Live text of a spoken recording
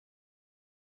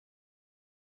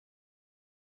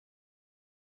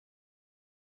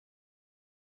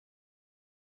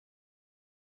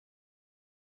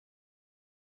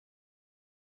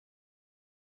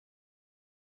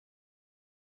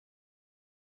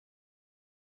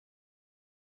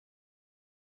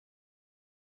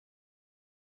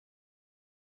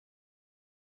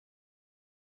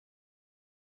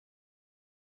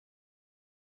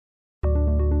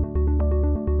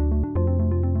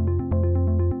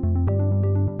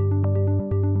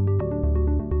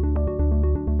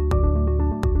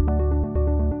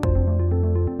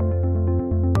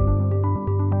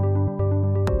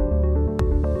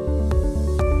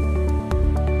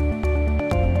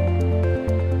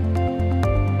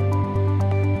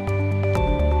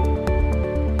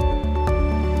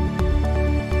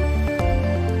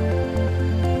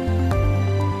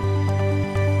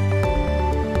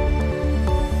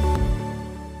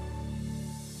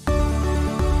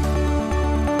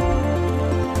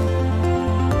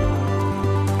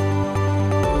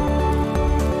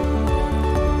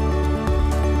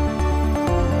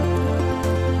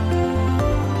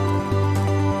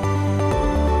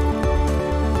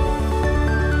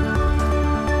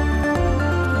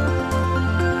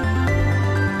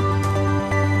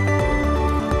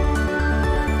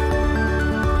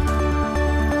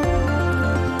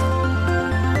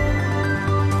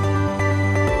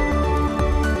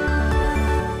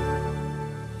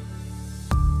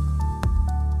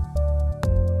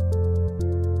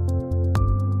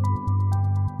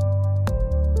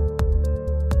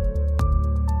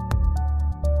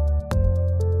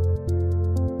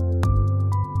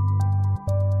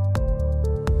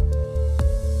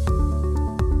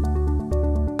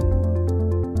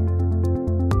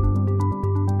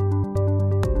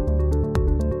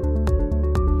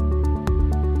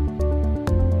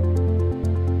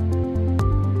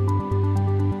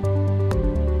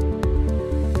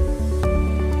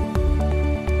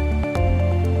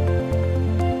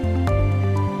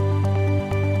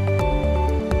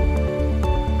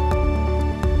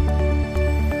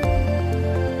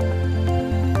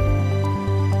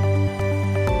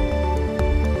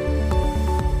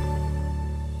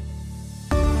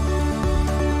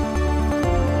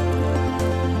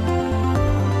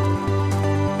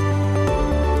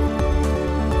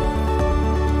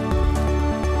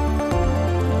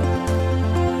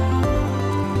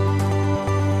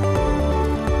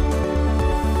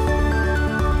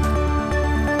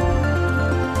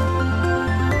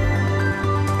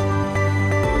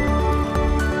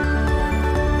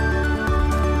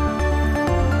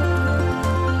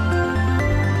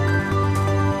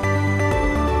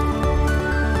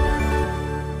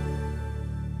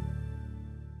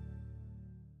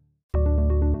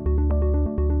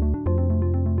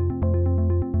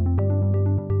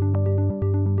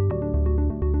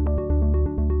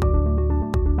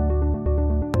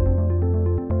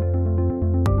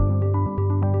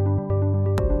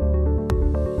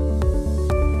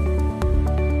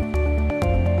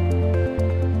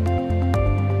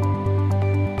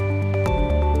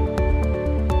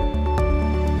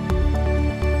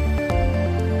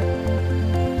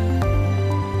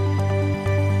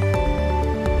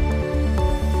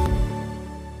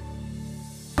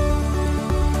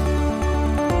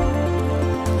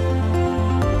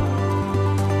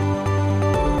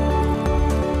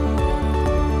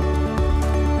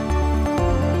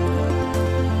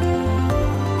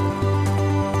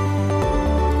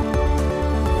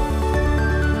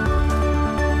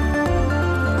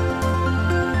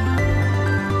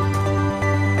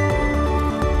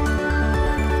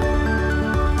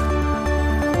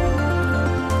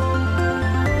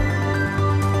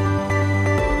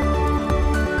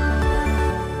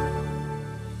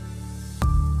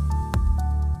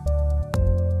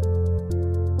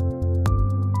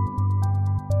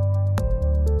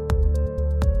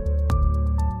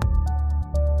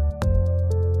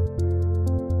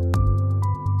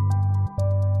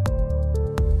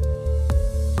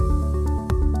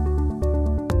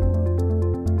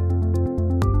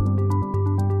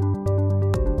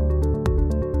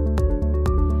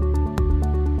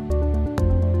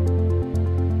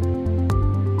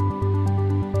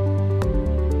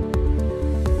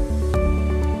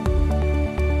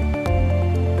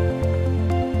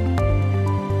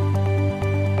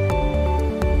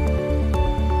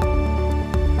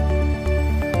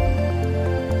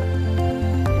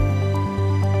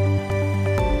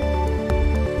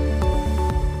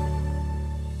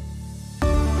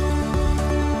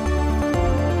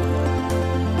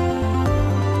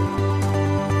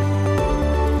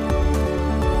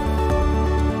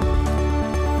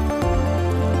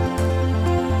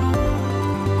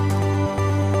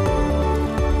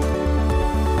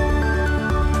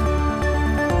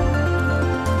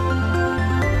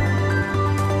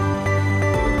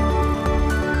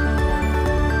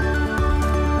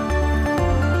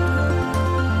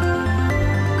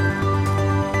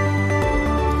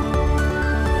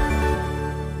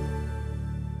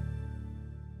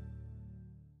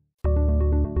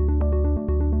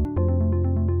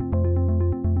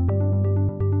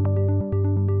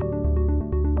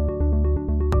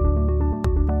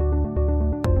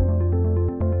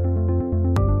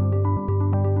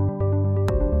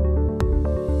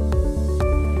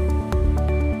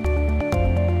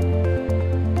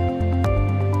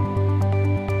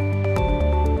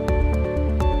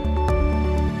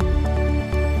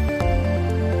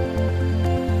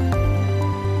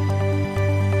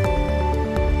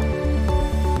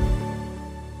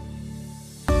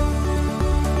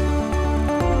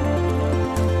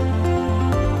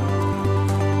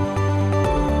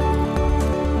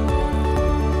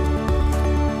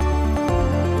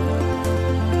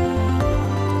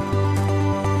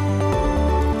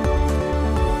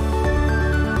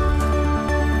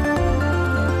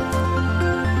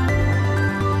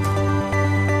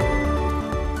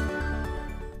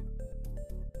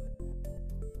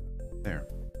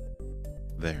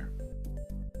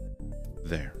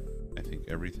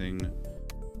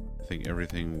think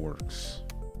everything works.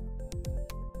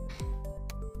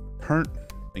 Pernt,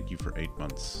 thank you for 8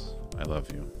 months. I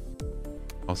love you.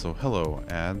 Also, hello,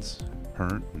 ads,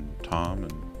 Pernt and Tom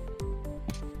and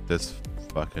this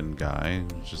fucking guy.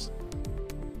 Just,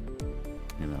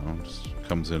 you know, just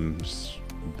comes in just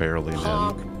barely in.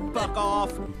 Fuck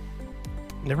off.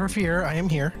 Never fear, I am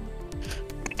here.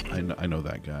 I know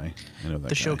that guy. I know that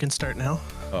The guy. show can start now.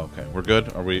 Oh, okay, we're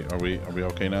good. Are we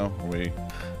okay now? Are we?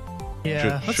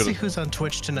 Yeah. Let's see who's on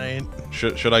Twitch tonight.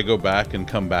 Should I go back and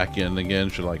come back in again?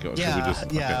 Should I go? Yeah. Should we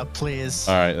just, yeah. Okay. Please.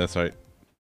 All right, that's right.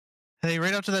 Hey,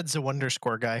 right up to that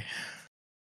zunderstream guy.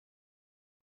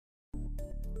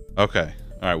 Okay.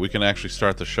 All right, we can actually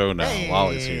start the show now. Hey.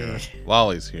 Lolly's here.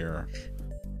 Lolly's here.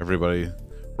 Everybody.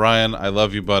 Brian, I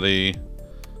love you, buddy.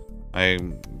 I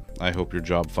hope your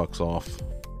job fucks off.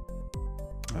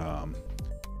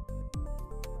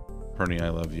 Perny, I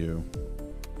love you.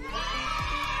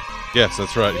 Yes,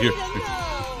 that's right. Here.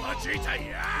 Vegeta,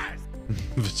 yes.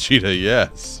 Vegeta,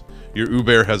 yes. Your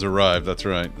Uber has arrived. That's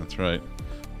right. That's right.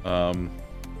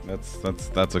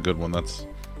 That's a good one. That's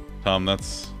Tom.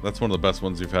 That's one of the best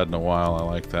ones you've had in a while. I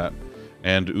like that.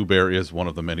 And Uber is one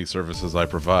of the many services I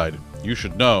provide. You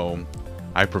should know,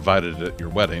 I provided it at your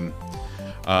wedding.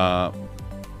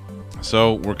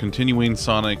 So we're continuing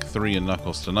Sonic 3 and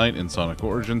Knuckles tonight in Sonic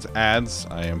Origins. Ads,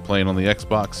 I am playing on the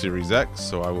Xbox Series X,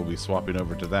 so I will be swapping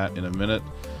over to that in a minute.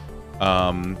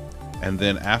 And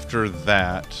then after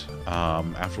that,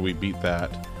 after we beat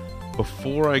that,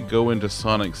 before I go into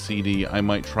Sonic CD, I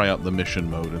might try out the mission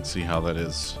mode and see how that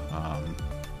is.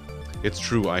 It's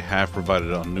true, I have provided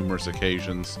it on numerous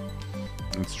occasions.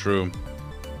 It's true.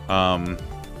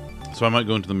 So I might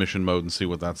go into the mission mode and see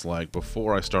what that's like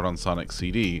before I start on Sonic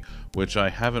CD, which I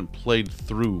haven't played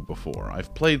through before.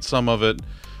 I've played some of it,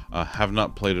 have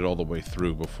not played it all the way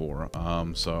through before.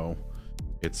 So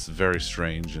it's very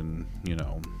strange, and, you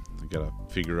know, I gotta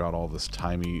figure out all this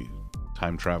time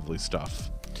travel-y stuff.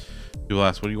 People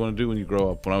ask, what do you want to do when you grow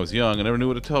up? When I was young, I never knew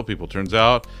what to tell people. Turns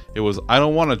out it was, I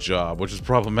don't want a job, which is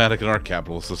problematic in our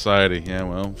capitalist society. Yeah,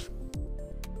 well,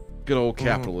 good old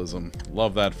capitalism.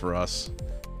 Love that for us.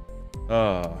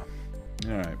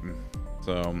 Alright.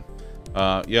 So,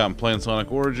 yeah, I'm playing Sonic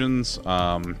Origins.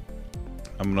 I'm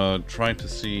gonna try to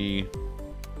see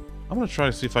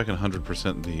if I can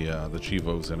 100% the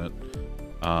Chivos in it.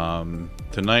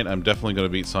 Tonight, I'm definitely gonna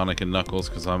beat Sonic and Knuckles,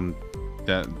 because I'm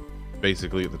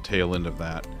basically at the tail end of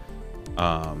that.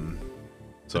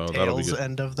 So that'll be good.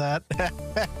 End of that.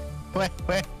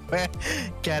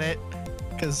 Get it?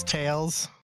 Because tails.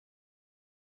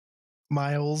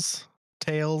 Miles.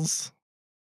 Tails.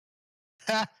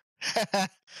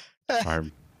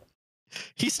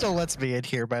 He still lets me in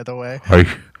here, by the way.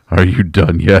 Are you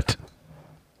done yet?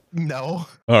 No.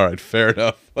 All right, fair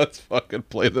enough. Let's fucking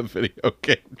play the video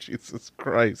game. Jesus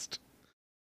Christ.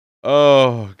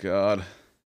 Oh God.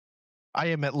 I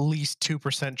am at least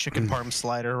 2% chicken parm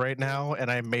slider right now,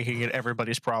 and I'm making it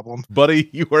everybody's problem. Buddy,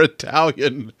 you are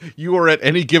Italian. You are at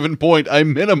any given point a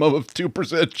minimum of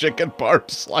 2% chicken parm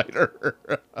slider.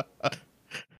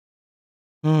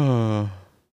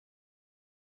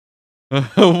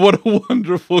 What a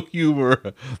wonderful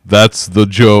humor. That's the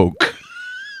joke.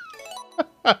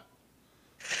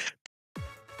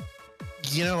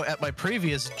 You know, at my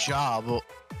previous job,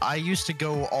 I used to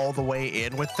go all the way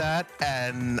in with that,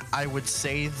 and I would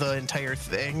say the entire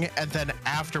thing, and then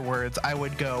afterwards I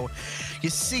would go, you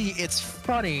see, it's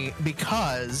funny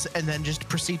because, and then just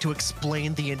proceed to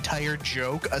explain the entire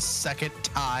joke a second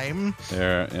time.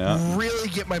 Yeah. Really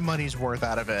get my money's worth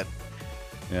out of it.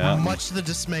 Yeah. Much to the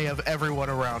dismay of everyone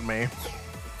around me.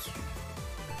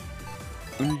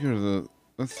 Let me go to the...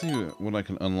 Let's see what I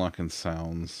can unlock in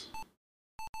sounds.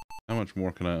 How much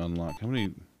more can I unlock? How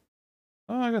many...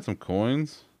 Oh, I got some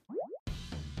coins.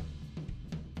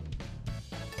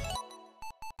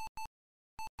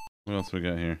 What else we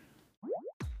got here?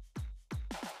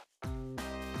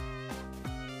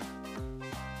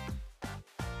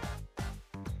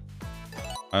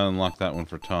 I unlocked that one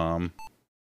for Tom.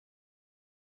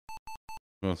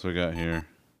 What else we got here?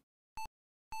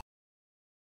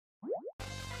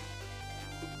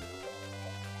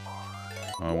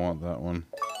 I want that one.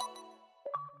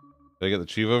 Did I get the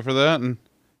Chivo for that? And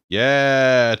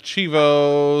yeah,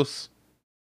 Chivos!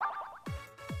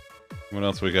 What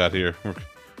else we got here? We're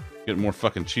getting more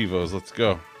fucking Chivos. Let's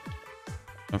go.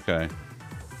 Okay.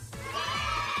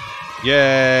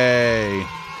 Yay!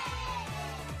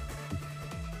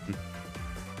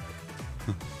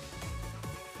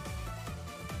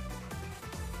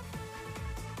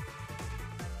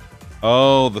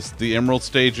 Oh, the Emerald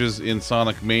stages in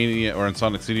Sonic Mania or in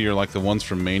Sonic CD are like the ones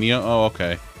from Mania? Oh,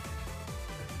 okay.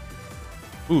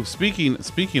 Ooh, speaking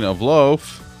of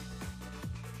loaf,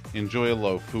 enjoy a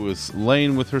loaf. Who is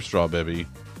laying with her straw baby?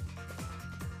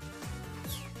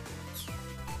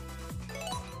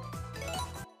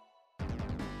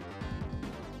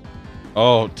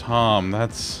 Oh, Tom,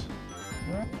 that's...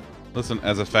 Listen,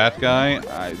 as a fat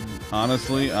guy,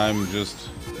 honestly, I'm just...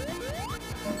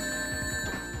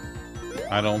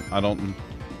 I don't...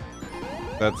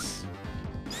 That's...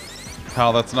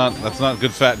 Pal, that's not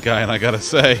good fat guy, and I gotta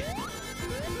say.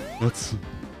 Let's...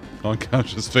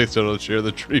 Unconscious face out of the chair,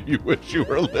 the dream you wish you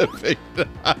were living.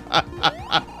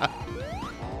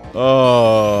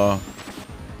 Oh...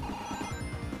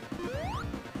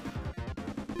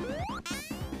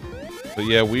 But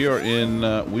yeah, we are in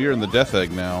the Death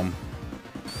Egg now.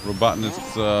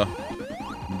 Robotnik's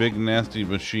big nasty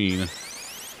machine.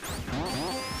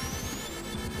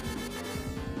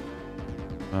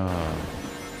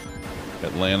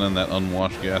 Atlanta and that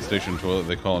unwashed gas station toilet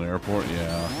they call an airport.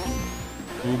 Yeah.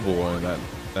 Oh boy,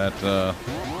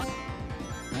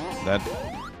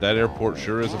 that airport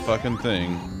sure is a fucking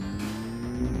thing.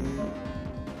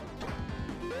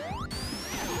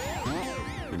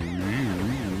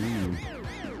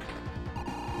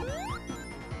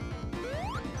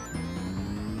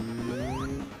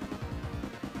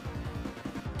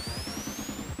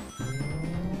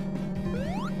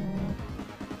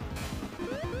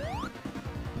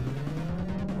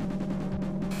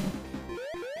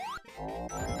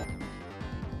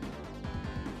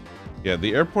 Yeah,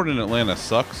 the airport in Atlanta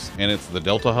sucks, and it's the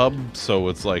Delta hub, so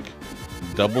it's like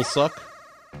double suck.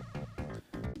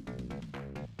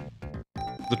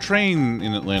 The train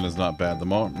in Atlanta is not bad. The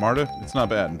MARTA, it's not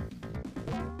bad.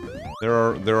 There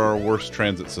are worse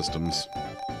transit systems.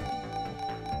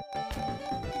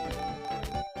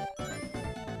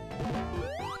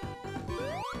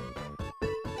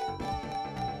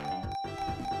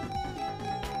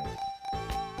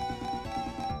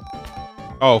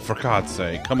 Oh, for God's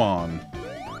sake, come on.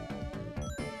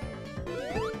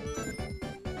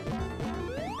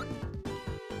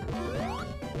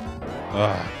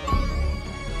 Ugh.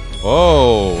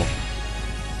 Oh.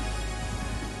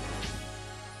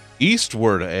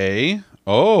 Eastward, eh?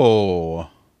 Oh.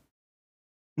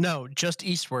 No, just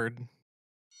eastward.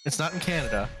 It's not in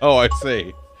Canada. Oh, I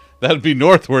see. That'd be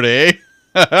northward, eh?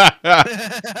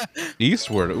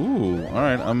 Eastward. Ooh, all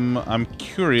right. I'm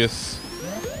curious.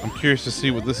 I'm curious to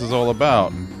see what this is all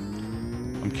about.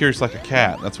 I'm curious like a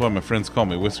cat. That's why my friends call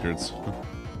me Whiskers.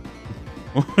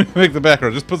 Make the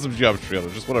background. Just put some geometry on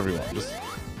it. Just whatever you want. Just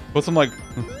put some, like...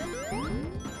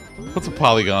 Put some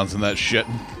polygons in that shit.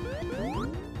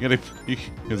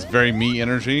 It's very me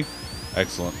energy.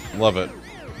 Excellent. Love it.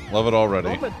 Love it already.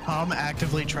 I love that Tom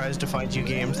actively tries to find you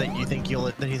games that you think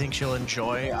she'll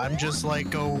enjoy. I'm just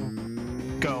like, go.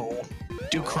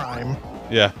 Do crime.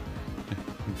 Yeah.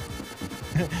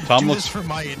 Tom do looks this for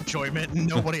my enjoyment and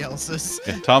nobody else's.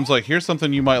 Yeah, Tom's like, here's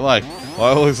something you might like. Well,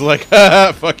 I always like,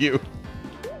 haha, fuck you.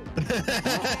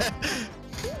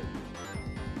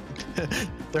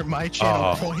 They're my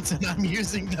channel points and I'm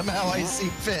using them how I see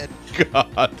fit.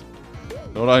 God.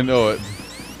 Don't I know it.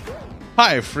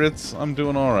 Hi, Fritz. I'm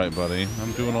doing alright, buddy.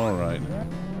 I'm doing alright.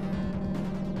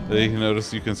 Hey, you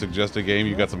notice you can suggest a game?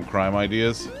 You got some crime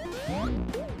ideas?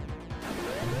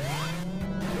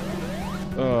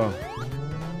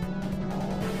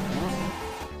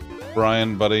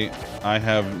 Brian, buddy, I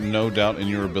have no doubt in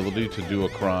your ability to do a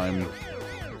crime.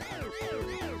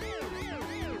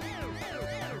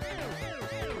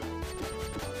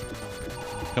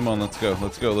 Come on, let's go.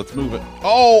 Let's go. Let's move it.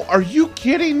 Oh, are you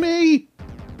kidding me?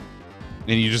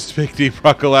 And you just pick Deep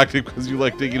Rock Galactic because you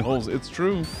like digging holes. It's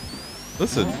true.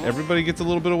 Listen, everybody gets a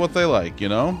little bit of what they like, you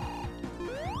know?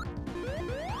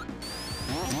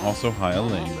 Also, hi,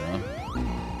 Elena.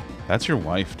 That's your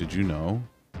wife, did you know?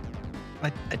 I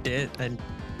did.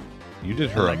 You did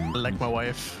her. I like my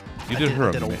wife. You did her.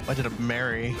 I did a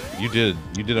marry. You did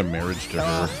a marriage to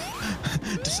her.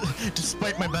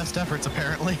 Despite my best efforts,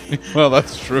 apparently. Well,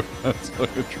 that's true. That's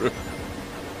fucking true.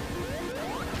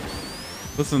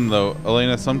 Listen, though,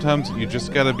 Elena, sometimes you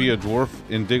just gotta be a dwarf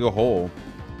and dig a hole.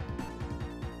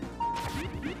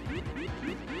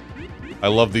 I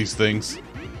love these things.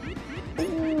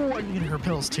 Ooh, I'm getting her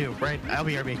pills too, right? I'll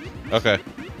be RB. Okay.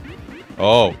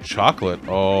 Oh, chocolate.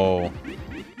 Oh.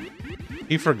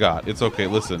 He forgot. It's okay.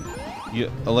 Listen.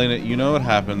 Elena, you know what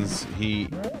happens. He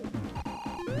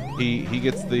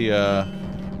gets the,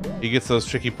 he gets those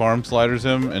tricky palm sliders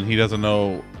him, and he doesn't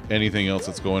know anything else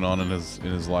that's going on in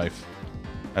his life.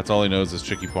 That's all he knows is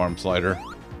Chicky Parm Slider.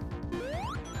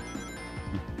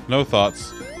 No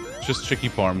thoughts. Just Chicky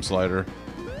Parm Slider.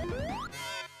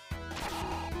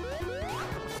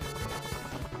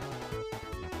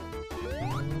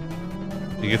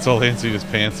 gets all antsy in his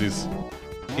pantsies.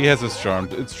 He has his charm.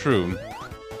 It's true.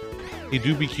 He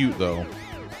do be cute, though.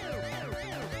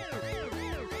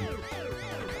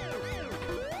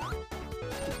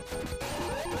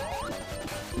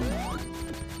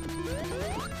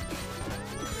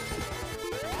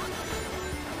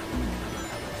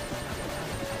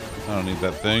 I don't need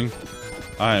that thing.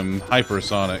 I'm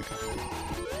hypersonic.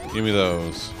 Give me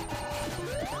those.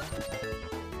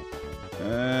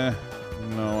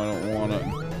 No, I don't want it.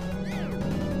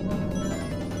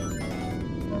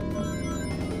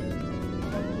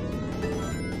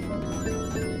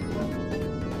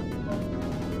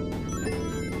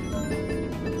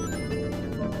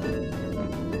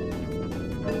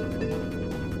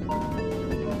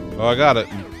 Oh, I got it.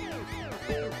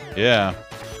 Yeah.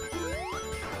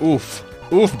 Oof.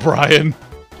 Oof, Brian.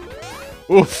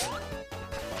 Oof.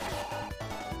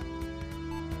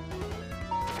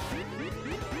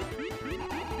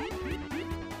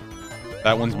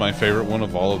 That one's my favorite one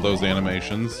of all of those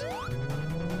animations.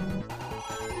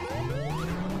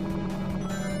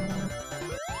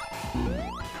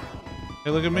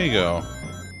 Hey, look at me go.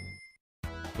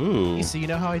 Ooh. So you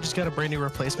know how I just got a brand new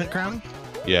replacement crown?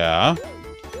 Yeah.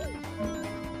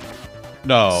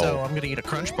 No. So I'm gonna eat a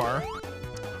crunch bar.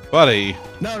 Buddy.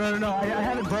 No, I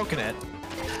haven't broken it.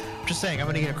 I'm just saying, I'm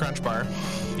gonna eat a crunch bar.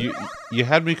 You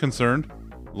had me concerned,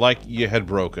 like you had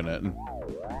broken it.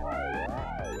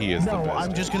 He is the best. No,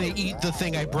 I'm just gonna eat the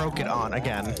thing I broke it on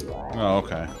again. Oh,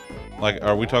 okay. Like,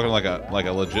 are we talking like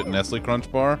a legit Nestle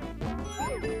Crunch bar?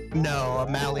 No, a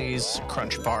Mally's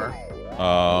crunch bar.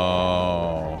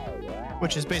 Oh.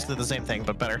 Which is basically the same thing,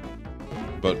 but better.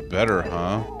 But better,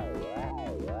 huh?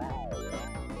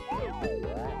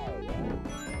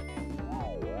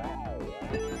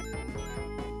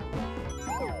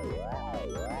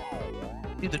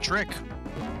 See, the trick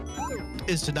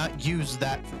is to not use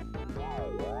that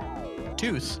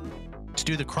tooth to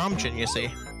do the crumchin, you see.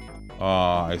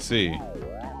 Ah, I see.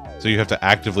 So you have to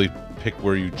actively pick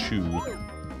where you chew.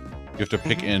 You have to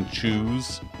pick and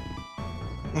choose.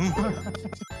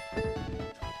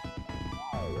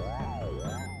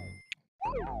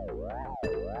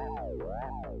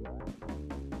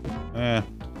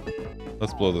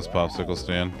 Let's blow this popsicle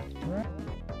stand.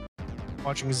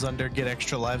 Watching Zunder get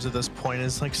extra lives at this point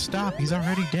is like, stop, he's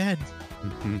already dead.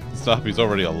 Stop, he's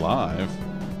already alive.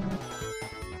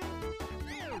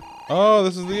 Oh,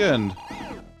 this is the end.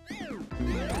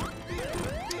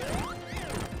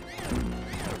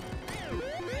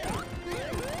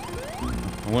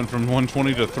 I went from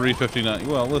 120 to 359.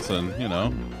 Well, listen, you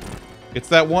know. It's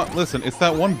that one, listen, it's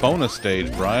that one bonus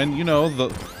stage, Brian. You know,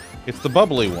 it's the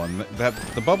bubbly one.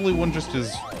 The bubbly one just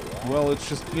is, well, it's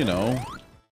just, you know.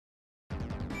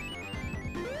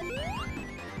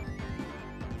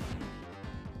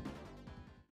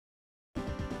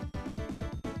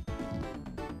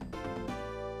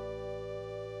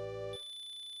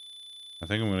 I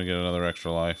think I'm gonna get another extra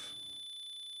life.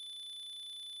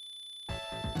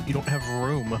 You don't have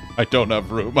room. I don't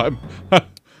have room.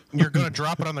 You're gonna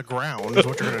drop it on the ground is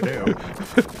what you're gonna do.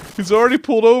 He's already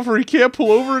pulled over. He can't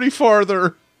pull over any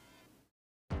farther.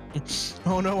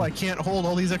 Oh no, I can't hold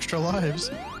all these extra lives.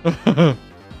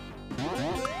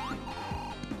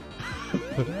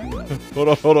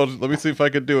 Hold on. Let me see if I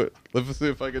can do it. Let me see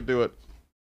if I can do it.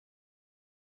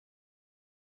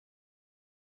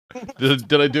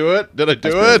 Did I do it? Did I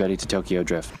do it? Ready to Tokyo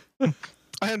Drift.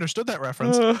 I understood that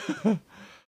reference.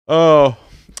 Oh,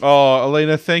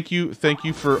 Elena, thank you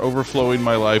for overflowing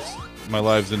my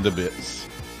lives into bits.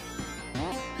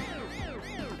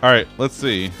 All right, let's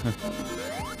see.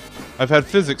 I've had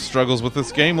physics struggles with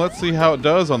this game. Let's see how it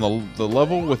does on the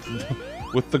level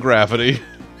with the gravity.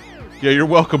 Yeah, you're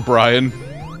welcome, Brian.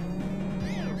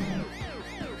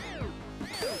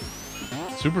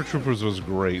 Super Troopers was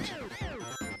great.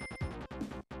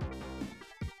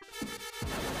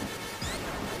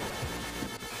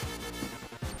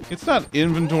 It's not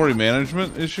inventory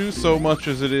management issues so much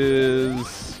as it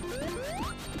is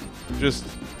just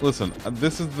listen.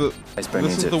 This is the Iceberg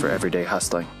needs it for everyday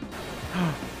hustling.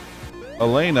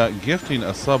 Elena gifting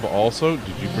a sub also.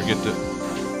 Did you forget to?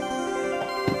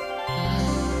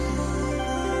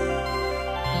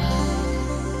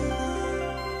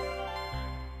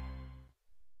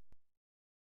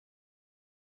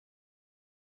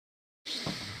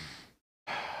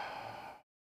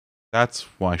 That's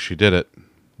why she did it.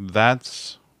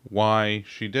 That's why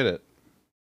she did it.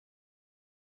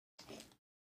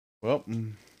 Well,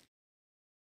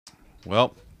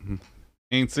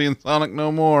 ain't seeing Sonic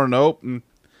no more. Nope.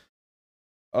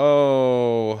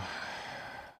 Oh.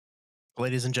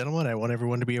 Ladies and gentlemen, I want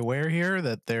everyone to be aware here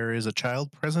that there is a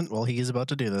child present while he is about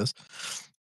to do this.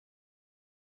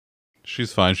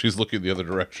 She's fine. She's looking the other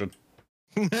direction.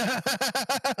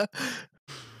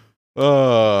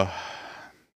 Well,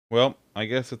 I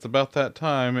guess it's about that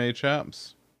time, eh,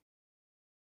 chaps?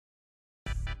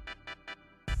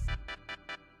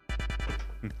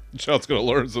 Child's gonna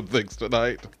learn some things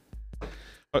tonight.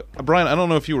 Brian, I don't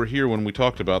know if you were here when we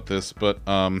talked about this, but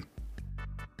a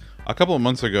couple of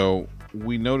months ago,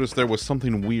 we noticed there was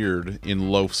something weird in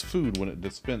Loaf's food when it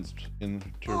dispensed into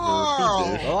her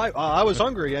food dish. Well, I was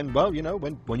hungry, and, well, you know,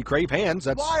 when you crave hands,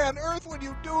 that's... Why on earth would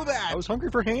you do that? I was hungry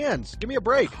for hands. Give me a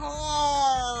break.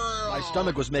 Carl! My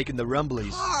stomach was making the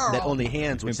rumblies that only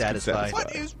hands would satisfy.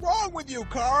 What is wrong with you,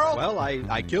 Carl? Well,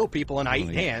 I kill people and I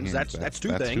eat hands. That's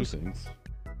two things.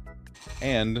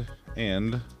 And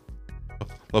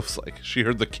Loaf's like, she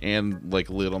heard the can like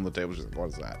lid on the table. She's like, what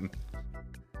is that?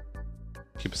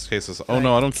 Keep this cases. Oh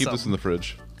no, I don't keep this in the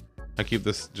fridge. I keep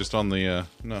this just on the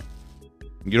no.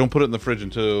 You don't put it in the fridge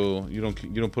until you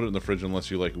don't put it in the fridge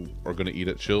unless you like are gonna eat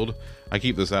it chilled. I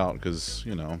keep this out because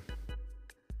you know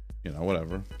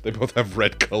whatever. They both have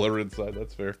red color inside.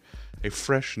 That's fair. A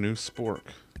fresh new spork,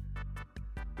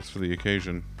 just for the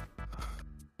occasion.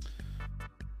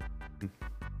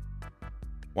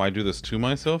 Why do this to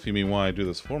myself? You mean why I do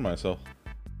this for myself?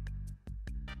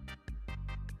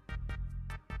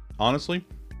 Honestly,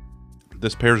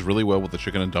 this pairs really well with the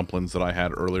chicken and dumplings that I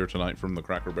had earlier tonight from the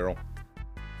Cracker Barrel.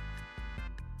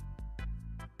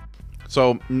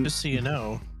 So, just so you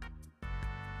know,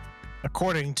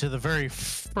 according to the very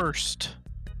first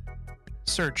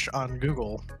search on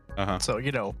Google, so,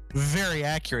 you know, very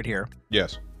accurate here.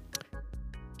 Yes.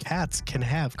 Cats can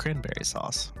have cranberry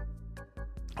sauce.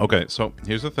 Okay, so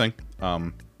here's the thing.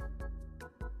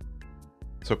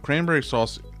 So cranberry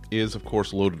sauce is, of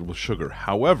course, loaded with sugar.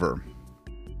 However,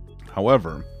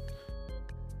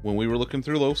 when we were looking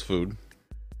through Loaf's food,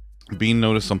 Bean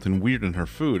noticed something weird in her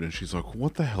food, and she's like,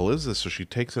 what the hell is this? So she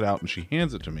takes it out and she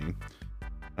hands it to me. And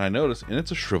I notice, and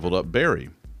it's a shriveled up berry.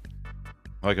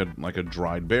 Like a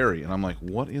dried berry. And I'm like,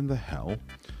 what in the hell?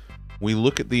 We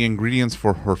look at the ingredients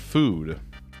for her food,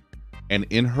 and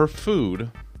in her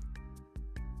food,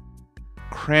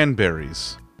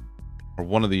 cranberries are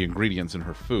one of the ingredients in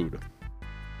her food.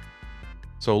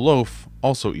 So Loaf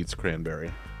also eats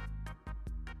cranberry.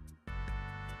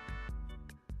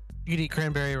 You could eat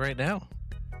cranberry right now.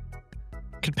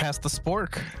 Could pass the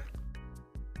spork.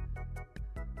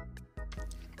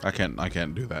 I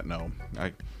can't do that, no.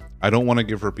 I don't want to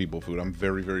give her people food. I'm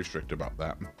very, very strict about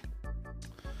that.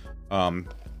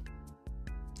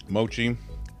 Mochi,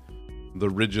 the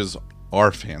ridges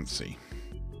are fancy.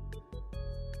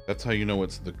 That's how you know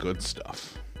it's the good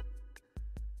stuff.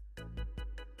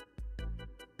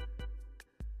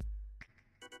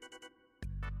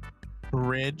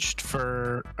 Ridged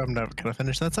for... I'm never gonna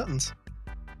finish that sentence.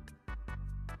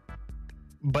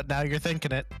 But now you're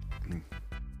thinking it.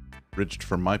 Ridged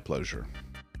for my pleasure.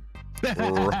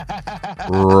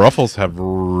 Ruffles have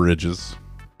ridges.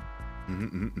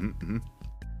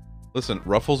 Listen,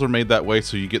 Ruffles are made that way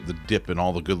so you get the dip in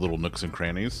all the good little nooks and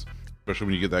crannies. Especially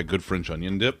when you get that good French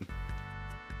onion dip.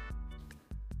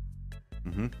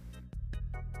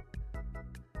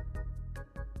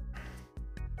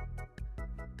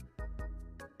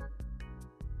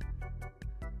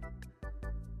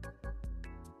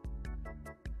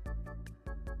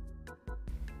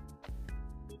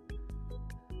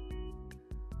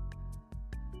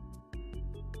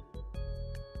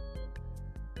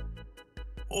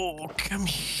 Oh, come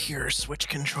here, Switch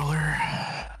controller.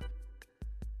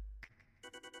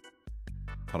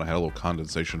 Thought I had a little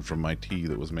condensation from my tea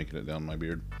that was making it down my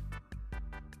beard.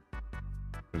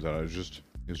 It was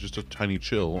just a tiny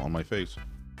chill on my face.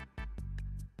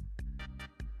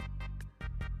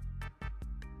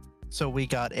 So we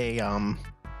got a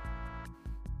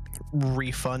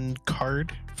refund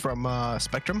card from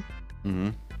Spectrum.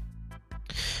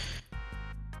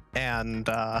 And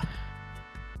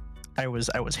I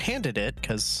was handed it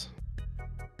because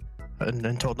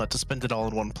and told not to spend it all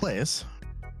in one place.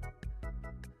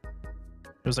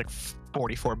 It was like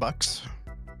 $44,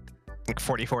 like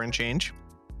 44 and change.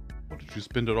 What did you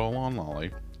spend it all on,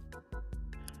 Lolly?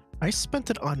 I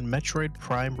spent it on Metroid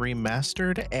Prime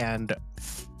Remastered and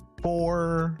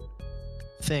 4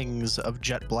 things of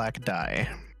Jet Black dye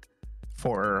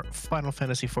for Final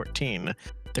Fantasy XIV,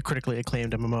 the critically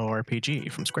acclaimed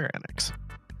MMORPG from Square Enix.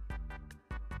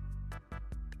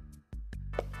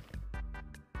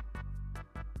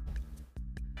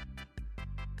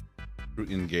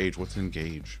 Engage. What's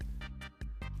engage?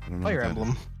 I don't know Fire what that Emblem.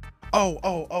 is.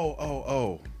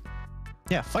 Oh.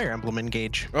 Yeah, Fire Emblem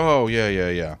Engage. Oh,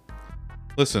 yeah.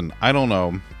 Listen, I don't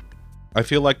know. I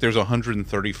feel like there's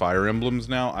 130 Fire Emblems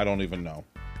now. I don't even know.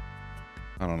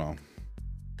 I don't know.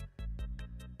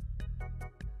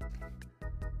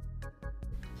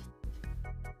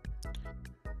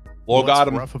 Well, got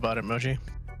him. What's rough about it, Moji?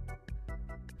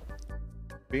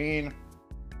 Bean.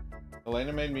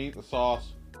 Elena made me eat the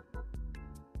sauce.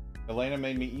 Elena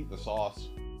made me eat the sauce.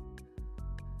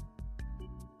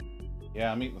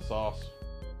 Yeah, I'm eating the sauce.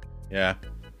 Yeah,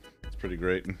 it's pretty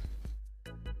great.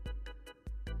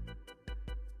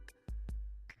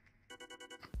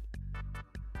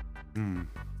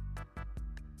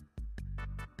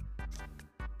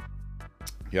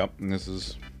 Yep, and this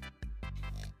is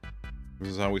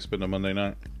how we spend a Monday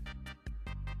night.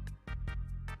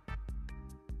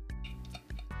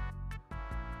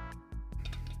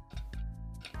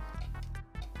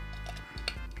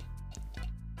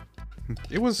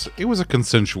 It was a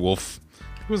consensual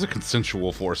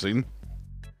forcing.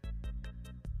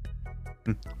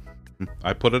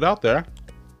 I put it out there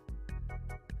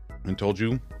and told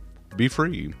you, be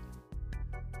free.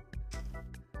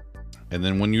 And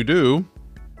then when you do,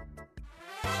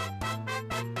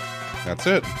 that's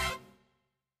it.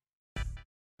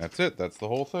 That's it. That's the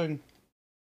whole thing.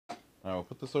 I will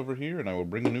put this over here and I will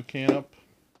bring a new can up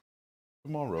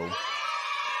tomorrow.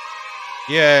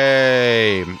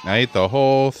 Yay! I ate the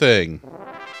whole thing.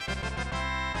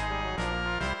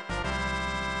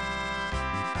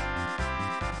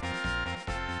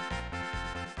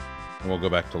 And we'll go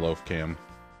back to loaf cam.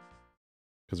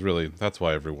 Because really, that's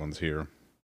why everyone's here.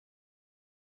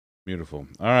 Beautiful.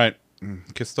 Alright.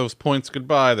 Kiss those points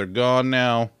goodbye. They're gone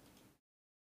now.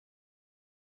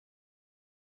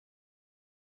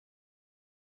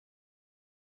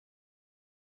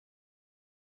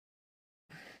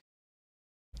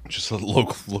 Just let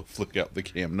loaf flick out the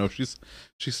cam. No, she's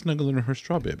snuggling her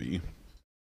straw baby.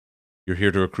 You're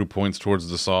here to accrue points towards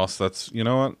the sauce. That's, you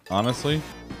know what? Honestly,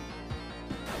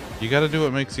 you gotta do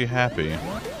what makes you happy.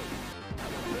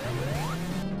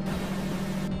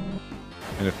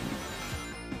 And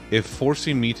if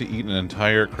forcing me to eat an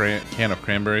entire can of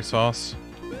cranberry sauce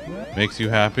makes you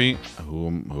happy, who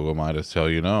am I to tell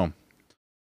you no?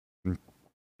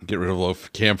 Get rid of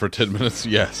loaf cam for 10 minutes?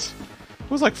 Yes. It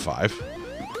was like 5.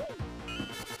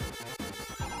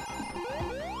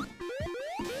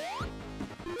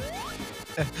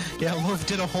 Yeah, Loaf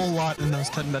did a whole lot in those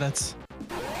 10 minutes.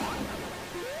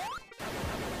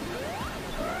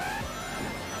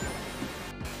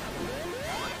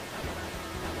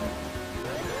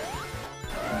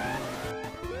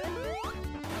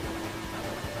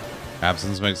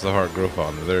 Absence makes the heart grow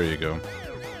fonder. There you go.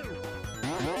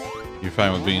 You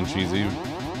fine with being cheesy?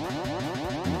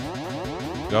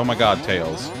 Oh my god,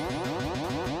 Tails.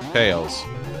 Tails.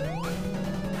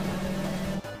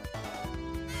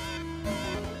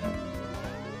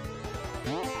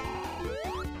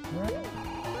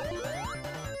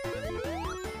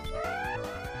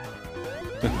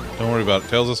 Don't worry about it.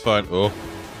 Tails is fine. Oh,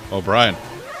 Brian.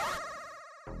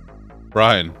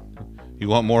 Brian, you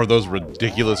want more of those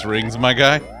ridiculous rings, my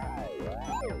guy?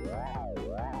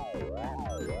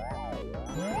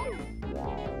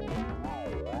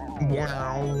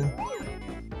 Wow.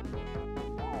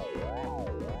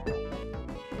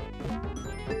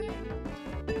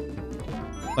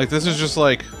 Like, this is just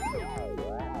like...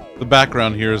 The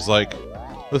background here is like...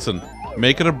 Listen,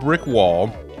 make it a brick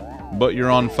wall, but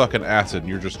you're on fucking acid and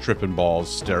you're just tripping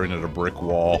balls staring at a brick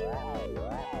wall.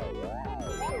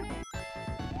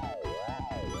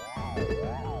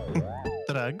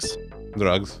 Drugs.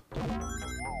 Drugs.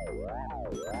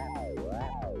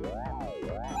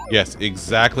 Yes,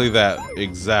 exactly that.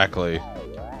 Exactly.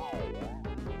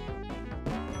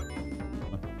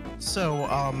 So,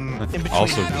 in between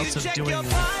Also- bouts of doing...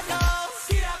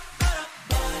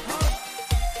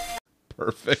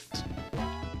 Perfect.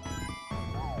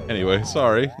 Anyway,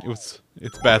 sorry. It's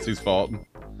Batsy's fault.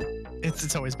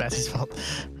 It's always Bassy's fault.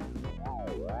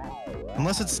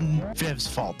 Unless it's Viv's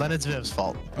fault, then it's Viv's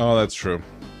fault. Oh, that's true.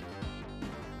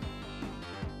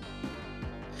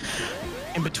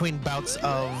 In between bouts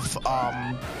of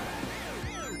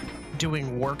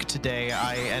doing work today,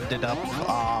 I ended up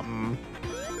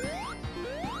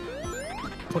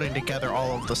putting together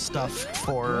all of the stuff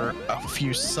for a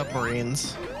few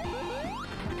submarines.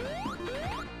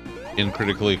 In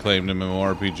critically acclaimed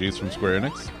MMORPGs from Square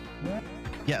Enix.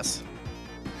 Yes.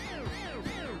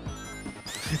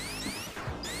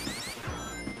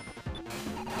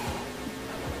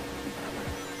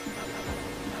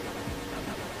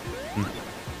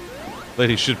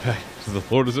 Lady Shitbag, the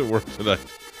Lord is at work today.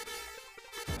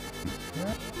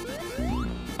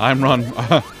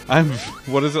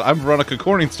 What is it? I'm Veronica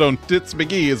Corningstone. Tits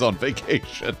McGee is on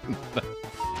vacation.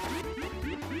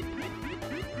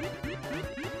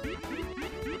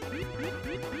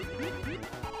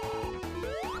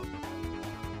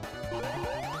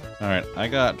 Alright, I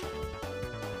got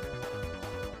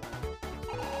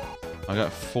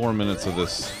 4 minutes of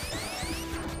this.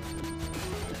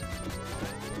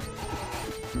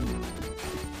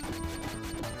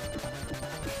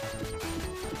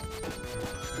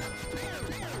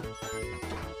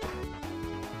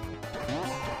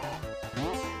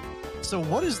 So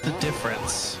what is the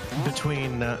difference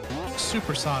between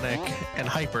supersonic and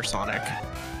hypersonic?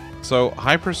 So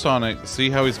hypersonic, see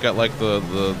how he's got like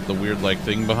the weird like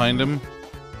thing behind him?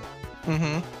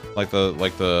 Mm-hmm. Like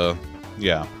the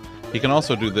yeah. He can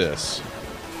also do this.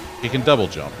 He can double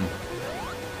jump.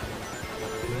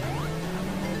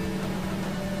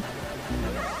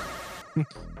 You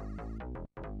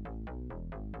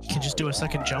can just do a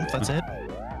second jump, that's it?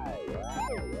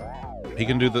 He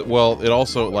can do the well, it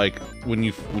also like when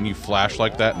you flash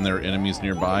like that and there are enemies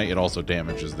nearby, it also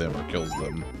damages them or kills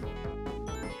them.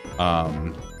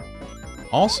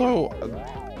 Also,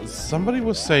 somebody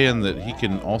was saying that he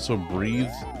can also breathe,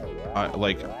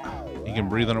 like, he can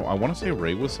breathe under, I want to say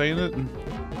Ray was saying it,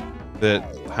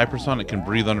 that hypersonic can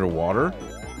breathe underwater,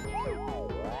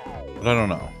 but I don't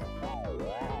know.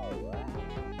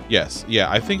 Yes,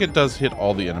 yeah, I think it does hit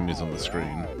all the enemies on the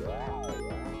screen.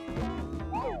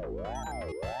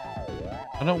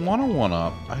 I don't want to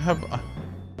one-up. I have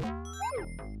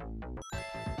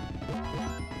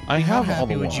How all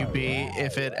happy the would you one-up. be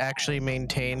if it actually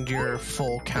maintained your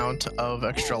full count of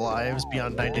extra lives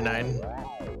beyond 99?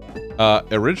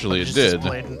 Originally it Just did.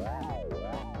 displayed-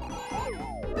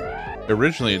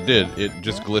 Originally it did. It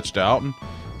just glitched out,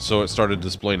 so it started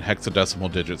displaying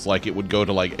hexadecimal digits. Like it would go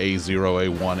to like A0,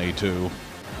 A1, A2.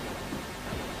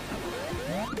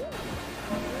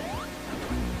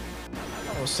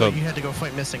 Oh, so So- you had to go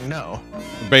fight Missing No.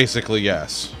 Basically,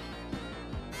 yes.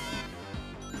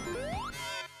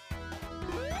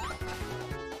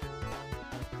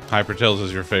 Hypertails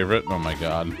is your favorite? Oh my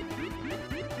god.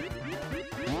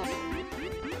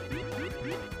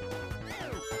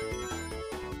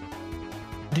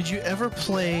 Did you ever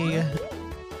play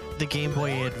the Game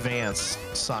Boy Advance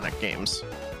Sonic games?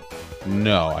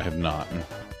 No, I have not.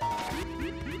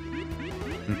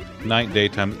 Night,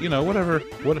 daytime, you know, whatever,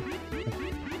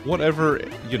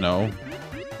 you know,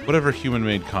 whatever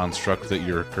human-made construct that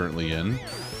you're currently in.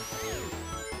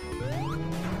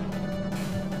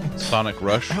 Sonic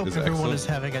Rush I hope is everyone excellent. is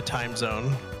having a time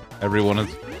zone. Everyone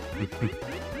is...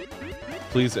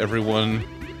 Please, everyone,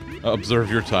 observe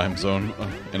your time zone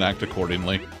and act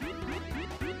accordingly.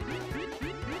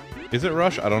 Is it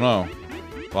Rush? I don't know.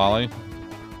 Volley?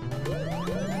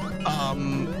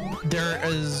 There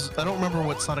is, I don't remember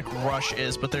what Sonic Rush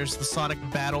is, but there's the Sonic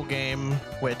Battle game,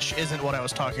 which isn't what I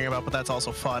was talking about, but that's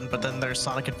also fun. But then there's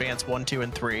Sonic Advance 1, 2,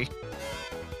 and 3.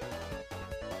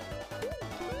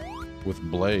 With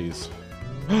Blaze.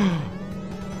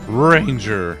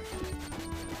 Ranger!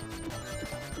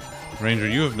 Ranger,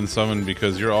 you have been summoned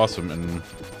because you're awesome, and...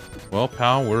 Well,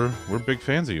 pal, we're big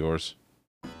fans of yours.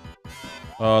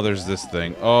 Oh, there's this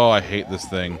thing. Oh, I hate this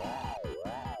thing.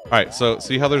 Alright, so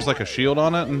see how there's like a shield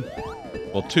on it? And,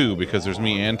 well, two, because there's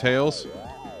me and Tails.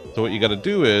 So what you gotta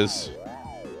do is...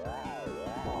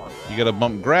 You gotta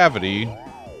bump gravity.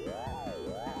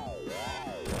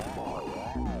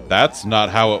 That's not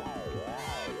how it...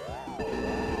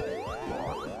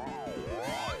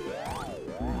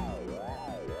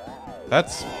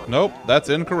 That's... Nope, that's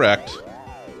incorrect.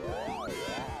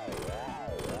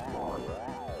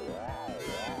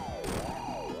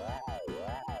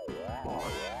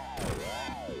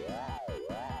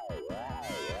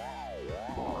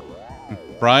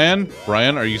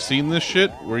 Brian, are you seeing this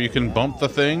shit where you can bump the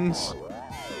things?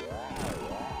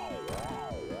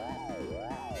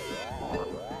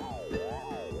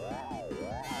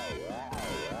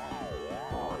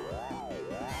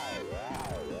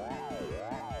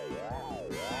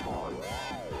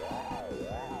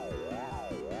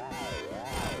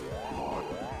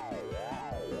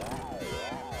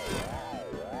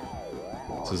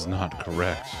 This is not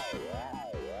correct.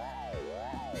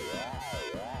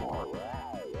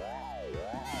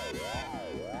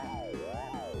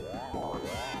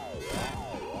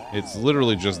 It's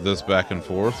literally just this back and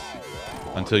forth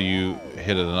until you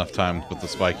hit it enough times with the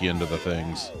spiky end of the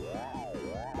things.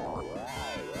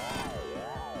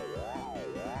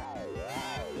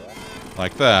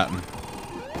 Like that.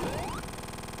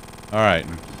 Alright.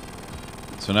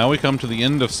 So now we come to the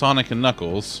end of Sonic and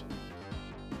Knuckles.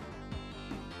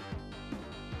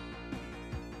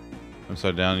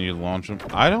 Upside down and you launch them.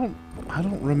 I don't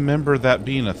remember that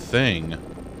being a thing.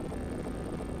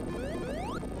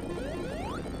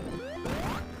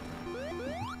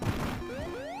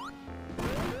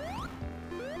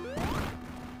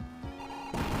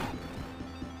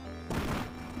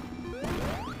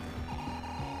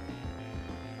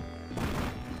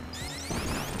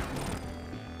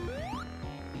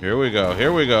 Here we go.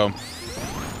 Here we go.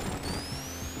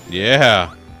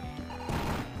 Yeah.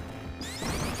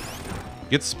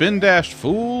 Get spin dashed,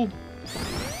 fool.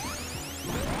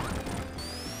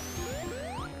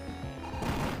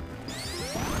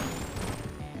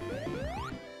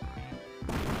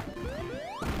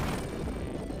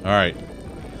 All right.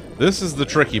 This is the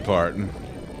tricky part.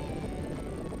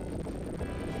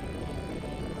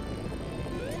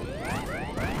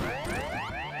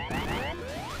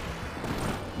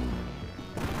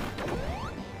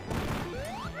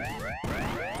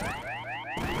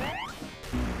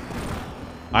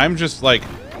 I'm just like,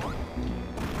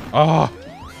 oh.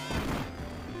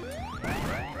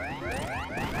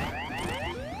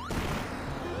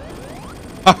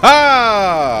 Ha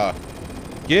ha!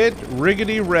 Get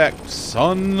riggedy wrecked,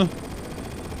 son.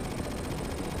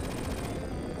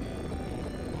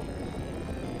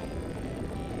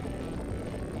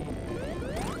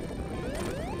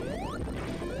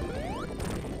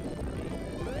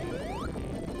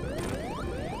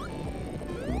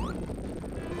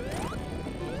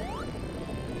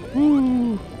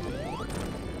 Woo.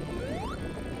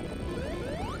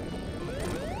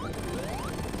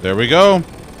 There we go.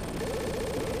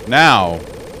 Now,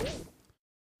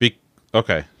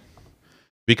 okay.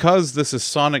 Because this is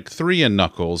Sonic 3 and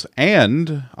Knuckles,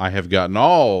 and I have gotten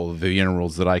all the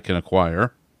emeralds that I can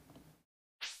acquire.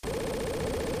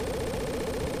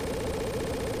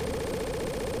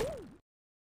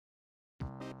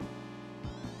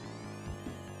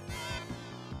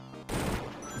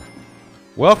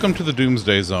 Welcome to the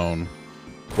Doomsday Zone,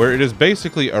 where it is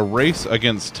basically a race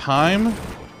against time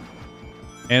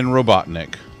and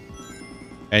Robotnik.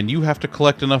 And you have to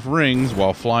collect enough rings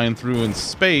while flying through in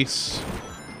space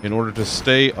in order to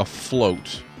stay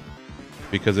afloat.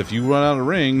 Because if you run out of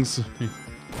rings,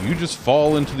 you just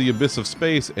fall into the abyss of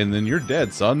space and then you're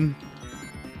dead, son.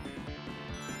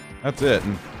 That's it.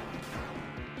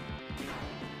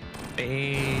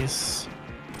 Space.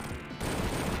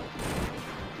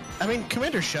 I mean,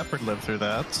 Commander Shepard lived through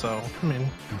that, so, I mean...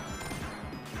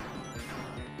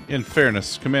 In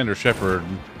fairness, Commander Shepard,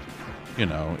 you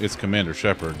know, it's Commander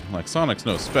Shepard. Like, Sonic's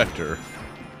no Spectre.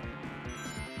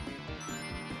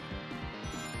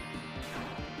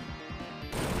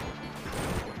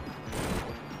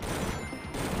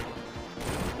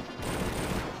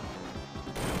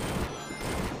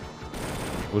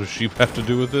 What does sheep have to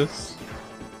do with this?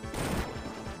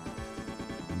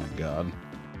 Oh my god.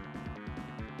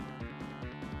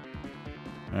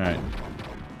 Alright.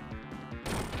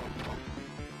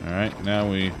 Alright, now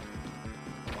we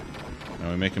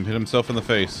make him hit himself in the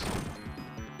face.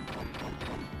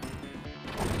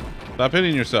 Stop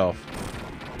hitting yourself.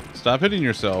 Stop hitting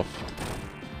yourself.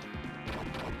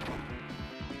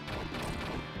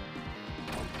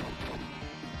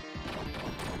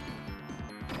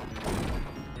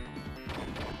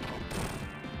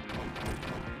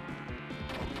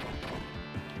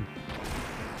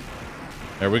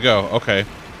 There we go. Okay.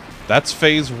 That's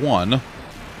phase 1.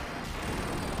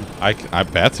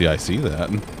 Batsy, I see that.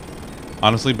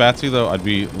 Honestly, Batsy, though, I'd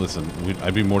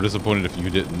be more disappointed if you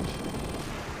didn't.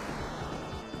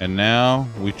 And now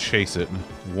we chase it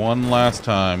one last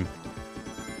time.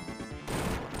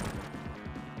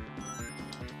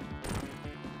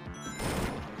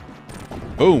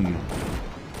 Boom.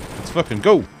 Let's fucking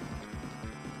go.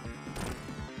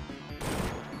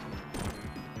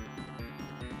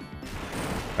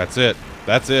 That's it.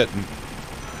 That's it.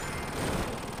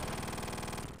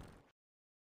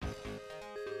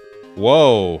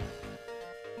 Whoa.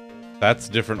 That's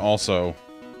different also.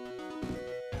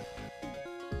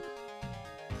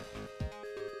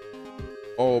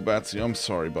 Oh, Batsy, I'm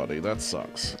sorry, buddy. That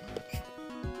sucks.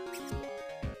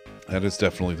 That is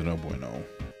definitely the no bueno.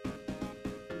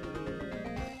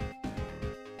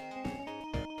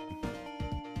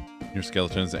 Your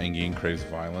skeleton is angry and craves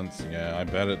violence. Yeah, I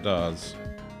bet it does.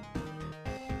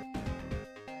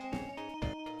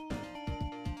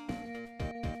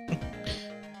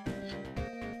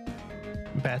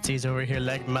 Batsy's over here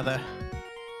like, mother,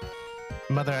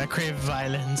 I crave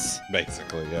violence.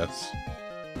 Basically, yes.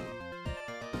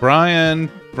 Brian,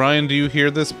 do you hear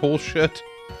this bullshit?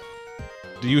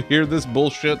 Do you hear this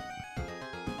bullshit?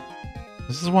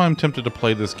 This is why I'm tempted to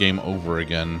play this game over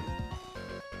again.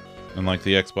 And like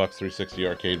the Xbox 360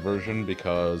 arcade version,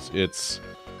 because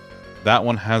that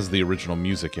one has the original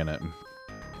music in it.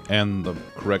 And the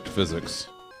correct physics.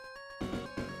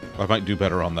 I might do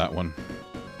better on that one.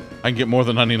 I can get more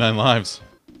than 99 lives.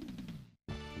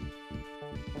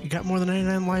 You got more than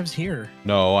 99 lives here.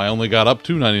 No, I only got up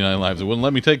to 99 lives. It wouldn't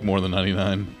let me take more than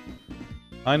 99.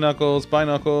 Hi, Knuckles. Bye,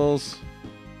 Knuckles.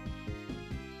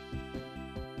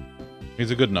 He's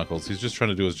a good Knuckles. He's just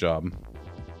trying to do his job.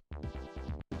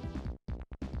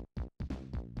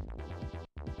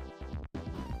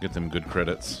 Get them good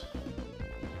credits.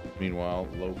 Meanwhile,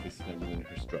 Loaf is sniggling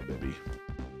her straw baby.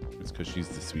 It's because she's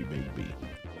the sweet baby.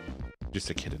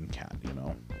 Just a kitten cat, you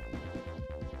know.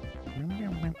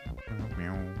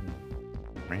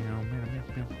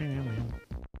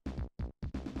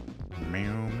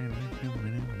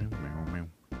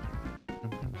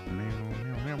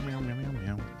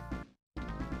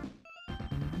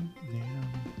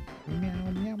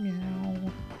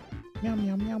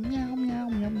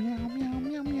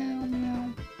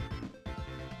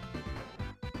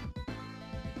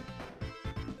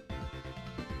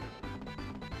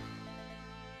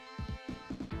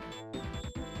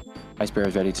 Ice Bear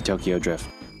is ready to Tokyo Drift.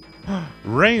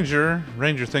 Ranger,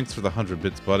 thanks for the 100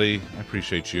 bits, buddy. I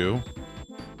appreciate you.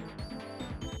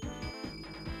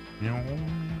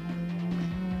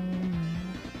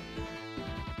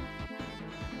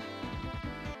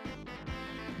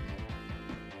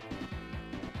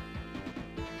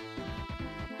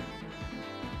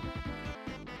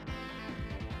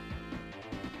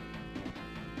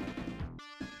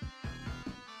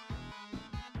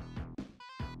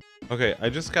 Okay, I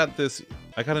just got this.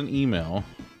 I got an email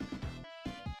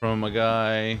from a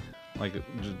guy, like,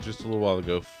 just a little while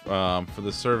ago, for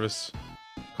the service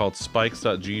called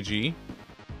spikes.gg.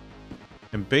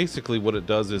 And basically what it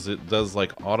does is it does,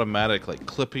 like, automatic, like,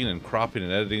 clipping and cropping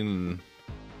and editing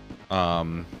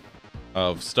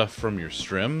of stuff from your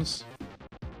streams.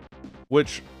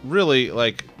 Which, really,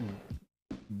 like,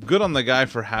 good on the guy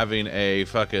for having a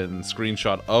fucking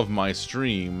screenshot of my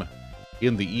stream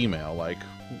in the email. Like,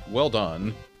 well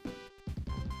done.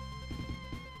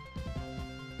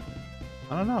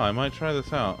 I don't know, I might try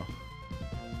this out.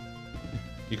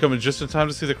 You come in just in time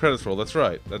to see the credits roll. That's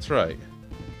right, that's right.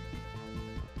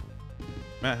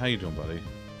 Matt, how you doing, buddy?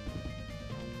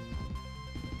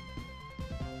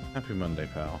 Happy Monday,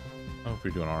 pal. I hope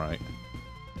you're doing alright.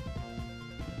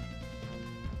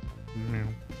 Meow,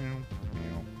 meow,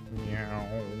 meow, meow.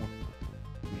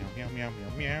 Meow, meow, meow,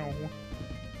 meow, meow.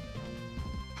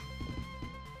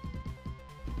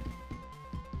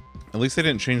 At least they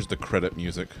didn't change the credit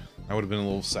music. I would have been a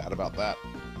little sad about that.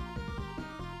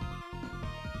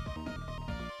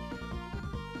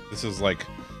 This is like,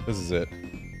 this is it.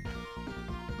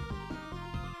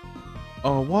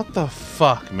 Oh, what the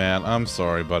fuck, man? I'm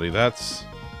sorry, buddy. That's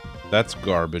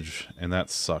garbage, and that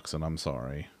sucks, and I'm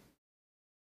sorry.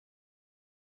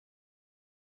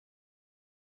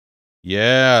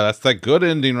 Yeah, that's that good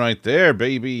ending right there,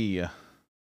 baby.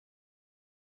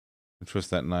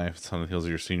 Twist that knife. It's on the heels of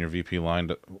your senior VP line.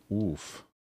 To, oof.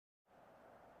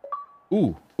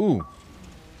 Ooh, ooh.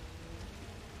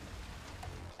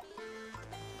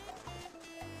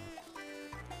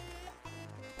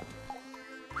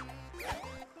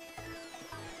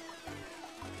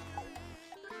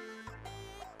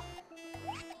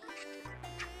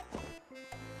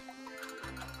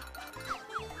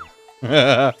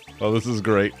 Oh, this is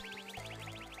great.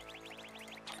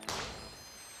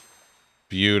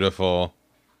 Beautiful.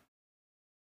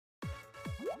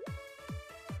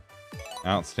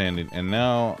 Outstanding. And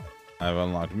now I've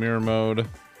unlocked mirror mode.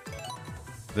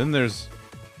 Then there's...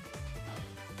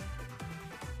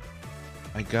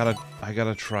 I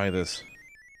gotta try this.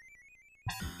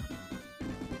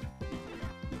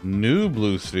 New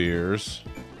blue spheres.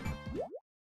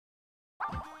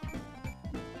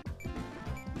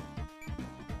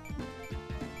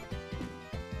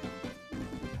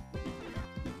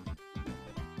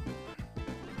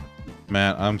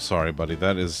 Matt, I'm sorry, buddy.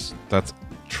 That's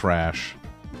trash.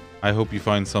 I hope you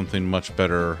find something much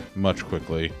better, much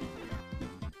quickly.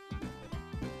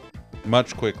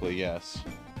 Much quickly, yes.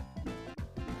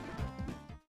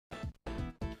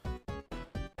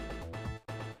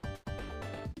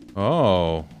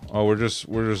 Oh, we're just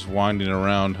winding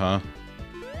around, huh?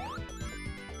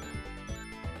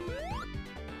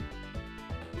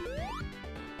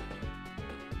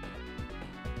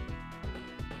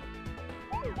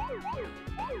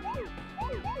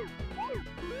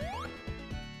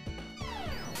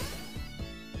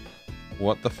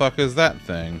 What the fuck is that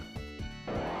thing?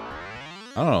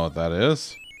 I don't know what that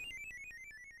is.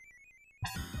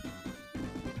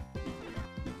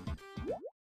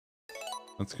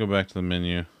 Let's go back to the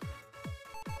menu.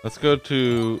 Let's go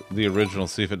to the original,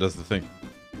 see if it does the thing.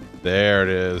 There it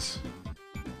is.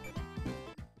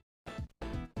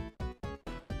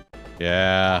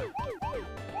 Yeah.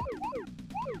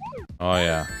 Oh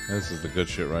yeah, this is the good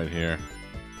shit right here.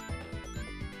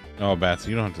 Oh, Batsy,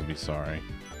 you don't have to be sorry.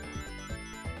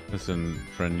 Listen,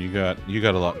 friend, you got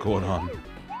a lot going on.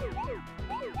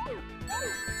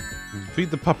 Feed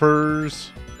the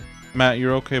puppers. Matt,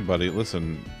 you're okay, buddy.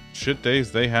 Listen, shit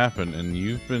days, they happen, and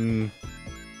you've been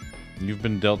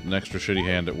dealt an extra shitty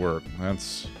hand at work.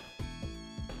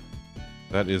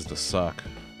 That is the suck.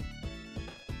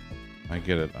 I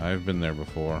get it. I've been there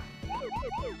before.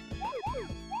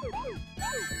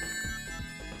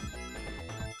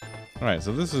 Alright,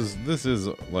 so this is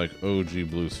like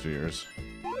OG Blue Spheres.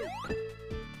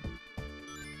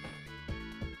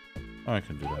 Oh, I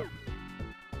can do that.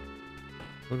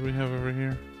 What do we have over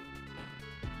here?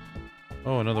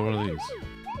 Oh, another one of these.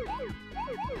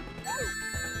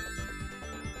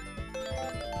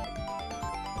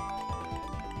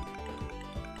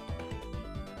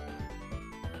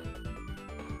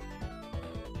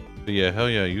 But yeah, hell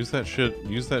yeah, use that shit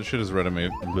as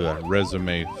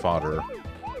resume fodder.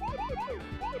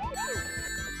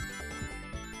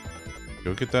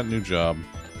 Go get that new job.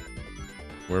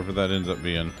 Wherever that ends up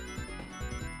being.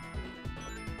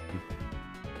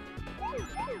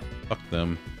 Fuck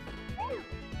them.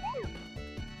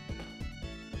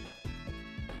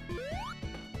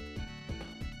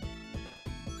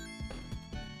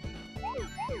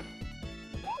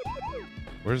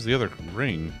 Where's the other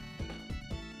ring?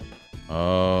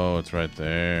 Oh, it's right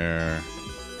there.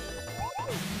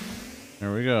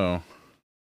 There we go.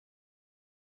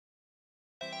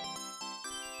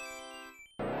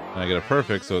 And I get a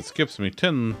perfect, so it skips me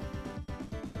 10.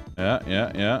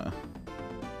 Yeah.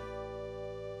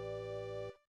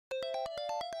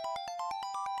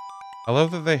 I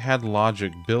love that they had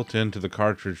logic built into the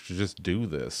cartridge to just do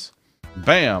this.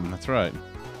 Bam! That's right.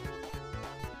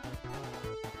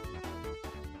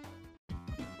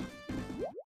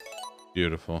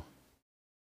 Beautiful.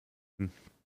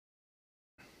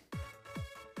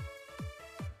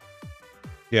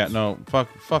 Yeah, no,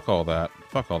 fuck all that.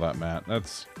 Fuck all that, Matt.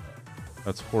 That's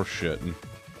horse shit.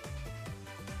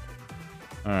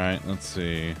 Alright, let's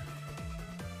see.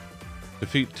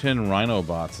 Defeat 10 Rhino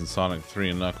bots in Sonic 3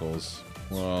 and Knuckles.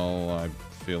 Well, I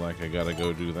feel like I gotta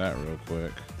go do that real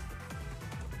quick.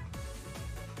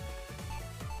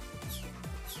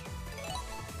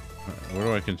 Where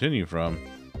do I continue from?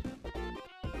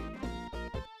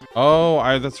 Oh,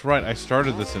 that's right. I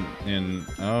started this in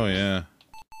oh yeah.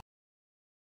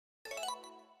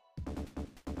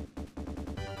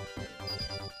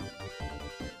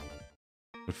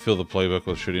 Fill the playbook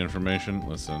with shitty information.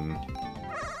 Listen,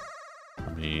 I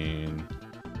mean,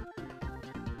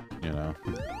 you know,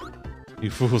 you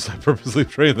fools! I purposely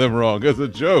trained them wrong as a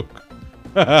joke.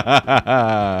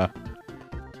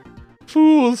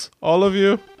 Fools, all of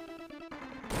you.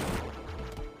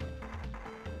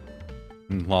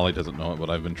 Lolly doesn't know it, but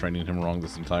I've been training him wrong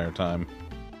this entire time.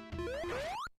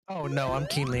 Oh no, I'm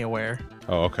keenly aware.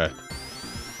 Oh, okay.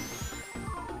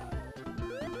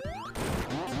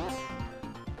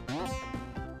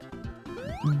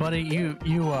 Buddy, you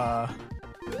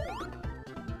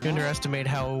underestimate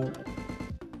how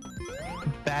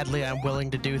badly I'm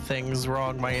willing to do things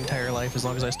wrong my entire life as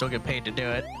long as I still get paid to do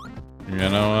it. You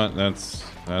know what? That's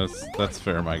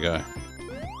fair, my guy.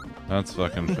 That's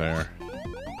fucking fair.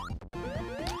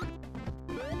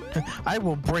 I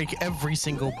will break every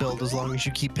single build as long as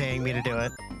you keep paying me to do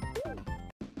it.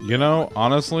 You know,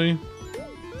 honestly,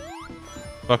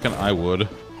 fucking I would.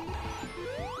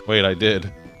 Wait, I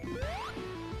did.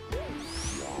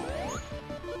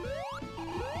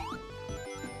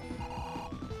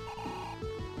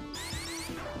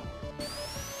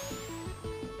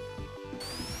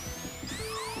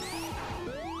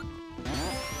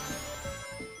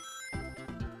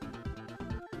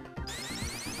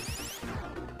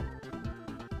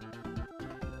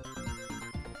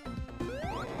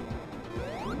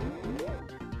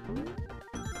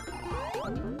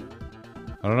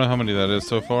 I don't know how many that is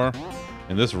so far.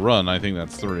 In this run, I think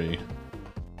that's 3.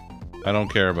 I don't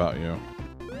care about you.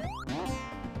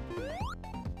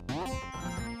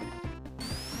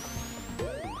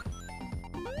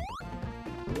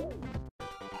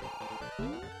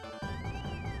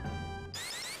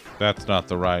 That's not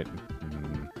the right...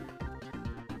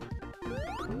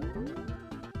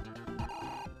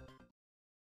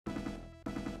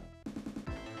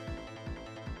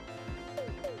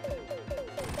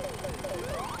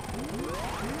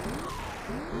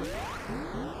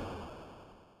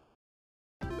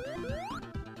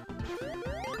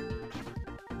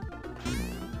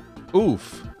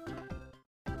 Oof.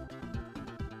 How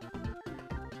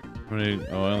many?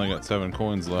 Oh, I only got 7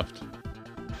 coins left.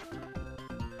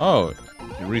 Oh, it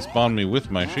respawned me with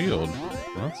my shield.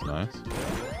 Well, that's nice.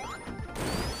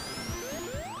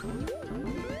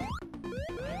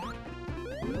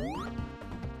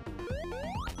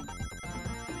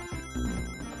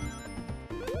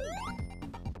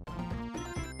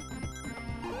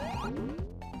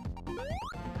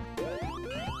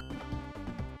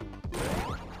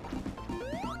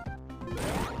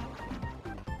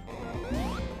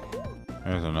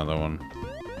 There's another one.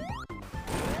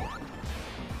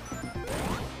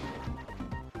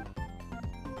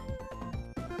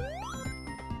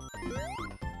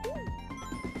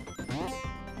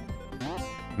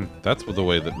 That's the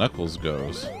way that Knuckles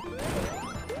goes.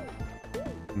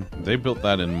 They built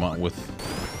that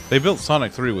they built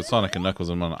Sonic 3 with Sonic and Knuckles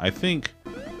in mind. I think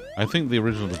the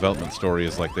original development story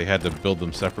is like they had to build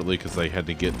them separately because they had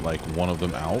to get like one of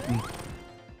them out.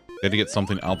 They had to get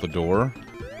something out the door.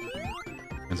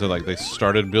 And so like they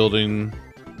started building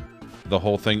the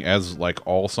whole thing as like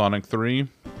all Sonic 3,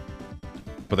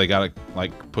 but they got it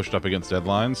like pushed up against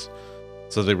deadlines.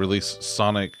 So they released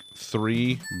Sonic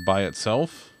 3 by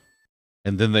itself,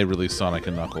 and then they released Sonic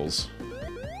and Knuckles.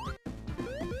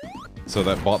 So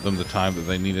that bought them the time that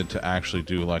they needed to actually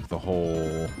do like the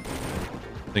whole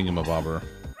thingamabobber.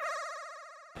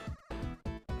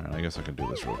 Alright, I guess I can do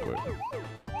this real quick.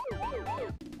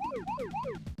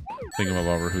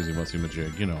 Thingamabobber, whoosy mutsy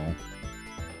majig, you know.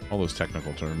 All those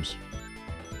technical terms.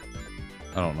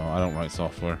 I don't know, I don't write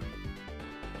software.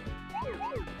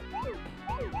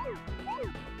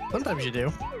 Sometimes you do.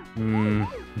 I don't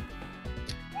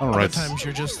Other write. times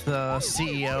you're just the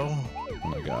CEO. Oh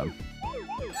my god.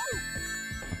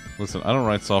 Listen, I don't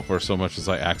write software so much as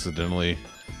I accidentally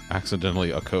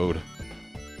a code.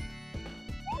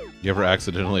 You ever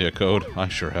accidentally a code? I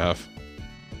sure have.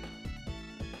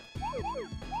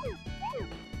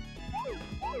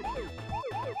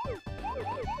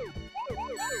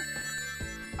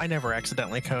 I never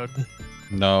accidentally code.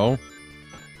 No.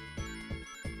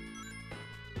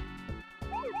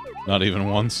 Not even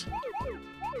once.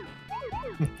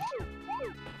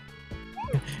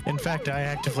 In fact, I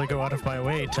actively go out of my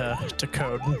way to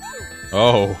code.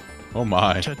 Oh. Oh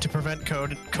my. To prevent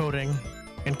coding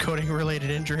and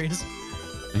coding-related injuries.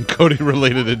 And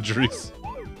coding-related injuries.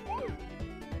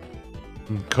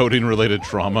 And coding-related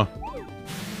trauma.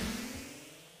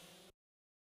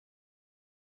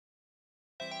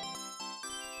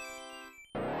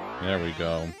 There we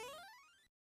go.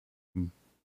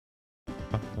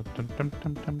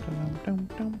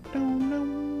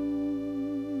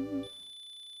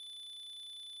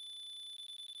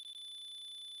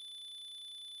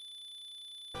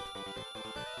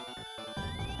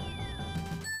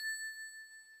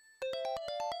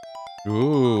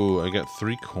 Ooh, I got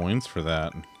 3 coins for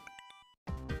that.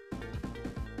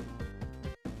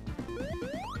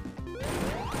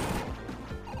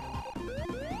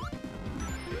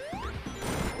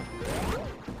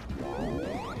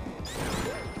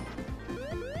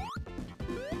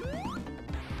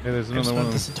 Hey, there's I've another spent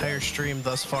one. this entire stream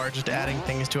thus far just adding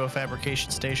things to a fabrication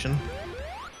station.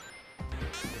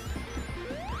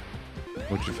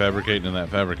 What you fabricating in that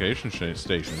fabrication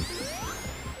station?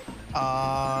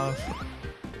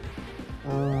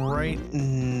 Right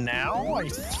now, I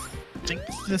think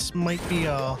this might be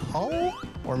a hull,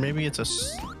 or maybe it's a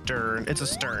stern. It's a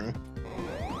stern.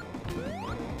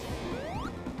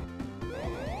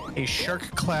 A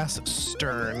shark-class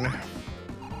stern.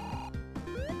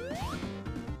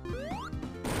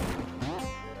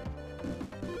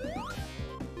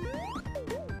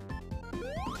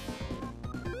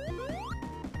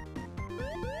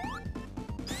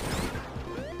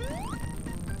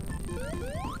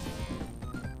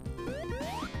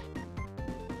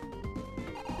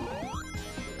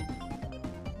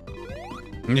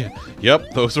 Yeah.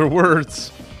 Yep, those are words.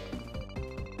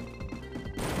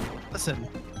 Listen,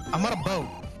 I'm on a boat.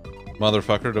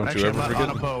 Motherfucker, don't Actually, you ever I'm not forget.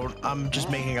 on a boat. I'm just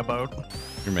making a boat.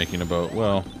 You're making a boat.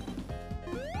 Well,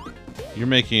 you're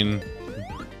making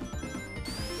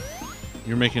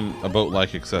a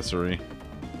boat-like accessory.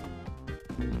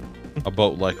 A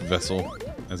boat-like vessel,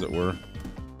 as it were.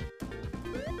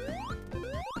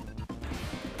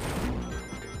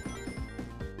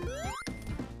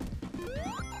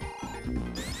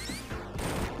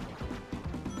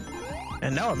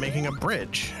 And now I'm making a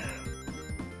bridge.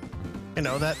 You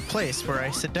know, that place where I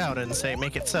sit down and say,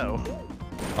 make it so.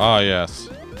 Ah, yes.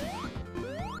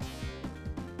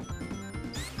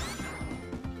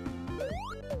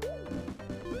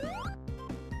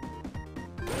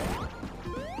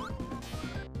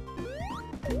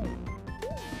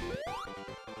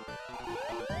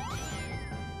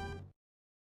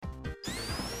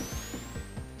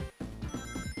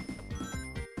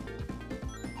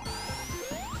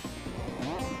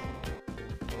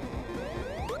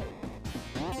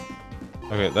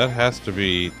 Okay, that has to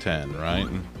be 10, right?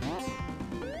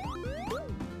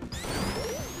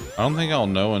 I don't think I'll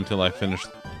know until I finish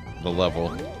the level.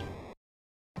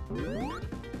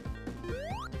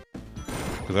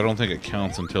 Because I don't think it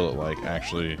counts until it, like,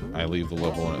 actually, I leave the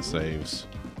level and it saves.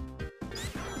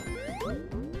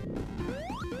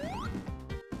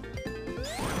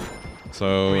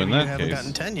 So in Maybe you that haven't case,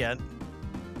 gotten 10 yet.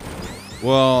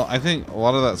 well, I think a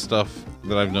lot of that stuff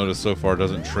that I've noticed so far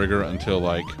doesn't trigger until,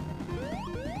 like,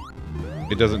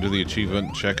 it doesn't do the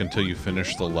achievement check until you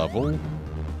finish the level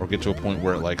or get to a point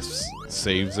where it, like,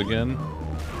 saves again.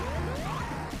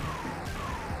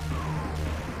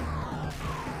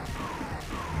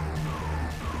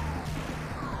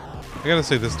 I gotta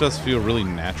say, this does feel really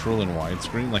natural in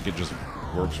widescreen, like it just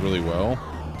works really well.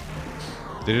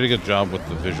 They did a good job with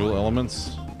the visual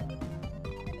elements.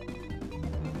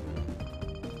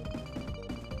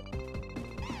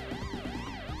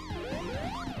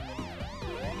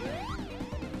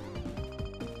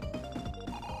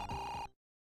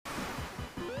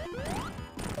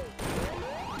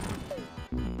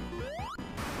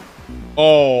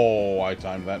 Oh, I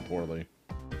timed that poorly.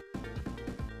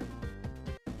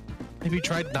 Have you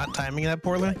tried not timing that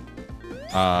poorly?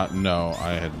 No,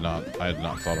 I had not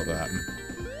thought of that.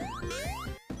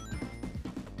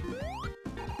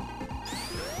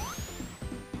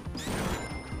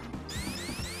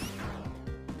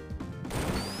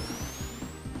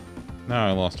 Now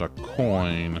I lost a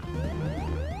coin.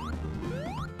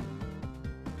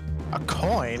 A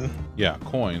coin? Yeah,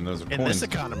 coin. Those are coins. In this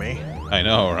economy. I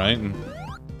know, right?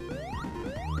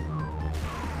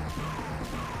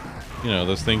 You know,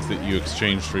 those things that you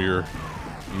exchange for your,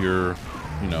 you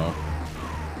know,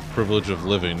 privilege of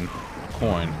living, a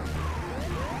coin.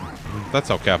 That's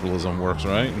how capitalism works,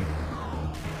 right?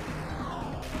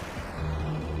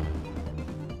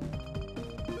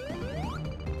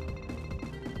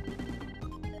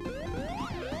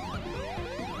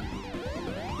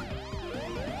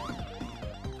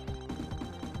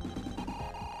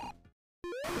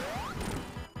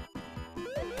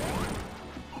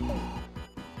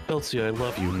 Elsie, I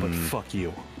love you, but fuck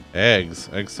you. Eggs.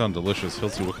 Eggs sound delicious.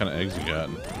 Hilsey, what kind of eggs you got?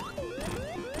 What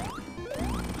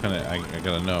kind of, I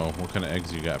gotta know. What kind of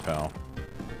eggs you got, pal?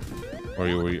 Or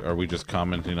are we just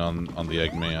commenting on the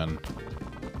Eggman?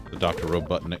 The Dr.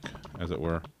 Robotnik, as it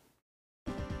were.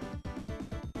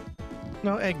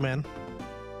 No, Eggman.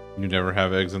 You never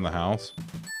have eggs in the house?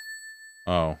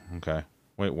 Oh, okay.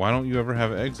 Wait, why don't you ever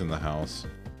have eggs in the house?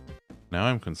 Now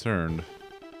I'm concerned.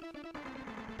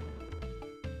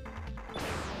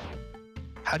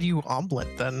 How do you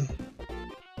omelet then?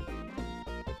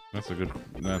 That's a good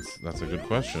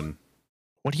question.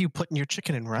 What do you put in your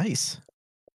chicken and rice?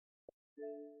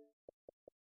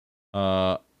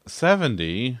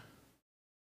 70.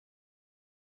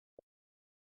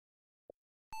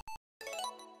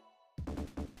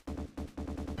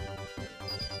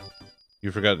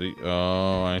 You forgot the...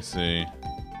 Oh, I see.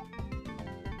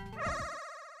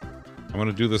 I'm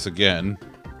gonna do this again.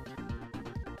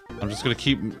 I'm just gonna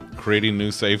keep creating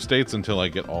new save states until I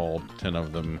get all 10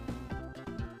 of them.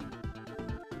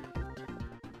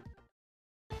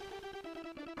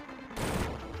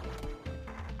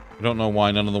 I don't know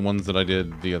why none of the ones that I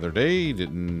did the other day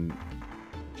didn't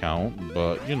count,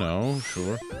 but, you know,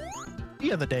 sure.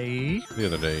 The other day. The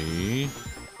other day.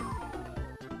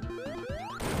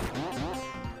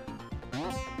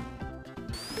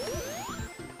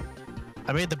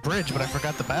 I made the bridge, but I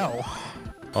forgot the bell.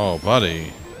 Oh,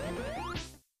 buddy.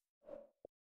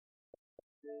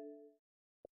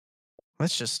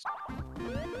 That's just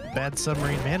bad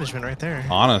submarine management right there.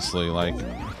 Honestly, like...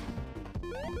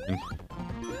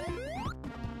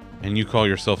 And you call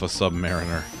yourself a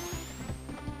submariner.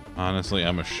 Honestly,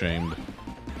 I'm ashamed.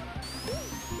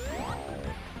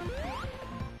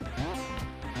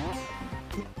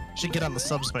 Should get on the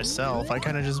subs myself. I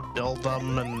kind of just build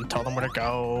them and tell them where to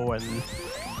go and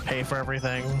pay for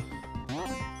everything.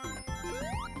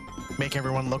 Make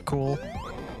everyone look cool.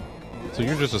 So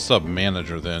you're just a sub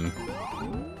manager then.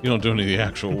 You don't do any of the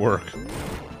actual work.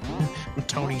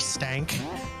 Tony Stank.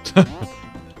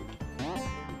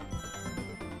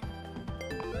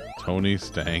 Tony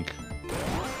Stank.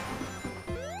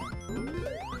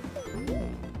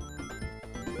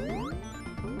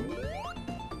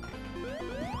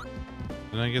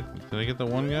 Did I get the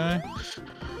one guy?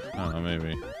 I don't know,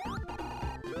 maybe.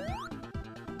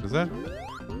 Is that?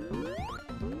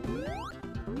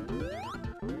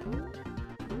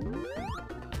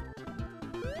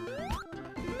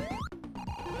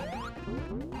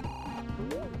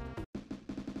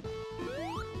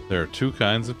 There are two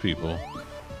kinds of people.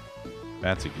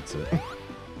 Batsy gets it.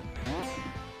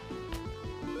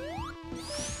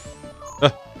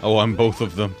 Oh, I'm both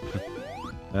of them.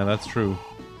 Yeah, that's true.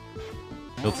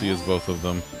 Hilty is both of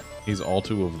them. He's all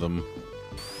two of them.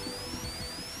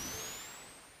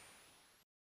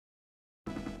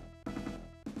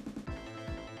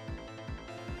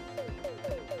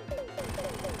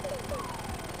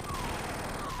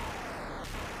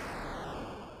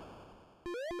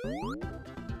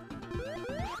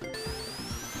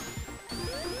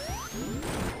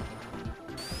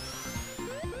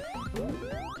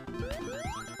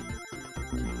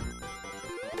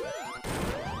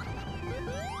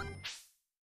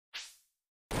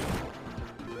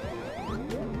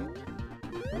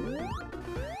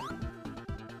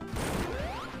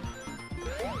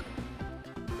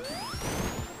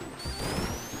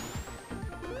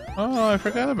 Oh, I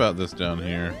forgot about this down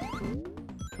here.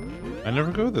 I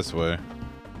never go this way.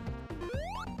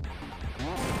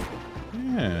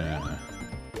 Yeah.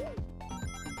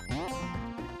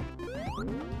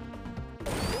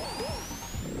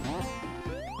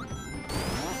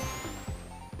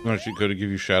 I'm actually going to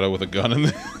give you Shadow with a gun in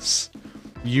this.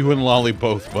 You and Lolly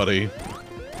both, buddy.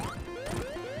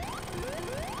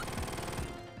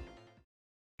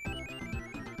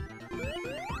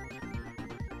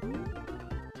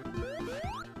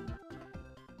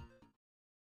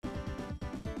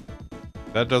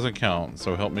 That doesn't count,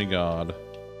 so help me God.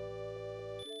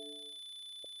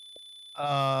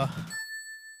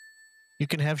 You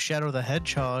can have Shadow the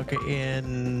Hedgehog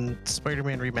in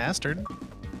Spider-Man Remastered,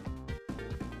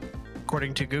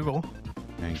 according to Google.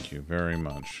 Thank you very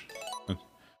much. You're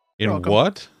In welcome.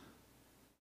 what?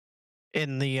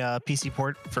 In the PC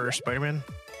port for Spider-Man.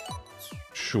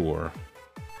 Sure.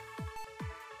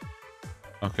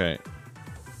 Okay.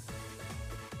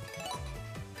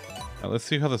 Now let's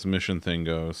see how this mission thing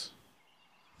goes.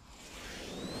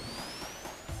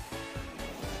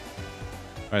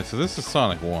 Alright, so this is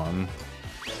Sonic 1.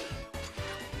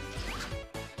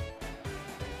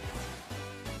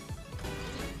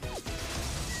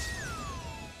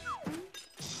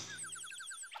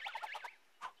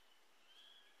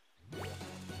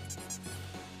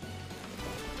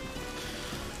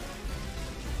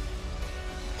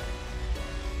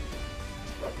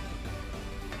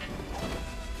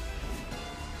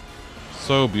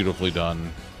 So beautifully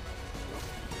done.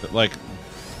 Like,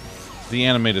 the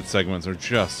animated segments are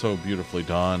just so beautifully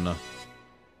done.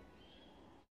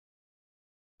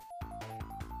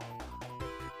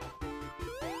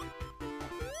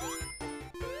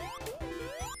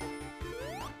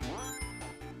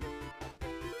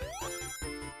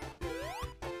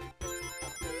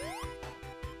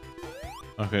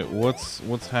 Okay,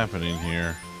 what's happening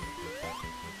here?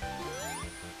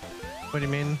 What do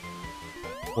you mean?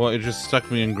 Well, it just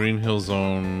stuck me in Green Hill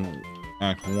Zone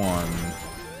Act 1.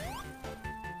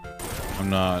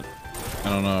 I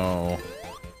don't know.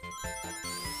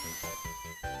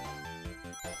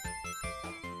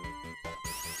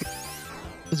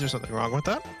 Is there something wrong with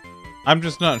that? I'm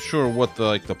just not sure what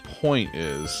the point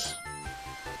is.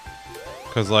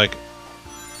 Cause like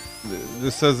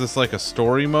this says it's like a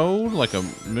story mode, like a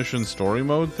mission story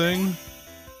mode thing.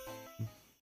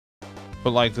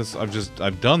 But like this,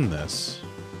 I've done this.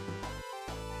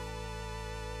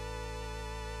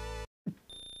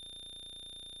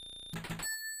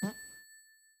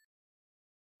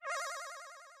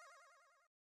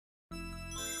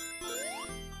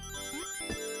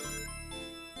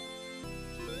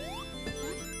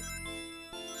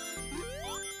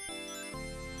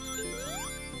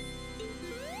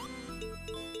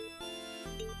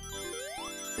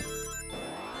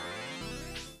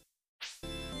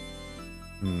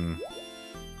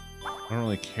 I don't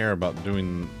really care about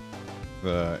doing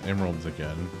the emeralds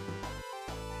again.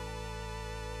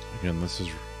 Again, this is...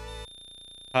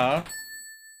 Huh?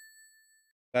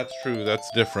 That's true, that's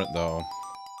different though.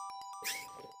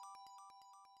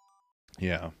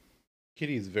 Yeah.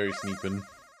 Kitty's very sneaping.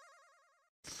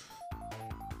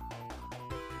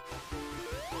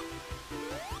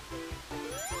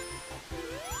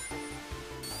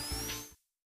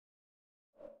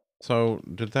 So,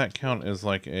 did that count as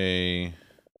like a...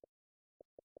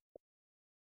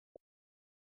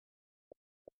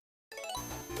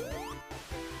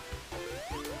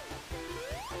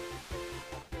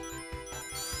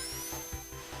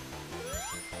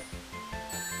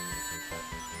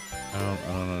 I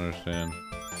don't understand.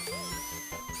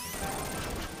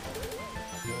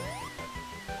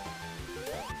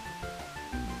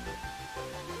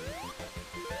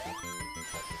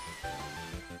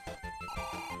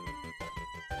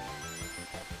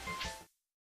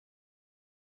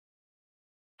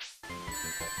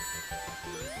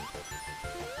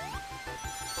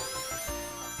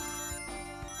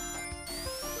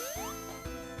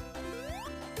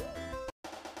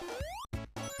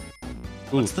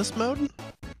 What's this mode?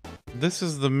 This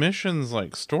is the missions,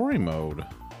 like, story mode.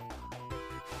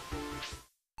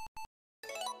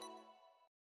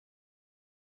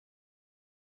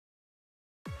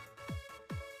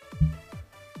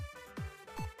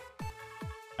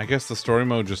 I guess the story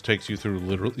mode just takes you through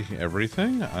literally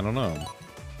everything? I don't know.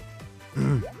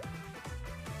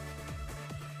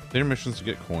 Clear missions to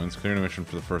get coins. Clearing a mission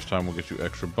for the first time will get you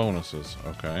extra bonuses.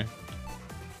 Okay.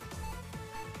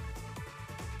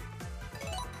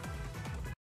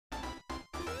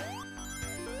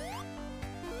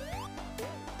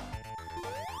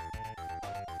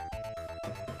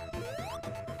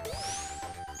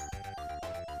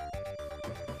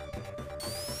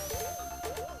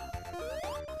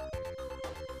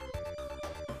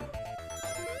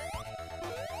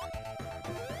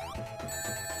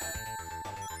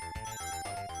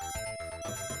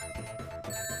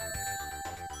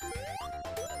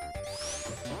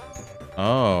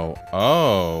 Oh.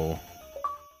 Oh.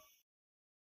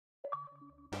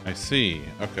 I see.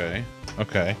 Okay.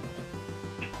 Okay.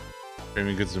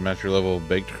 Craving goods to match your level of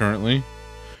baked currently.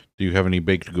 Do you have any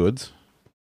baked goods?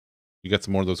 You got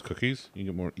some more of those cookies? You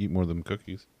get more, eat more of them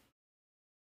cookies.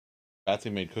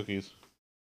 Patsy made cookies.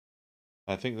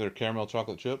 I think they're caramel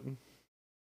chocolate chip.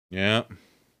 Yeah.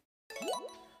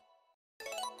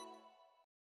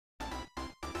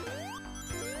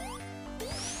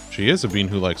 She is a bean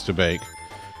who likes to bake.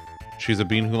 She's a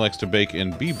bean who likes to bake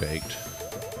and be baked.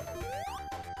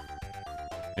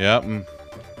 Yep.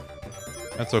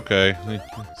 That's okay.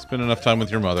 Spend enough time with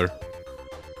your mother.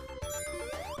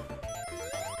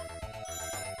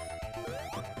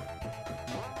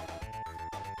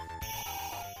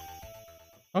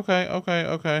 Okay, okay,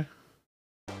 okay.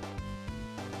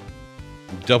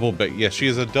 Double baked. Yes, she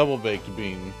is a double baked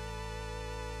bean.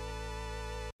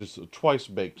 Just twice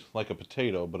baked, like a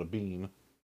potato, but a bean.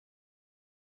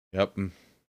 Yep.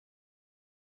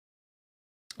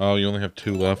 Oh, you only have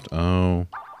 2 left? Oh.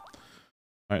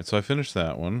 Alright, so I finished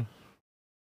that one.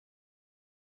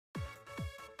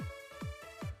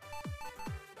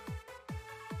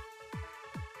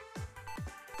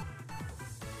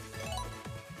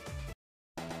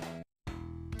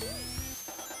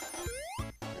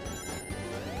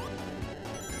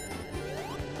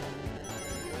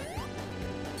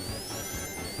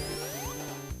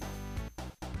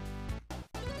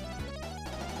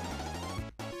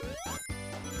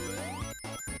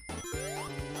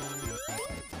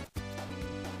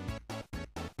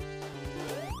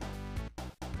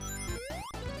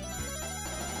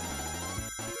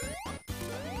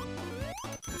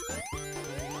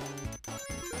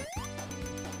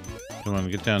 Come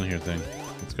on, get down here, thing.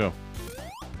 Let's go.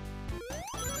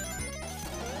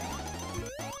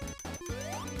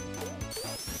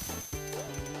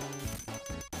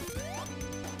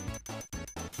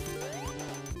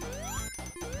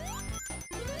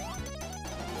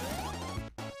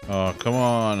 Oh, come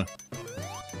on.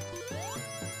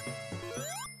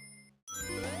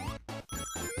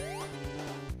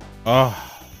 Oh.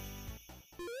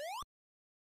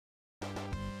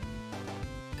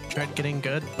 Tried getting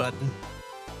good, but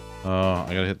Oh,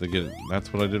 I gotta hit the get.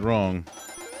 That's what I did wrong.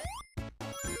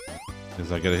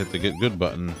 Is I gotta hit the get good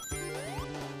button.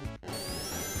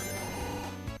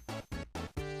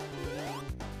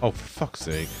 Oh, for fuck's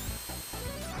sake.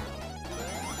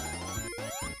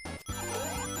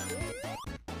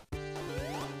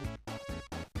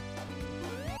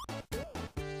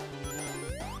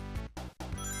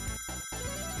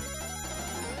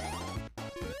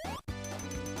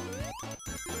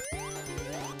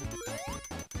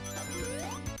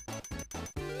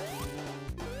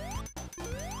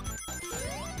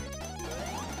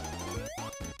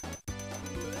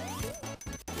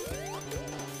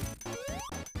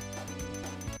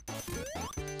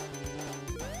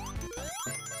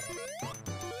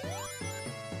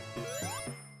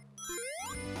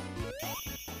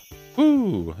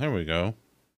 Ooh, there we go.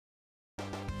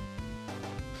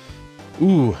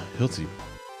 Ooh, Hilty.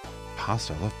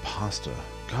 Pasta. I love pasta.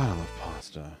 God, I love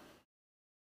pasta.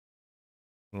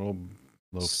 Little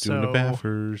loaf doing the So-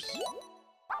 baffers.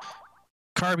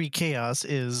 Carby Chaos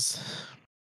is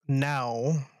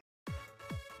now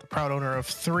the proud owner of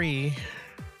 3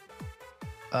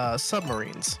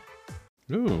 submarines.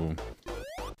 Ooh.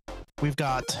 We've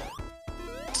got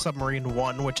Submarine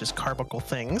 1, which is Carbuncle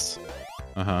Things.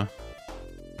 Uh-huh.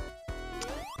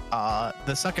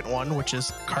 The second one, which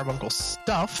is Carbuncle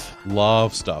Stuff.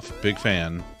 Love stuff. Big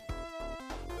fan.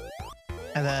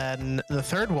 And then the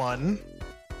third one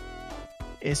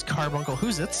is Carbuncle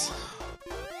Whoozits.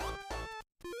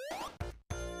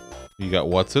 You got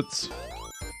what's-its?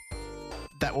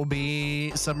 That will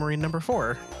be submarine number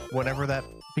 4, whenever that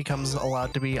becomes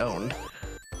allowed to be owned.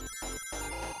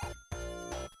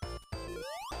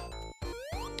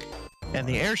 And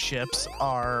the airships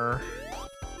are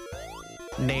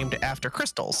named after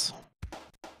crystals.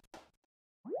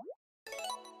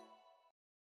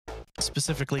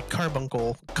 Specifically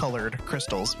carbuncle colored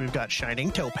crystals. We've got Shining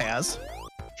Topaz,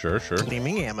 Sure, sure.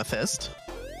 Gleaming Amethyst,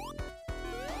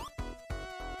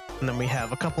 and then we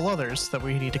have a couple others that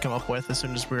we need to come up with as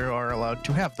soon as we are allowed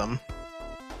to have them.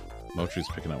 Mochi's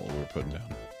picking out what we're putting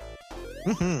down.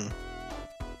 Mm-hmm.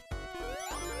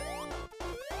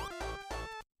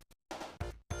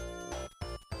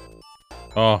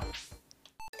 Oh.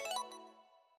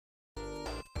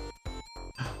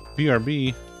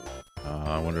 BRB.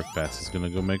 I wonder if Bats is gonna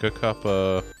go make a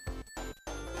cuppa.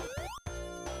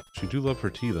 She do love her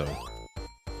tea, though.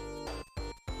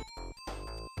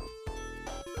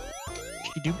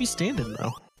 She do be standing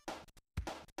though.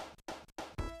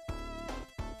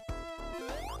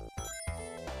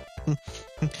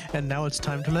 And now it's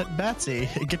time to let Batsy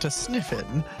get to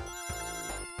sniffing.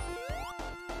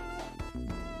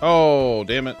 Oh,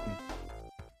 damn it.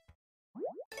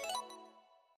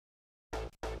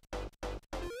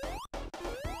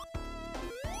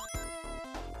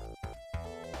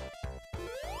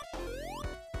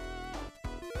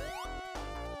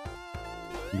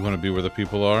 You want to be where the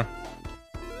people are?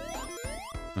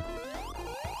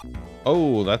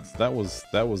 Oh, that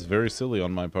was very silly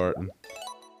on my part.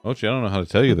 Ochi, I don't know how to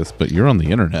tell you this, but you're on the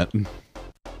internet.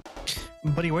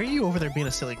 Buddy, why are you over there being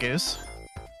a silly goose?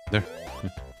 There.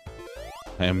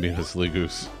 I am being a silly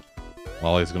goose.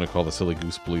 Ollie's gonna call the silly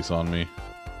goose police on me.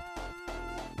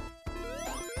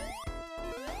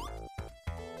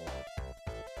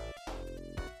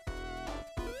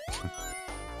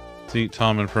 See,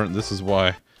 Tom and Fern, this is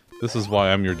why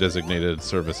I'm your designated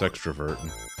service extrovert.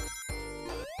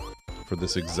 For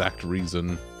this exact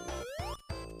reason.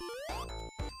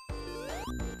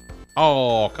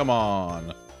 Oh, come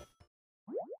on.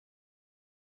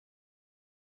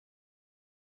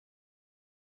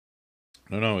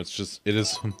 No, it's just, it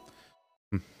is...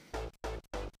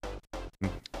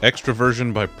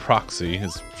 Extroversion by proxy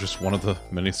is just one of the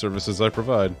many services I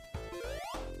provide.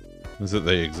 Is it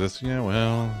they exist? Yeah,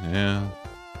 well, yeah.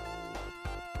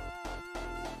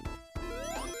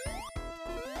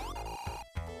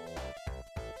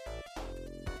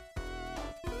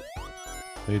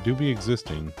 They do be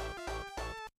existing.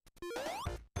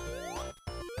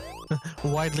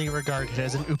 Widely regarded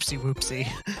as an oopsie whoopsie.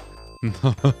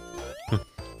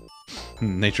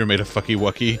 Nature made a fucky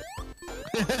wucky.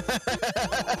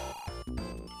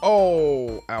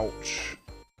 Oh, ouch.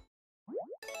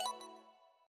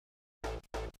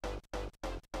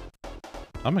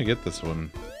 I'm gonna get this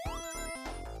one.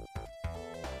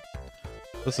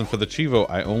 Listen, for the Chivo,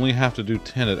 I only have to do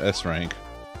 10 at S rank.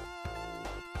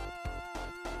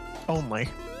 Only.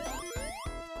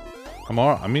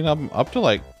 I'm up to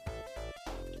like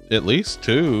at least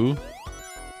 2.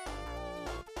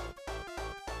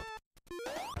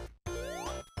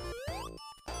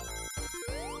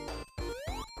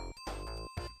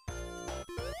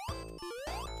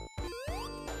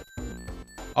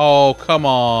 Oh, come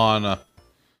on.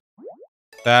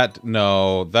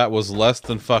 No, that was less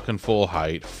than fucking full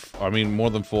height. I mean, more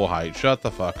than full height. Shut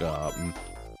the fuck up.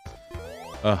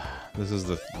 This is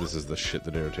the shit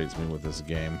that irritates me with this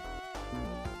game.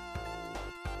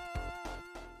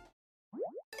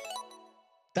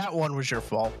 That one was your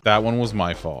fault. That one was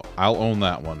my fault. I'll own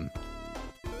that one.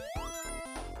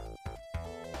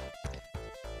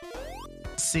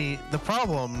 See, the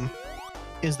problem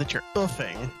is that you're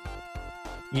oofing.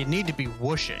 You need to be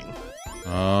whooshing.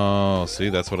 Oh, see,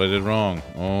 that's what I did wrong.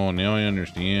 Oh, now I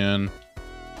understand.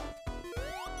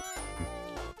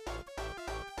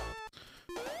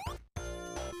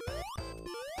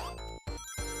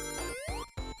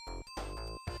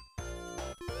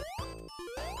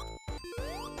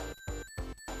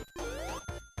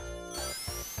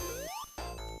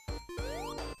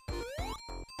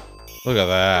 Look at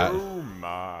that. Oh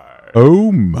my.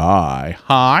 Oh my.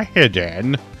 Hi,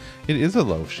 Hidden. It is a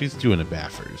loaf. She's doing a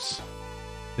Baffers.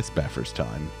 It's Baffers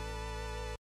time.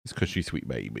 It's because she's sweet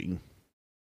baby.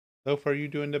 Loaf, are you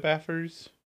doing the Baffers?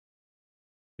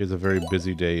 It's a very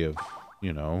busy day of,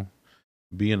 you know,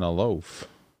 being a loaf.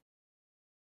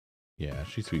 Yeah,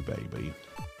 she's sweet baby.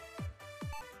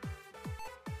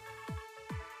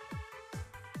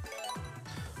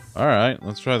 Alright,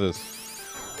 let's try this.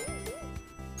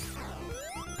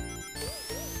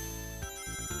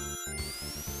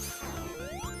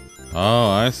 Oh,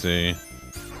 I see.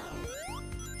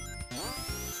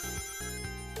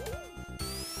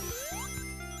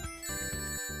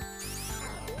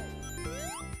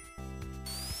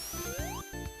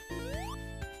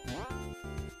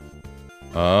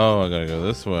 Oh, I gotta go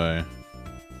this way.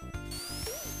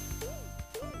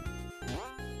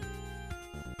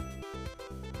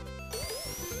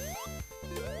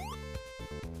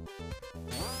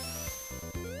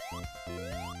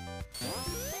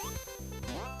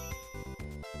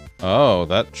 Oh,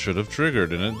 that should have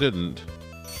triggered, and it didn't.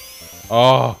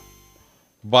 Oh,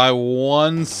 by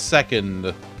 1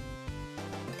 second.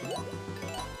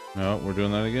 No, we're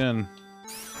doing that again.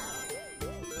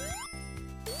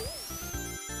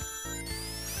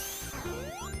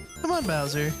 Come on,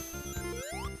 Bowser.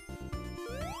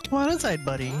 Come on inside,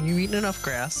 buddy. You eaten enough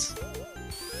grass.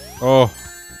 Oh,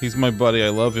 he's my buddy. I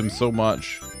love him so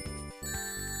much.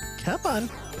 Come on.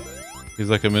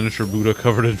 He's like a miniature Buddha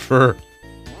covered in fur.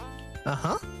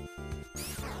 Uh-huh.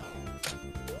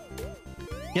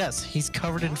 Yes, he's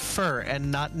covered in fur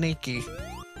and not naked.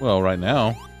 Well, right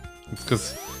now, it's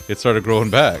because it started growing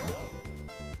back.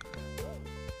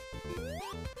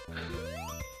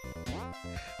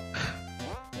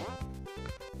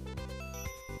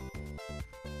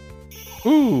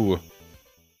 Ooh.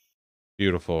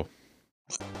 Beautiful.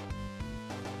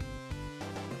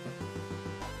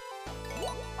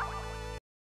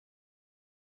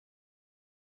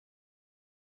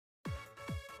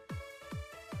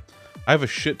 I have a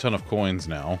shit ton of coins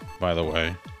now, by the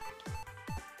way.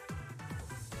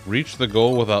 Reach the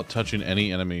goal without touching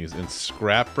any enemies in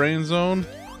Scrap Brain Zone?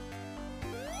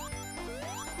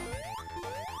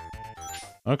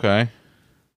 Okay.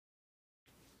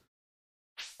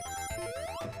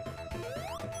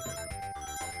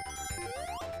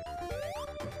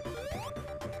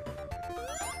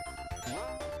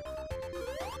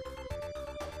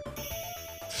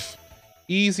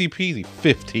 Easy peasy.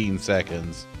 15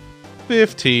 seconds.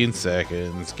 15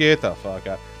 seconds. Get the fuck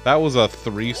out. That was a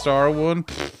 3-star one?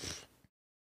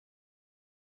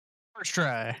 First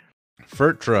try.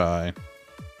 First try.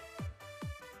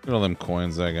 Look at all them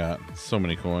coins I got. So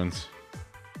many coins.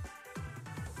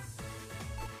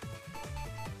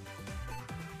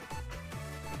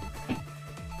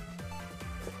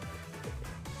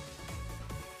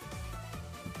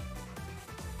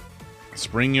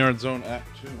 Spring Yard Zone Act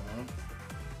 2, huh?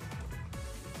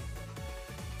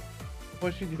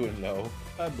 What you doing, Lo?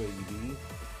 Hi, baby.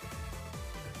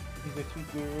 You a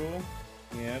sweet girl?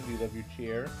 Yeah, do you love your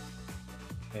chair?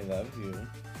 I love you.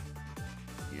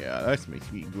 Yeah, that's my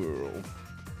sweet girl.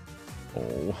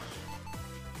 Oh.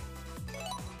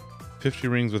 50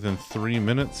 rings within 3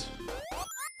 minutes?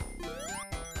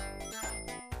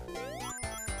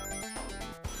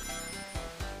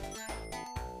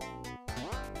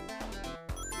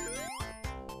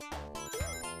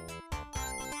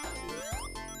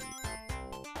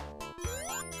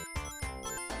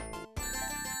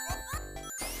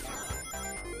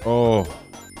 Oh.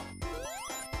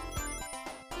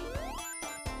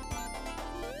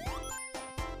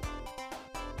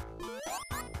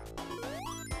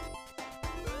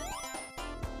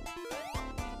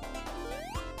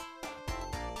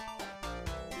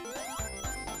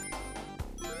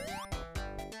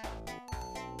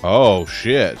 Oh,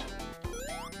 shit.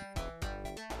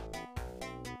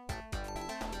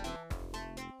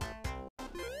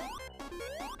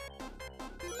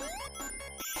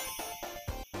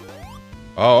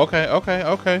 Oh, okay, okay,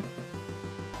 okay.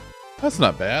 That's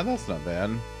not bad, that's not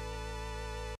bad.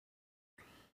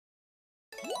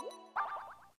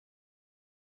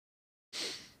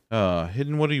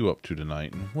 Hidden, what are you up to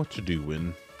tonight? What you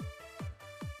doing?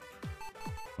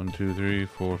 1, 2, 3,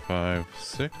 4, 5,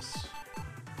 6.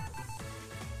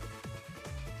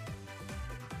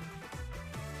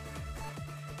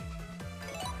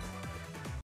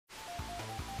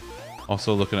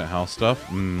 Also looking at house stuff.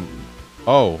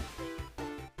 Oh.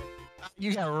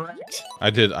 You got wrecked. I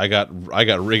did. I got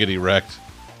riggedy wrecked.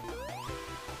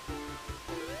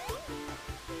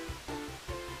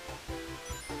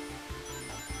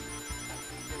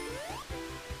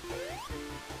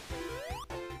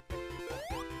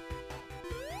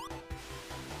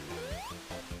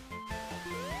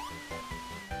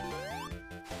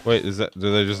 Wait, is that?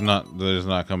 Do they just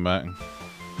not come back?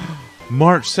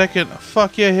 March 2nd.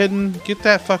 Fuck yeah, Hidden. Get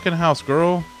that fucking house,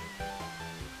 girl.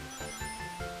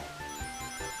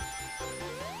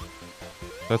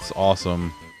 That's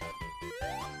awesome.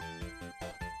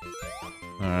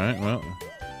 Alright, well.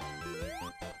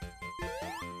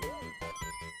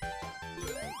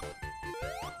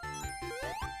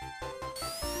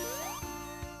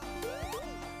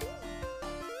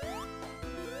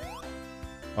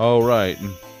 Oh, right.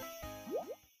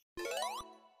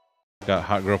 Got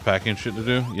hot girl packing shit to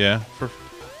do? Yeah,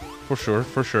 for sure,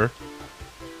 for sure.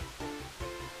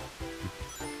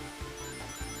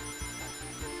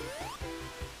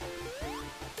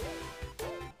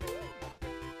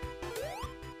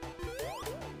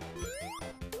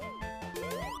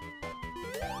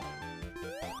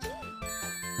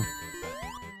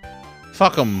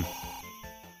 Fuck 'em.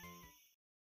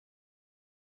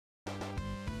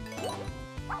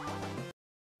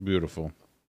 Beautiful.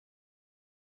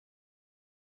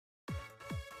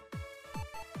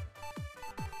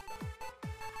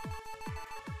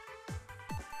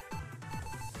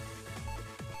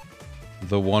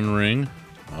 The One Ring.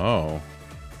 Oh.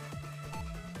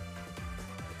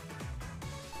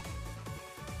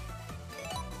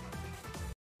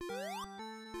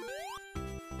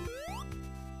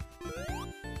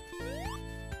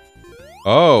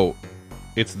 Oh,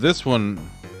 it's this one.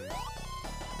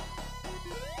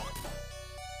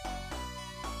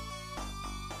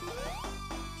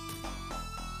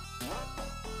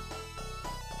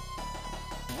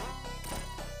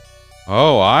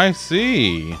 Oh, I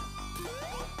see.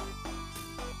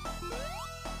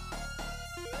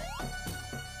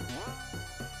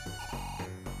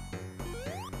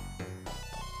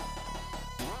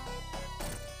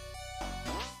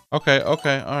 Okay,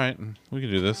 okay, alright. We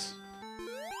can do this.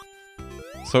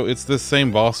 So it's this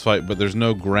same boss fight, but there's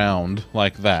no ground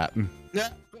like that.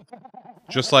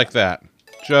 Just like that.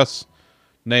 Just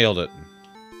nailed it.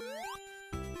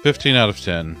 15 out of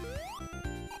 10.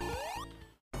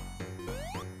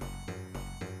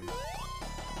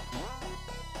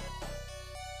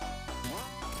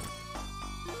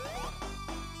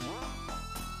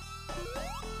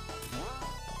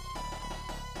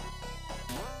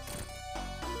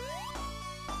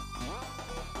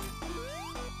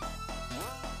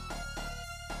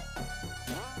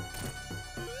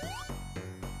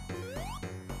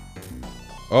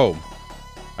 Oh,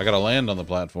 I gotta land on the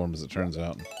platform, as it turns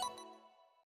out.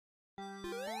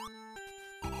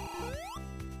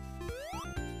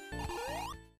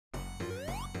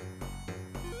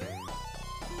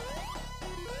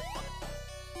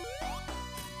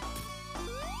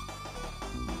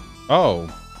 Oh,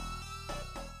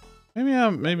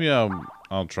 maybe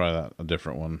I'll try that, a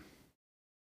different one.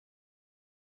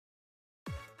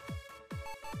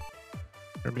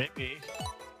 Or maybe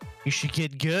you should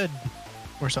get good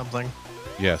or something.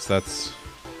 Yes, that's...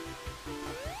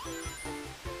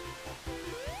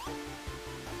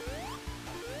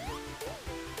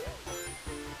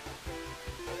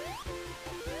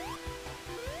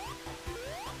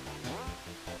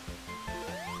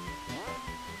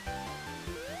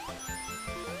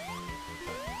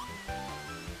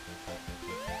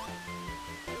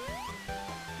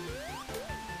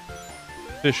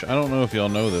 Fish, I don't know if y'all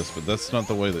know this, but that's not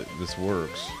the way that this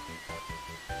works.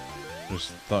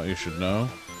 Just thought you should know.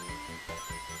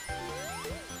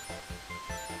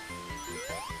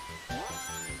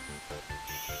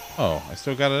 Oh, I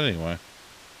still got it anyway.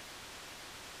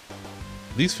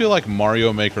 These feel like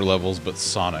Mario Maker levels, but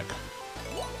Sonic.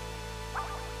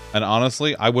 And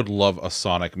honestly, I would love a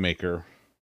Sonic Maker.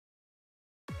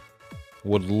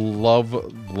 Would love,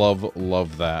 love,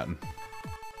 love that.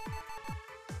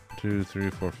 2, 3,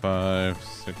 4, 5,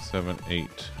 6, 7, 8.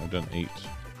 I've done 8.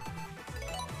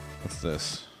 What's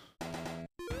this?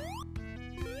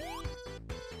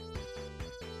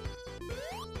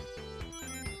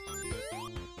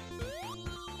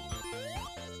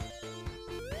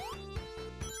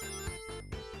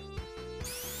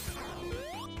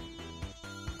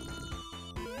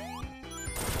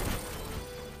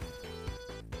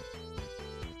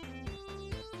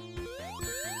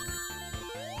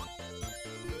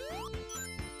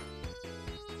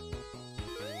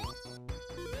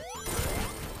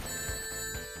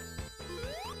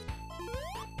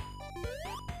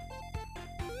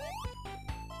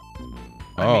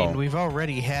 I mean, we've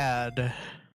already had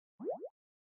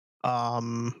a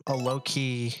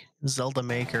low-key Zelda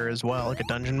maker as well, like a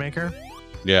dungeon maker.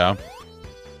 Yeah.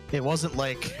 It wasn't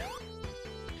like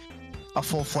a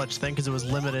full-fledged thing because it was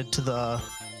limited to the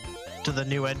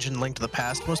new engine Link to the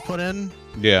Past was put in.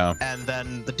 Yeah. And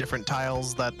then the different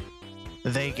tiles that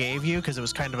they gave you because it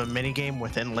was kind of a mini game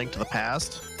within Link to the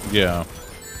Past. Yeah.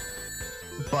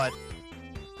 But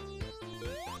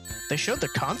they showed the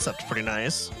concept pretty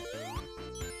nice.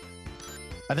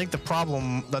 I think the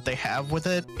problem that they have with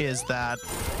it is that,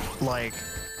 like,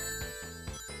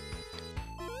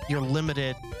 you're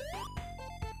limited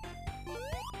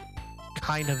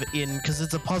kind of in, because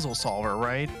it's a puzzle solver,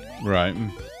 right? Right.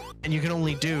 And you can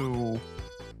only do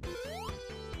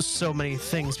so many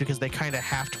things because they kind of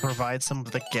have to provide some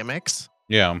of the gimmicks.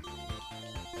 Yeah.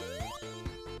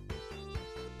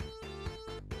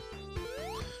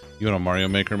 You want a Mario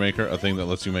Maker maker? A thing that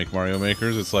lets you make Mario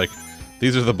Makers? It's like,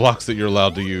 these are the blocks that you're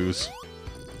allowed to use.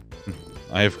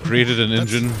 I have created an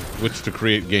engine which to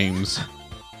create games.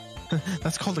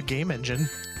 That's called a game engine.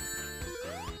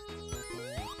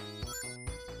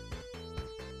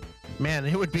 Man,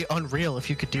 it would be unreal if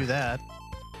you could do that.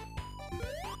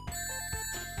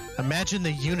 Imagine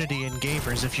the unity in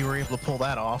gamers if you were able to pull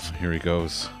that off. Here he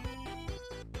goes.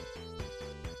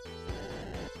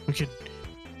 We could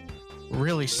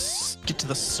really get to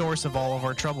the source of all of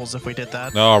our troubles if we did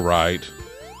that. All right.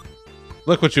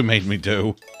 Look what you made me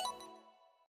do.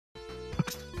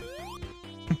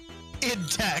 In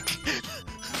tech.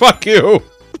 Fuck you.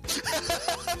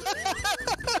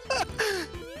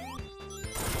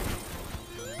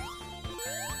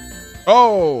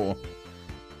 Oh.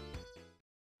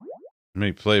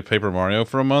 Me play Paper Mario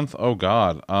for a month? Oh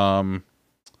god. I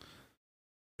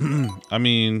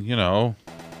mean, you know,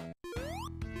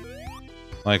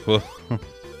 like, well, are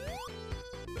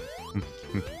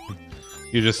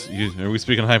we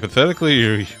speaking hypothetically,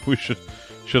 or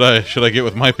should I get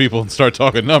with my people and start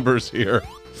talking numbers here?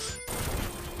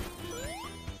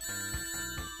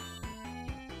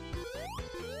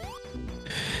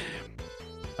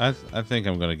 I think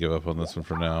I'm gonna give up on this one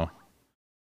for now.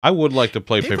 I would like to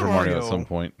play Paper Mario at some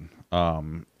point.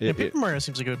 Paper Mario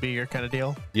seems like it would be your kind of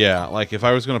deal. Yeah, like if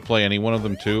I was gonna play any one of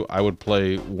them too, I would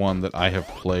play one that I have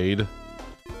played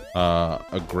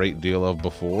a great deal of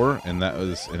before, and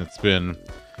it's been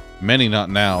many not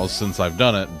now since I've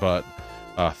done it, but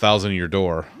Thousand Year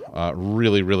Door.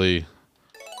 Really, really,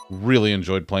 really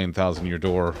enjoyed playing Thousand Year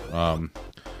Door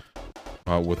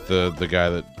with the guy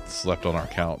that slept on our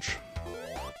couch.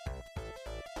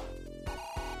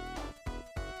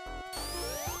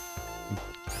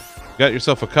 Got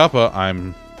yourself a cuppa.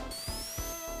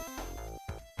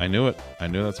 I knew it. I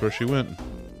knew that's where she went.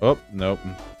 Oh, nope.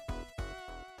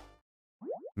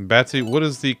 Batsy, what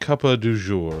is the cuppa du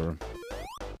jour?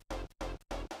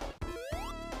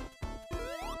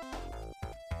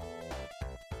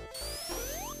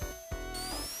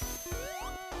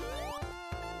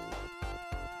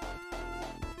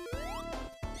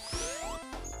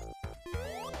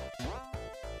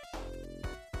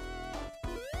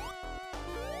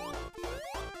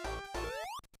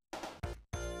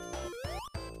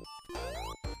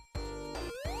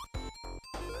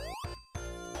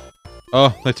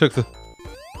 Oh, they took the...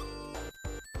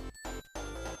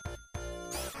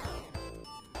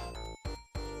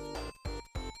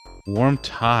 Warm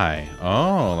tie.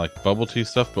 Oh, like bubble tea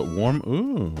stuff, but warm.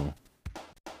 Ooh.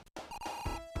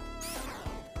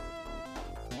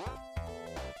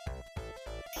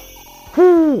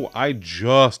 Whew, I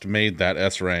just made that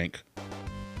S rank.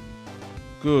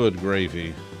 Good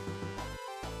gravy.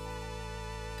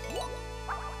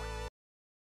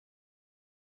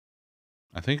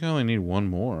 I think I only need one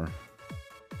more.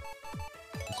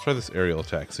 Let's try this aerial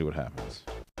attack, see what happens.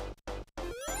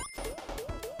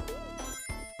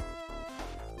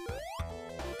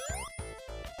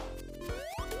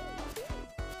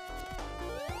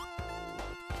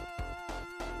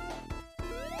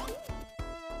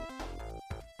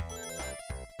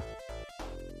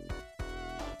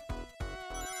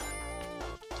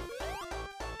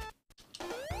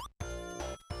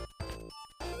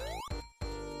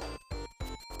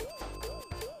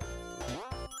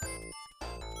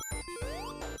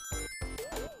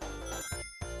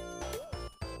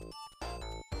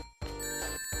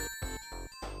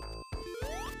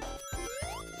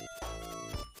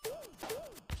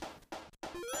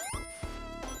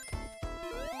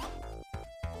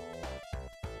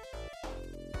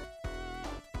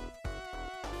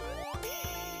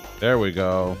 There we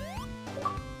go.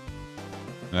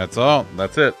 That's all.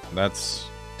 That's it. That's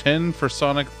 10 for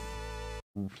Sonic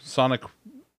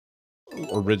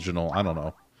Original. I don't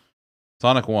know.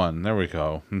 Sonic 1. There we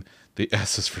go. The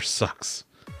S is for sucks.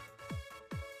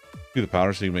 Do the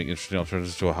powder so you can make interesting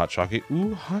alternatives to a hot chalky.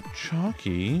 Ooh, hot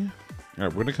chalky.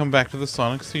 Alright, we're gonna come back to the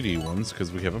Sonic CD ones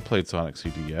because we haven't played Sonic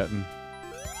CD yet. And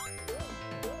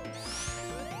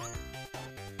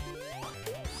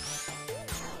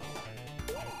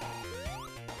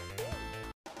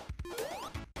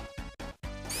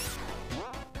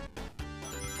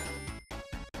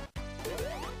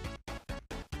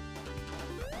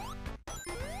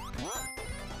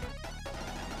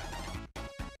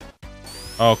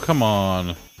oh, come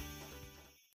on.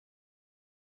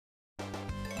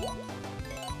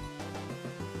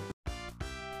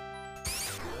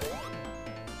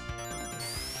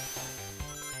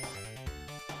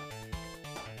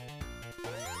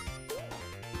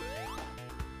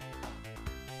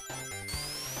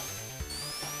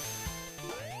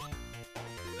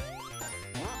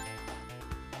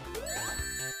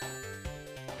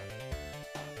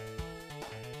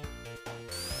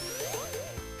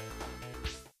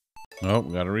 Oh,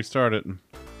 gotta restart it.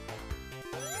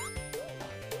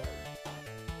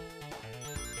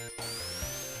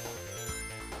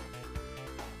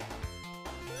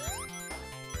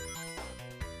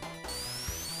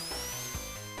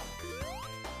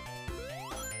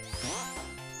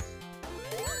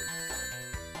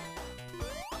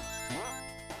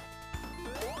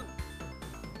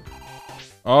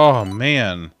 Oh,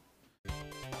 man.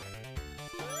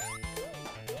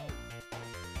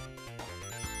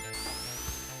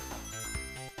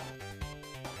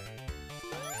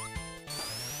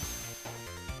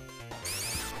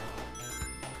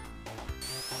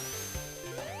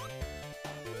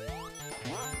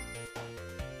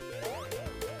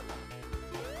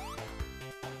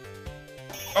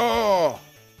 Oh!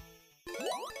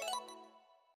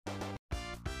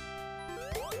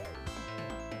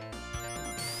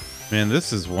 Man,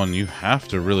 this is one you have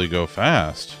to really go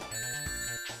fast.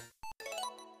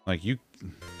 Like you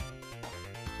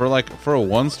for a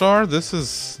 1-star, this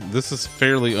is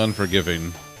fairly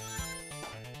unforgiving.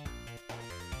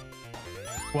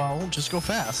 Well, just go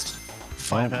fast.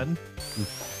 Five head.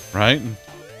 Right?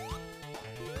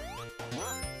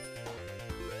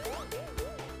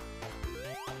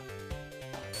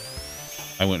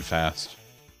 I went fast.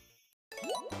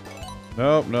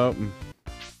 Nope, nope.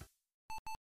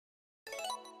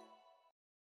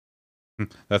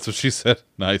 That's what she said.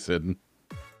 Nice hidden.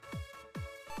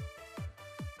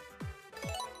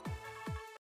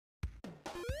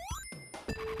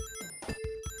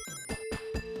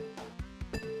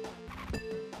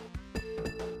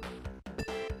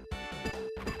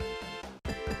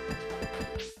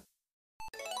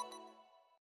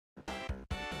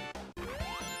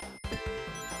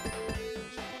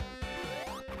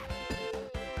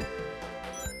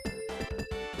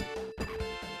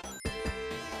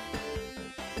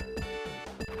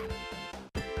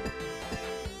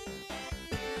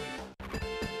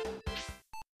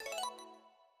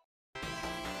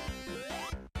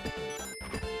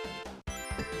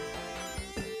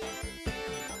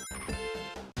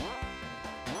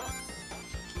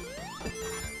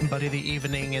 Buddy, the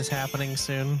evening is happening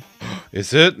soon.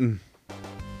 Is it?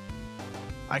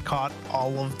 I caught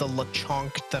all of the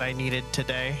Lechonk that I needed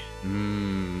today.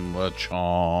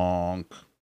 Lechonk.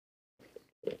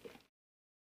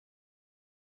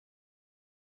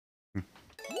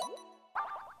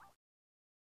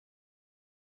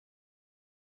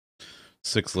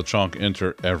 Six Lechonk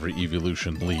enter, every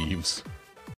evolution leaves.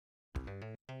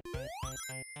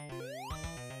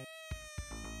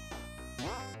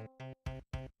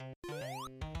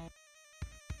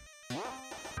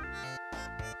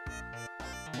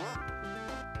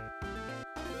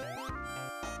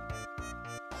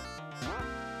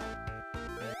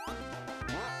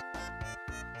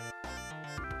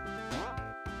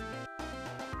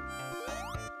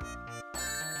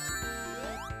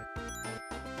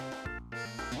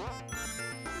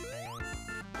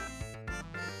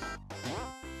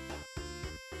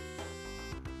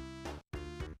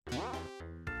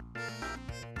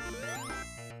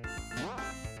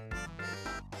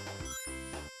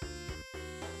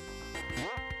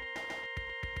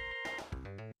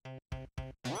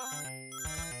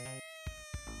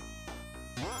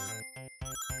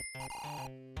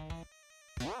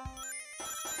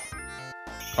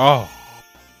 Oh.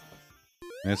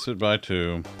 Missed it by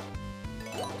 2.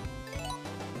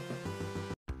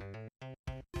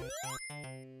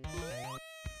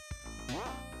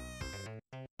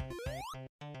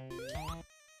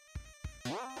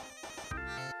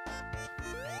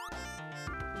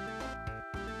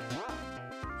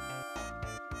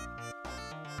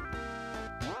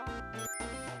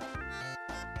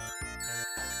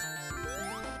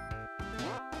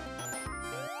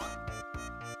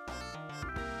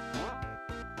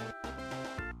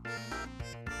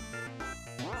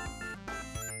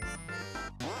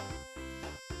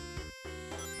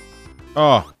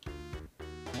 Oh.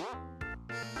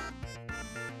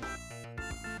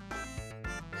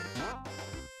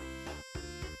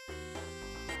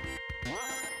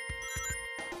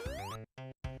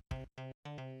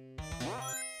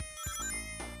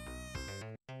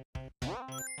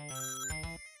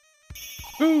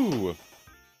 Ooh.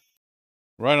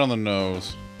 Right on the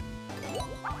nose.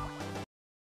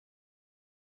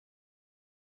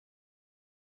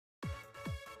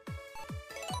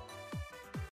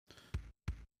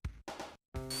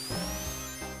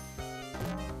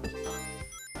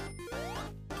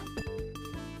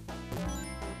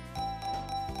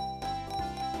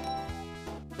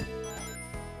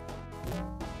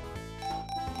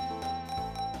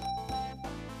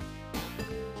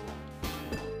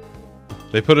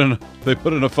 They put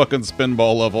in a fucking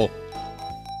spinball level.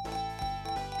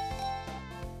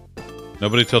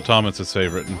 Nobody tell Tom it's his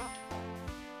favorite.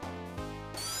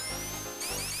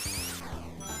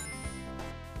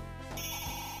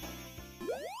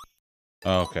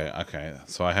 Okay, okay.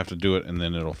 So I have to do it and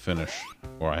then it'll finish,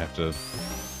 or I have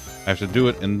to do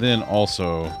it and then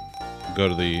also go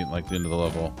to the the end of the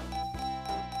level.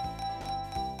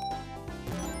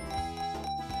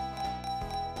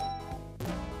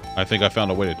 I think I found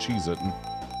a way to cheese it.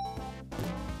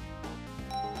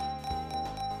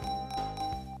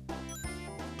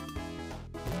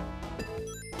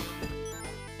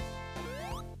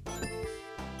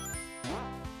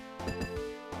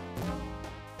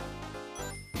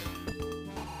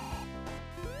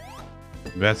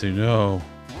 Betsy, no.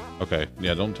 Okay,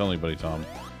 yeah, don't tell anybody, Tom.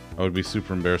 I would be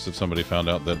super embarrassed if somebody found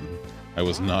out that I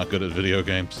was not good at video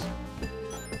games.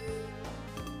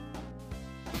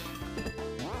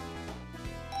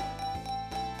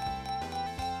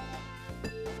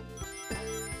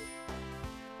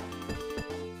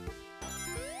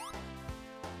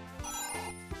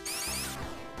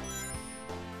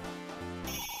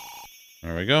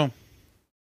 There we go.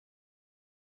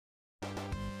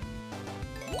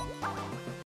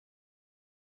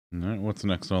 Alright, what's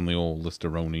next on the old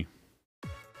listeroni?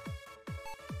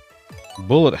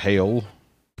 Bullet hail.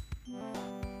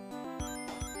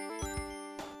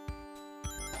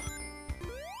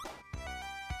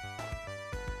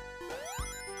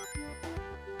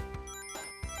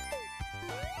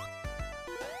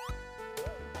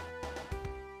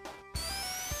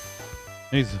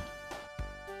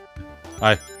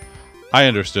 I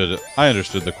understood it. I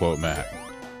understood the quote, Matt.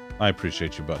 I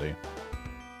appreciate you, buddy.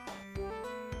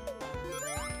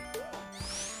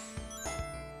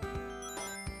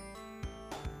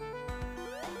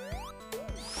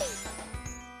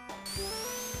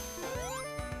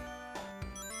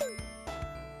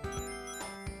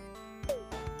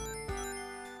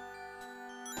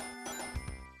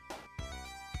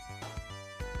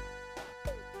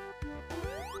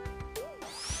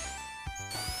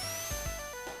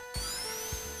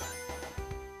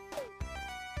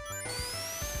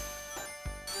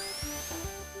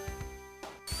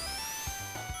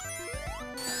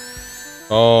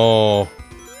 Oh.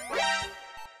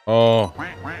 Oh.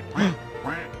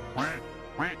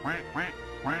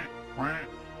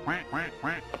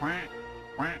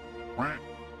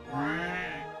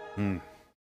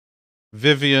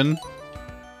 Vivian.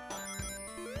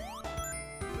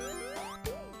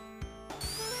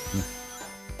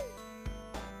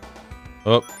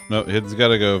 Oh, no, Hidden's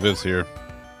gotta go. Viv's here.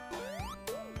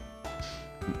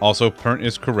 Also, Pernt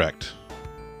is correct.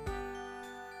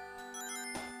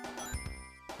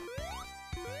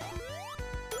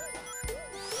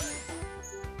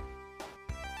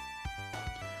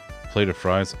 Plate of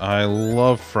fries. I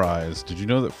love fries. Did you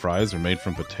know that fries are made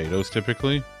from potatoes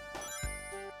typically?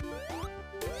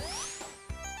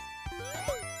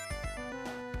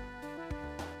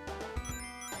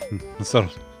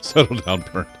 Settle down,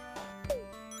 Pernt.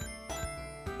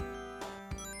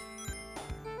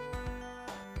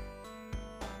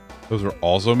 Those are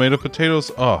also made of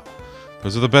potatoes? Oh,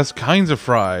 those are the best kinds of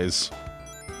fries.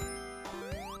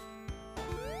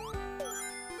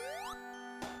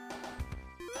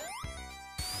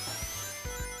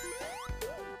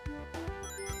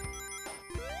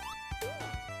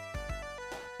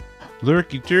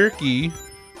 Lurky turkey.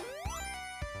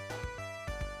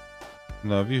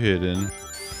 Love you, Hidden.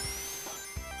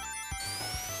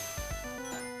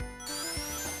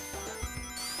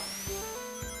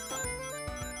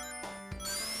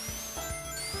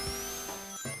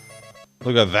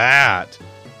 Look at that.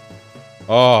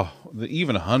 Oh, the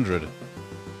even 100.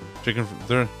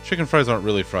 Chicken fries aren't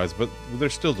really fries, but they're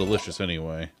still delicious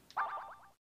anyway.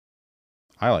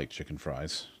 I like chicken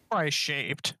fries. Fry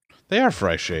shaped. They are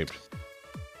fry shaped.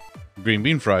 Green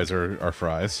bean fries are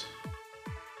fries.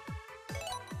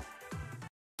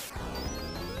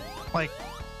 Like,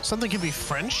 something can be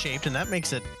friend shaped and that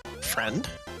makes it friend?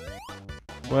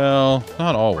 Well,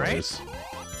 not always.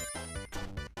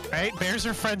 Right? Bears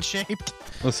are friend shaped.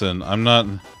 Listen, I'm not...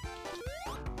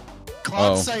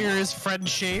 Clodsire is friend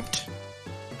shaped.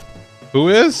 Who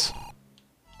is?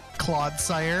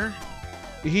 Clodsire.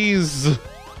 He is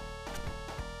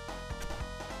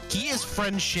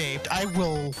friend shaped. I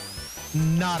will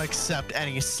not accept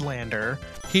any slander.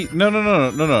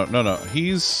 No.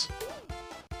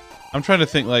 I'm trying to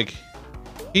think, like,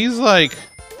 he's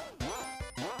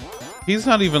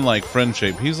not even like friend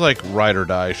shaped. He's like ride or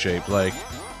die shaped. Like,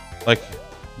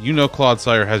 you know,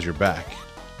 Clodsire has your back.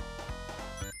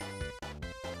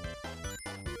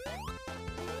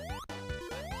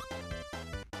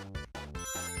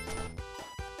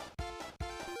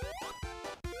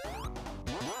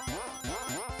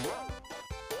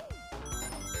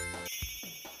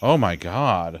 Oh my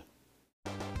god.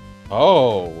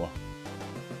 Oh.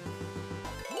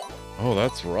 Oh,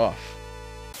 that's rough.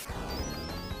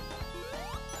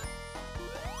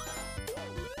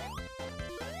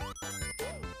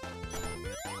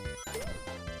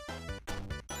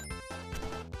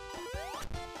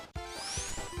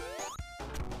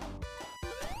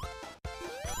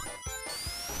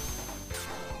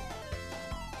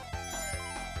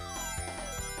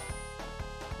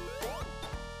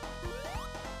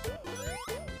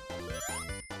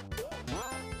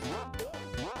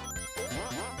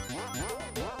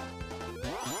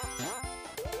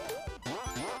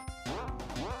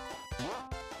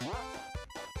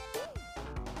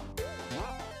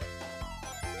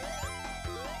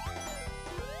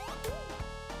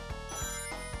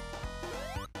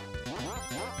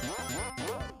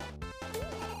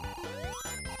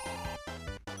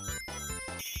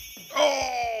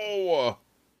 Oh!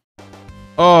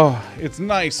 Oh, it's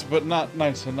nice, but not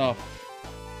nice enough.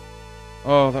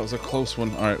 Oh, that was a close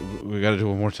one. Alright, we gotta do it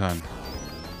one more time.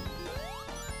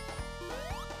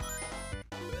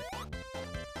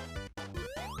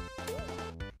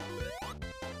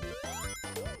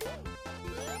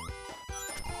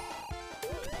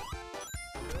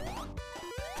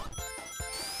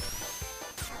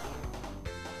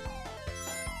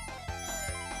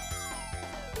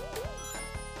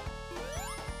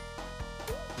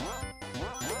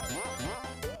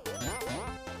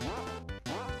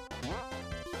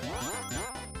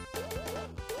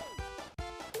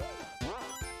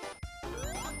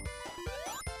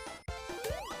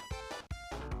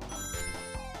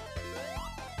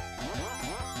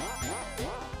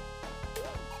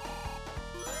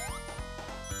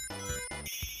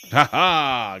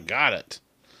 Haha! Got it!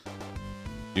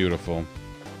 Beautiful.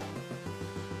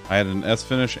 I had an S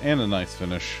finish and a nice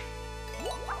finish.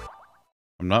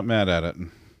 I'm not mad at it.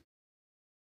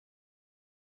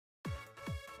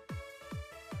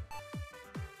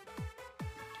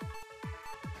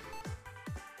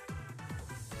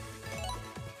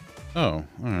 Oh,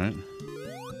 alright.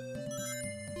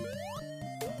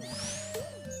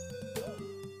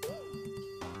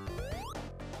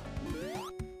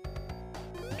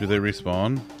 Do they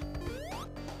respawn?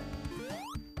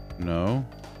 No.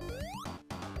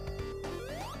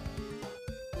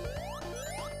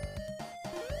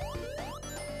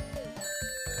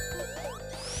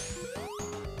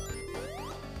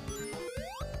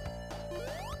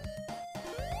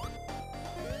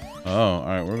 Oh,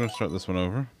 alright, we're gonna start this one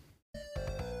over.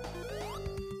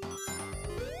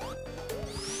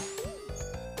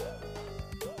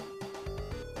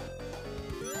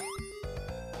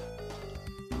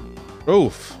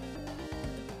 Oof.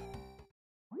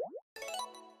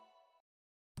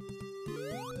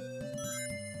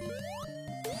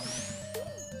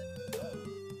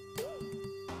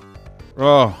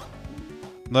 Oh.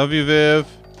 Love you, Viv.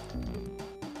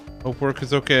 Hope work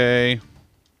is okay.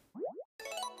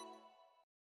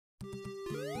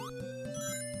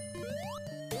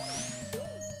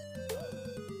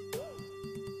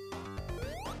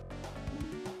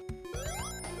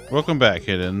 Welcome back,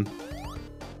 Hidden.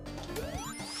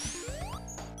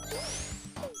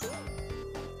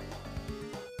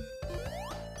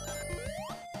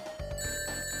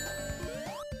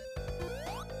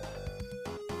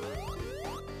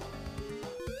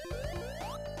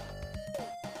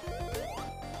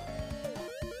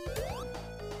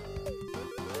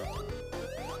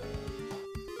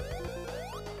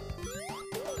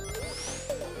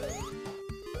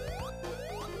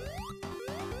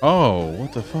 Oh,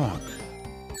 what the fuck?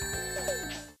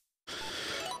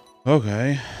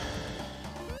 Okay.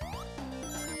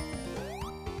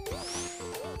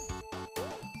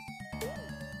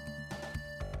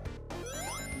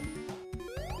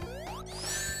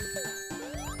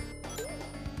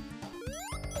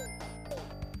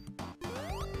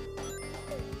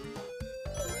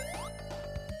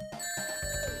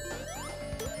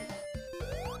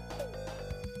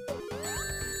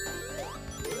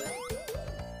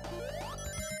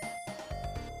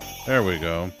 There we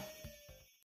go.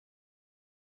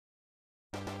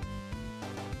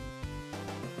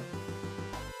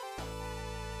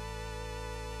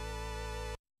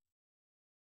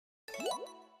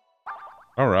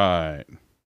 All right.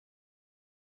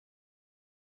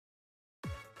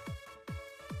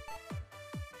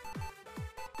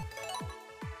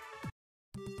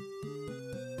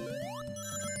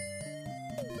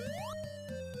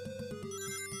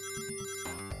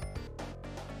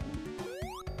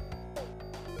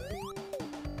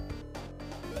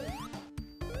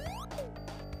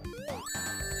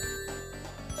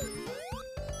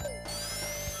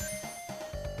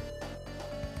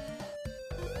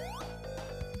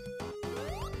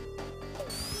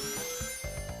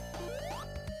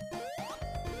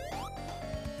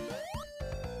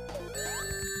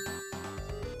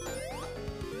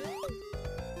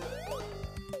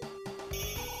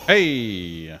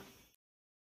 Hey!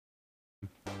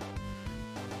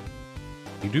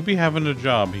 You do be having a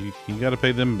job. You gotta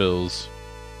pay them bills.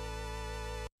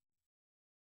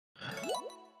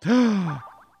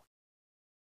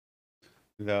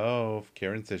 Love.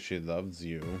 Karen says she loves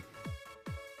you.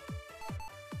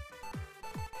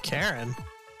 Karen?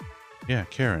 Yeah,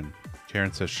 Karen.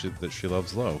 Karen says that she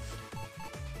loves Loaf.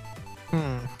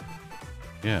 Hmm.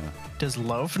 Yeah. Does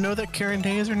Loaf know that Karen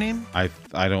Day is her name? I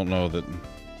don't know that.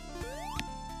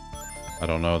 I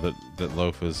don't know that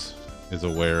Loaf is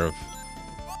aware of.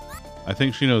 I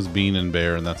think she knows Bean and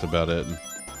Bear, and that's about it.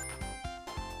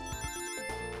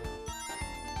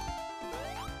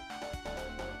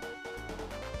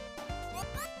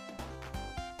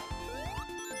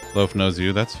 Loaf knows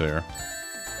you, that's fair.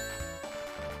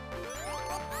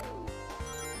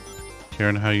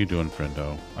 Karen, how you doing,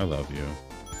 friendo? I love you.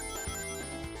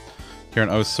 Karen,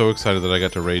 I was so excited that I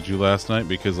got to raid you last night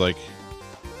because, like,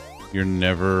 you're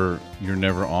never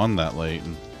on that late.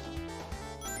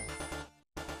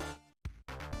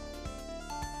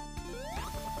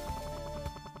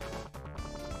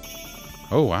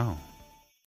 Oh, wow.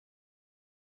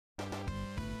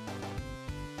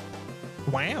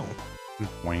 Wow.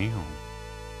 Wow.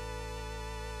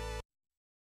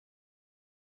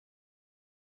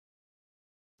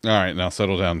 Alright, now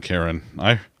settle down, Karen.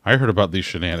 I heard about these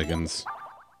shenanigans.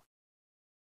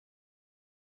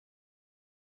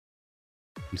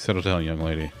 You settle down, young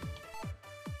lady.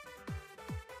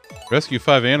 Rescue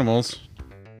 5 animals.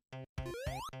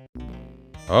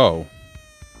 Oh.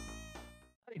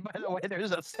 By the way,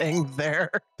 there's a thing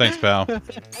there. Thanks, pal.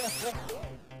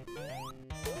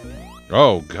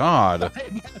 Oh, God.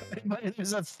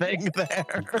 There's a thing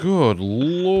there. Good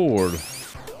Lord.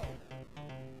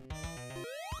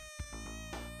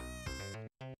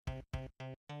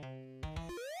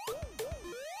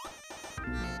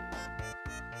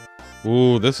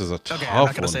 Ooh, this is a tough one. Okay, I'm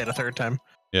not gonna say it a third time.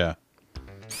 Yeah.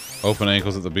 Open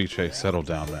ankles at the beach. Hey, settle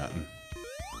down, Matt.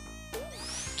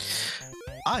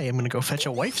 I am gonna go fetch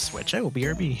a wife switch. I will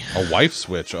BRB. A wife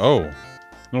switch? Oh.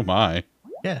 Oh my.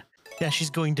 Yeah. Yeah,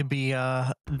 she's going to be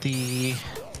the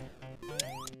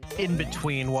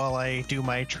in-between while I do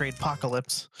my trade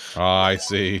apocalypse. Ah, I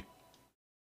see.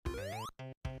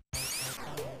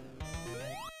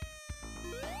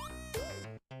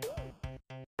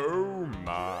 Oh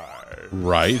my.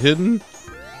 Right, Hidden?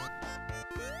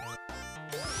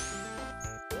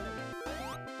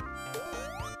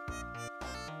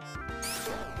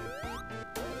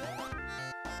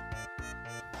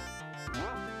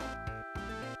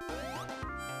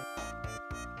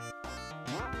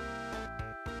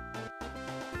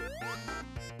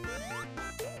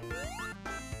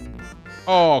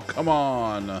 Oh, come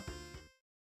on.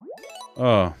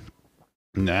 Oh.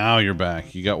 Now you're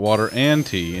back. You got water and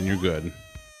tea, and you're good.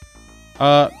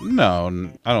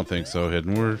 No, I don't think so,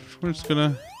 Hidden. We're just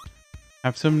gonna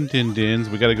have some din-dins.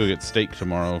 We gotta go get steak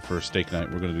tomorrow for steak night.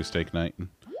 We're gonna do steak night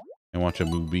and watch a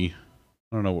movie.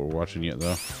 I don't know what we're watching yet,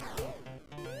 though.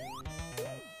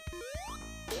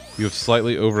 You have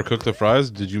slightly overcooked the fries?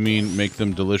 Did you mean make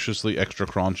them deliciously extra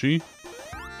crunchy?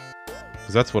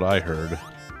 Because that's what I heard.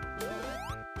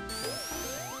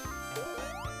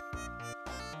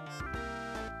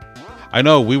 I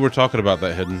know, we were talking about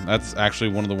that, Hidden. That's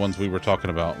actually one of the ones we were talking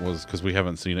about, was because we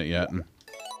haven't seen it yet.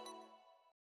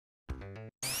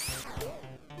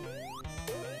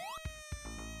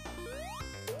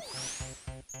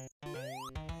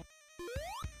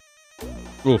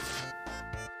 Oof.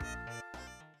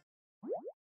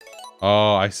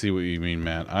 Oh, I see what you mean,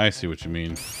 Matt. I see what you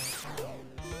mean.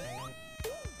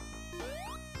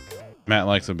 Matt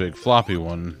likes a big floppy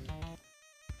one.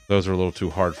 Those are a little too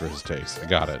hard for his taste. I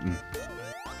got it.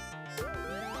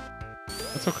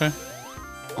 That's okay.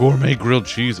 Gourmet grilled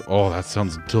cheese. Oh, that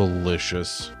sounds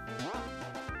delicious.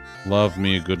 Love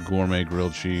me a good gourmet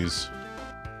grilled cheese.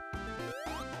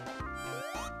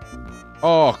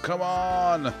 Oh, come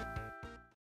on!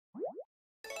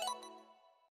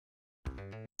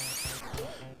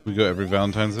 We go every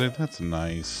Valentine's Day? That's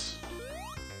nice.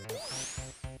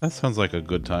 That sounds like a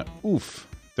good time. Oof.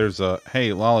 There's a...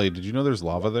 Hey, Lolly, did you know there's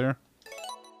lava there?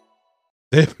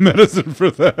 They have medicine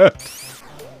for that.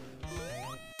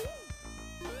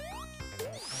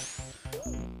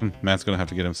 Matt's gonna have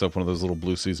to get himself one of those little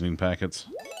blue seasoning packets.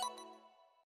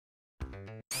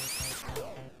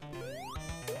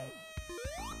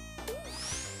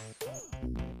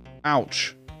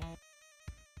 Ouch.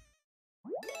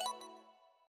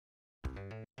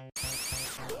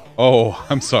 Oh,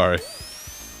 I'm sorry.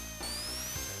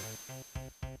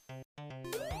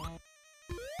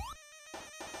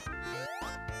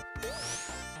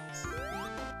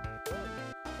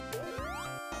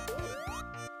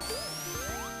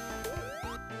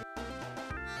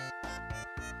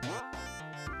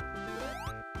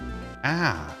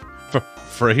 Ah,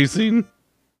 phrasing?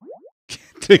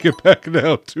 Can't take it back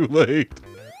now, too late.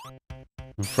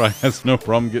 Fry has no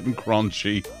problem getting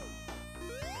crunchy.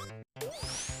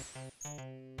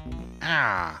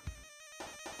 Ah.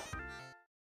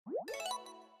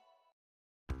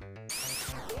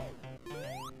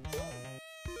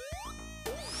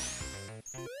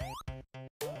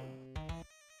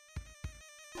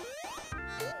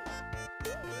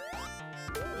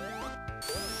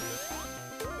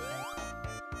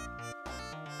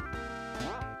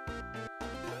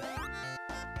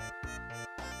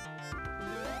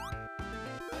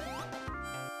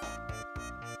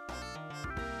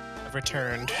 have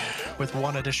returned with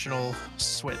one additional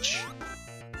switch.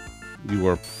 You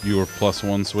were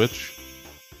 +1 switch.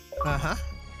 Uh-huh.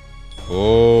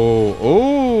 Oh.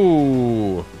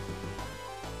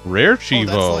 Rare Oh,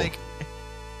 Chivo.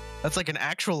 that's like an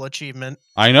actual achievement.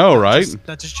 I know, right?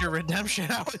 Not just your redemption.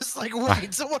 I was like,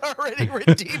 wait, someone already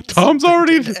redeemed. Tom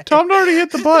already hit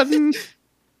the button.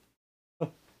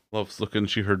 Loves looking.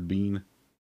 She heard Bean.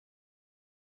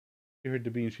 She heard the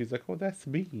Bean. She's like, oh, that's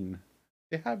Bean.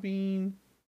 They have Bean.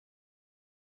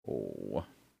 Oh,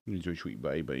 he's a sweet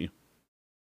baby.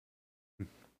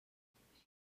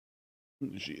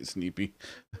 She is sleepy.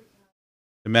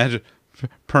 Imagine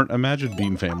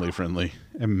being family friendly.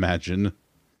 Imagine.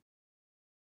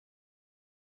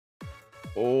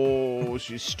 Oh,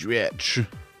 she's stretch.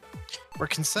 We're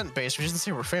consent based. We didn't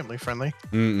say we're family friendly.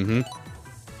 Mm-hmm.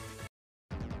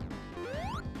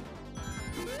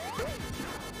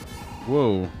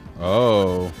 Whoa.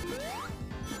 Oh.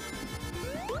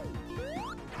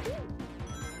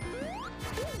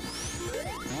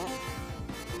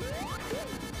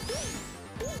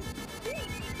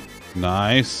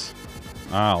 Nice.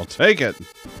 I'll take it.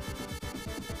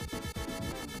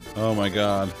 Oh my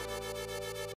god.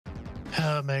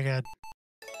 Oh my god.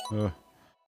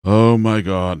 Oh my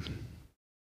god.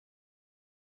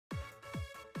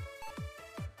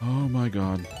 Oh my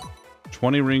god.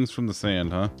 20 rings from the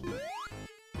sand, huh?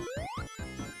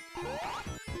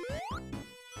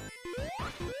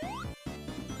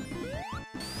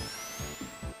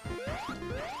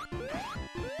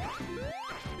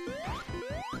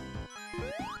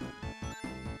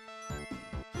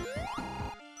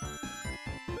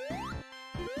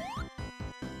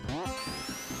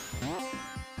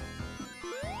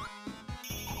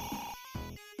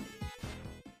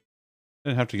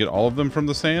 Didn't have to get all of them from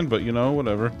the sand, but you know,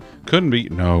 whatever. Couldn't be.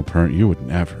 No, Pernt, you would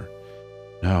never.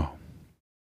 No.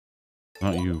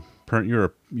 Not you. Pernt,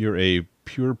 you're a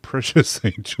pure precious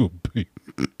angel babe.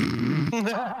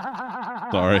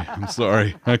 Sorry, I'm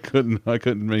sorry. I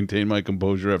couldn't maintain my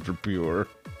composure after pure.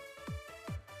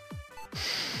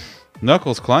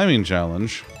 Knuckles climbing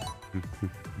challenge.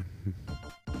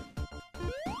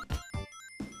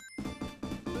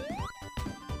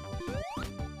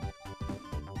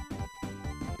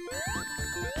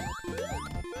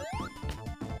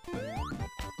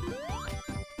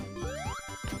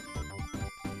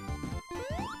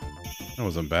 That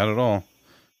wasn't bad at all.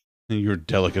 You're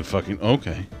delicate fucking...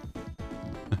 Okay.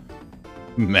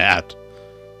 Matt.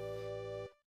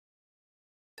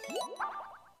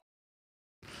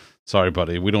 Sorry,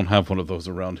 buddy. We don't have one of those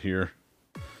around here.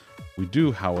 We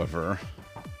do, however...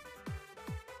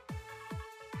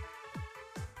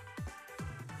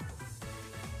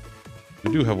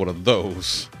 We do have one of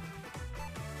those.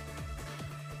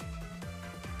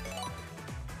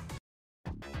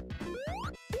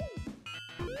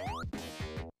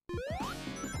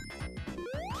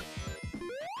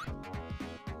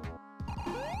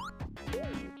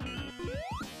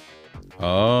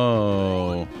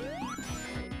 Oh,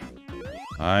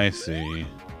 I see.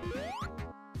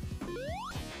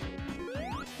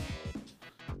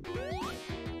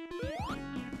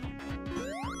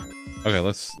 Okay,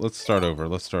 let's start over.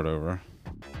 Let's start over.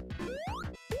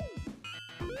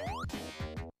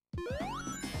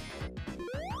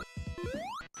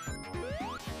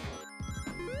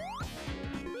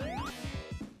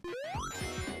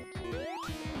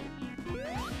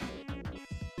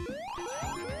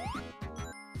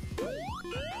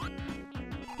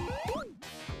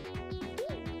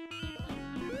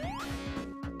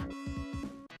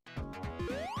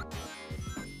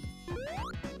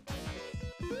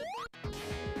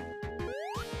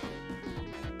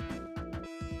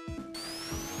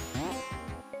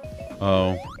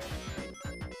 Oh.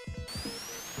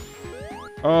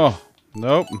 Oh,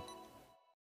 nope.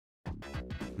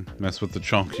 Mess with the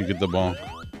chunk, you get the bonk.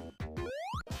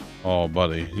 Oh,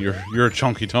 buddy, you're a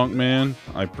chunky tonk man.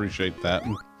 I appreciate that.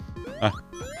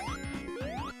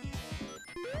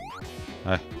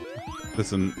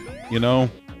 Listen, you know,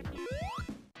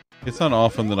 it's not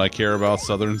often that I care about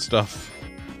Southern stuff,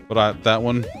 but that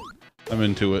one, I'm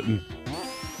into it.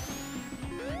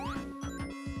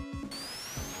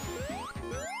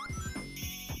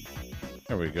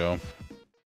 There we go.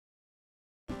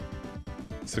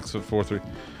 6'4",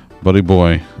 buddy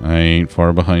boy. I ain't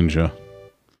far behind you.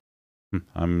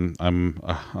 I'm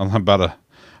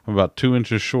about 2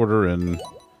 inches shorter and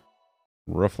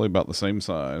roughly about the same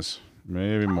size,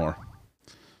 maybe more.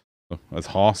 That's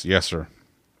Hoss, yes sir.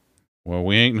 Well,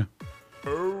 we ain't.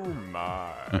 Oh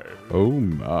my. Oh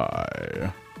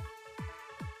my.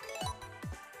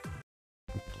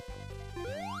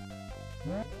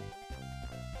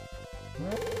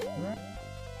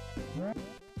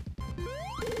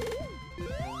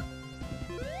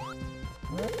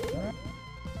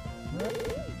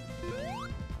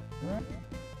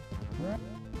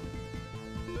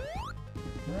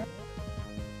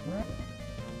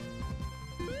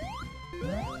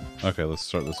 Okay, let's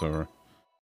start this over.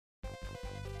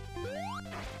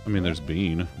 I mean, there's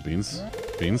Bean. Bean's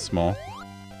small.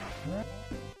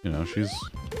 You know, she's...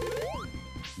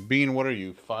 Bean, what are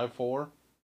you, 5'4"?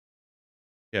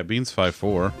 Yeah, Bean's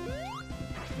 5'4".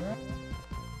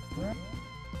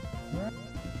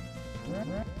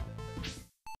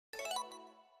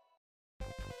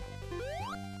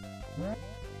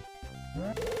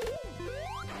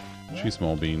 She's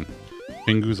small, Bean.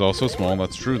 Pingu's also small.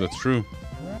 That's true. That's true.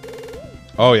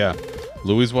 Oh, yeah.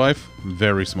 Louie's wife?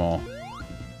 Very small.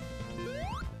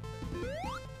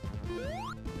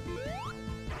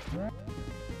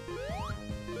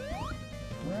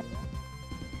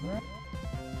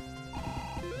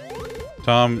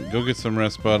 Tom, go get some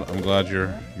rest, bud. I'm glad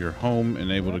you're home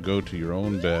and able to go to your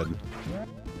own bed.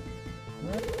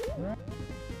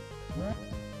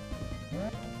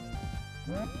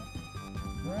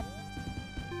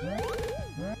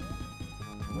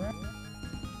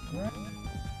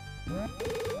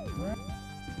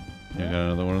 You got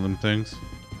another one of them things?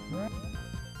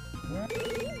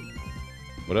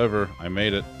 Whatever, I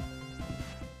made it.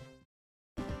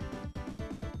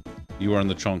 You are in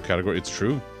the chunk category. It's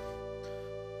true.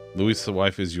 Louis'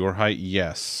 wife is your height?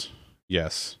 Yes.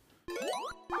 Yes.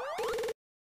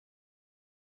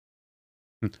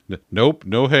 Nope,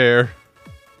 no hair.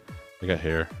 I got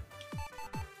hair.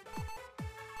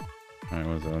 Alright,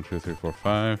 what is that? 1, 2, 3, 4,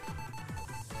 5.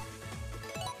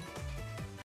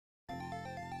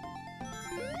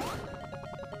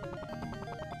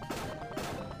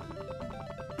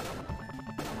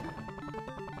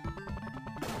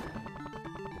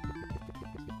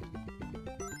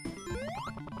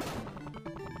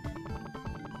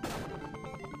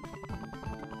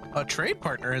 A trade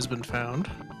partner has been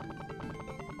found.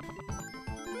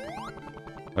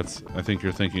 I think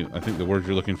you're thinking, I think the word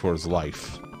you're looking for is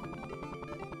life.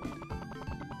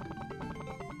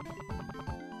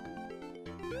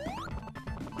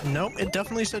 Nope, it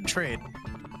definitely said trade.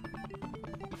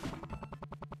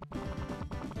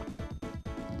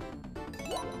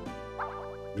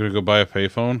 Gonna go buy a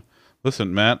payphone?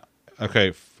 Listen, Matt,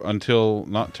 okay, until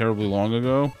not terribly long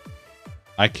ago,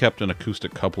 I kept an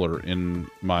acoustic coupler in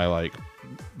my, like,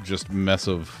 just mess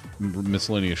of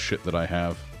miscellaneous shit that I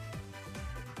have.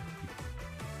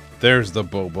 There's the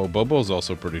Bobo. Bobo's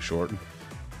also pretty short.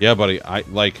 Yeah, buddy,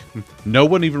 no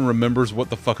one even remembers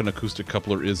what the fucking acoustic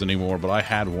coupler is anymore, but I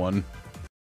had one.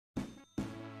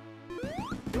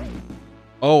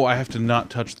 Oh, I have to not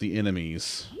touch the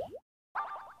enemies.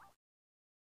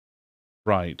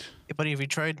 Right. Hey, buddy, have you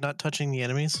tried not touching the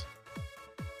enemies?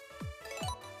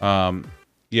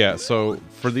 Yeah, so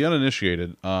for the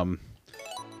uninitiated, I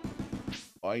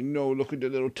know, look at the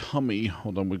little tummy.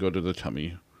 Hold on, we go to the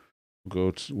tummy.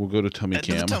 We'll go to tummy Head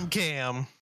to cam. the tum cam.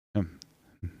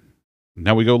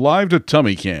 Now we go live to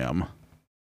tummy cam.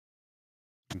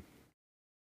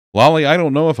 Lolly, I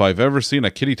don't know if I've ever seen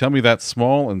a kitty tummy that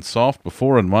small and soft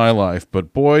before in my life,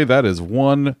 but boy, that is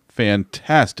one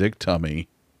fantastic tummy.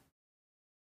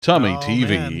 Tummy Oh,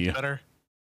 TV. Man,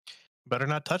 better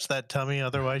not touch that tummy,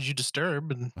 otherwise you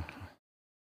disturb, and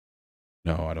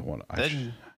No, I don't want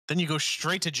to. then you go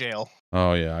straight to jail.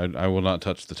 Oh yeah, I will not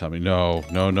touch the tummy. No,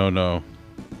 no, no, no.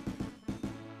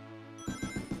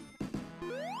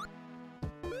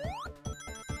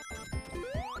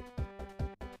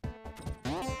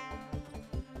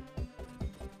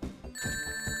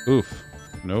 Oof.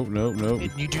 Nope, nope, nope.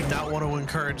 You do not want to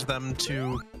encourage them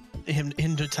to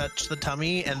him to touch the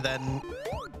tummy and then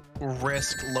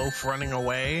risk Loaf running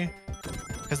away,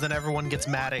 because then everyone gets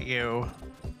mad at you,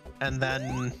 and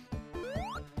then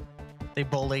they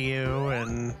bully you.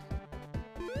 And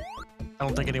I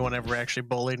don't think anyone ever actually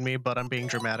bullied me, but I'm being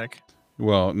dramatic.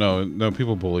 Well, no,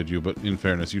 people bullied you, but in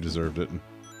fairness, you deserved it.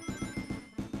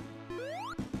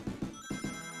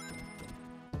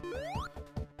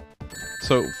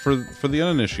 So for the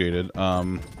uninitiated,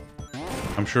 I'm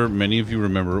sure many of you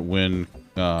remember when,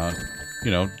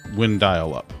 when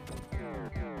dial-up.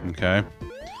 Okay.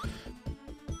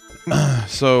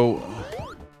 So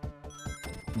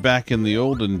back in the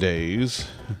olden days,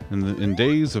 in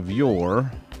days of yore,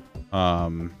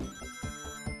 modems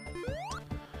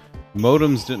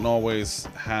didn't always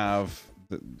have.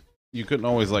 You couldn't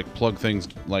always like plug things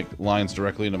like lines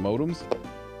directly into modems.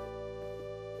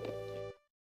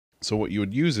 So what you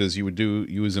would use is you would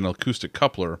use an acoustic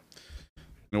coupler.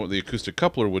 And what the acoustic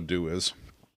coupler would do is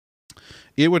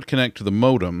it would connect to the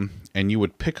modem, and you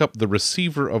would pick up the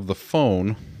receiver of the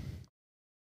phone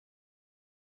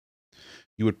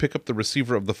you would pick up the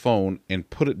receiver of the phone and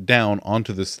put it down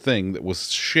onto this thing that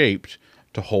was shaped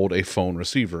to hold a phone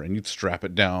receiver, and you'd strap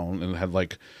it down, and it had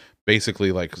like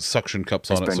basically like suction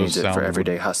cups on it, so needs it for sound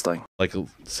everyday hustling. like a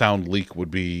sound leak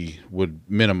would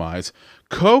minimize.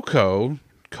 Coco,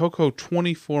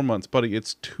 24 months, buddy.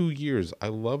 It's 2 years. I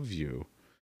love you.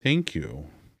 Thank you.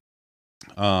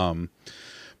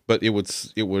 But it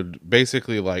would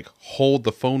basically like hold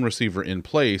the phone receiver in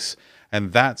place,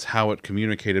 and that's how it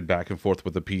communicated back and forth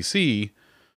with the PC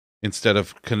instead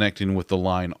of connecting with the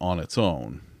line on its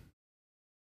own.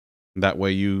 That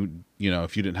way you know,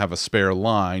 if you didn't have a spare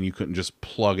line, you couldn't just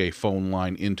plug a phone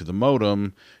line into the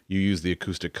modem. You use the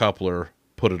acoustic coupler,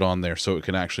 put it on there so it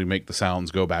can actually make the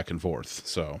sounds go back and forth.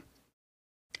 So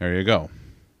there you go.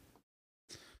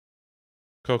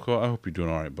 Coco, I hope you're doing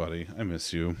all right, buddy. I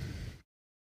miss you.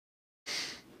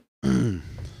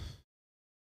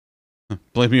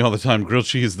 Blame me all the time. Grilled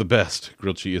cheese is the best.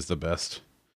 Grilled cheese is the best.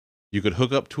 You could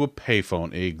hook up to a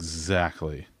payphone.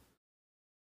 Exactly.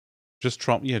 Just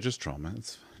trauma. Yeah, just trauma.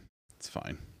 It's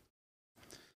fine.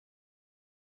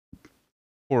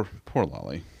 Poor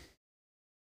Lolly.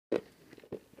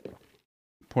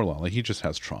 Poor Lolly. He just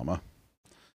has trauma.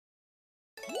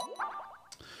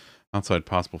 Outside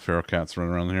possible feral cats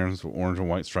running around here. There's an orange and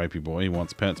white stripy boy. He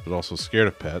wants pets, but also scared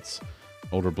of pets.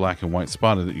 Older black and white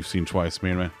spotted that you've seen twice.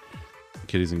 Man,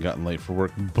 kitties and gotten late for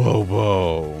work.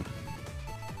 Bobo.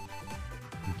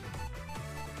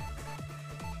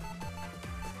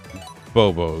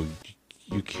 Bobo,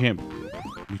 you can't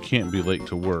be late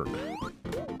to work.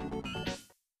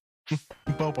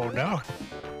 Bobo, no.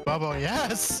 Bobo,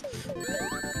 yes.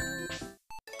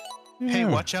 Yeah. Hey,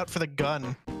 watch out for the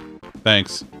gun.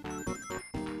 Thanks.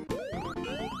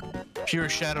 If you were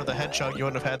Shadow the Hedgehog, you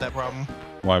wouldn't have had that problem.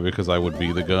 Why? Because I would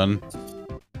be the gun?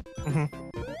 Mm-hmm.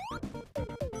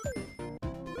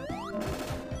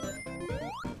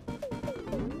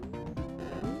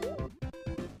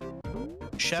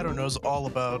 Shadow knows all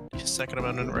about Second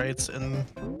Amendment rights and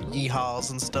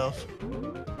yeehaws and stuff.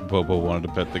 Bobo wanted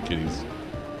to pet the kitties.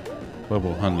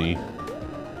 Bobo, honey.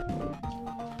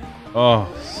 Oh,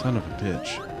 son of a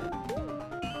bitch.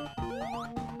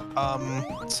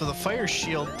 So the fire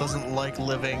shield doesn't like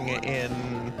living in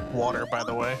water, by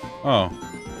the way. Oh.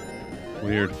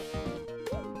 Weird.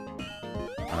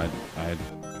 I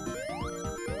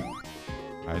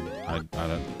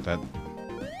don't, that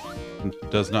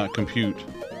does not compute.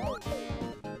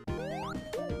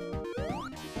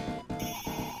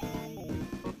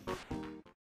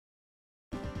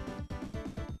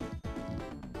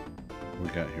 What we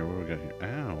got here? What do we got here?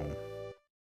 Ow.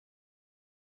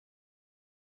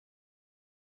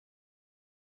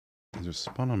 There's a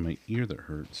spot on my ear that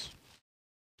hurts.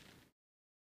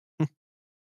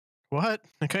 What?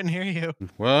 I couldn't hear you.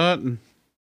 What?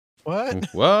 What?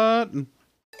 What?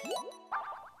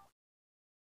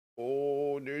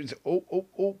 Oh, there's oh.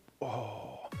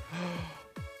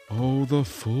 Oh, the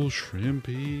full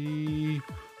shrimpy.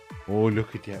 Oh,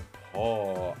 look at that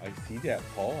paw. I see that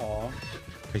paw.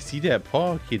 I see that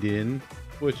paw, kitten.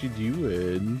 What you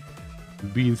doing?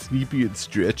 Being sleepy and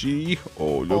stretchy?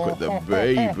 Oh, look at the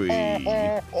baby.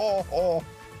 Oh,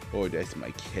 that's my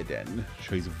kitten.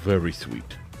 She's very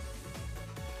sweet.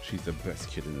 She's the best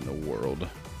kitten in the world.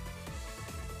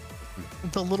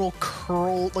 The little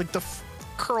curl, like the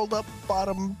curled up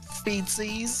bottom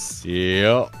feetsies.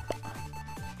 Yep.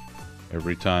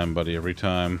 Every time, buddy, every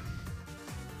time.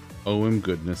 Oh, and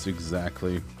goodness,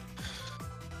 exactly.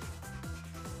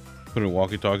 Put a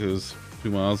walkie-talkie is 2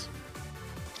 miles.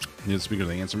 You need to speak of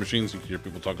the answer machine so you can hear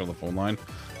people talking on the phone line.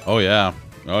 Oh, yeah.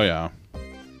 Oh, yeah.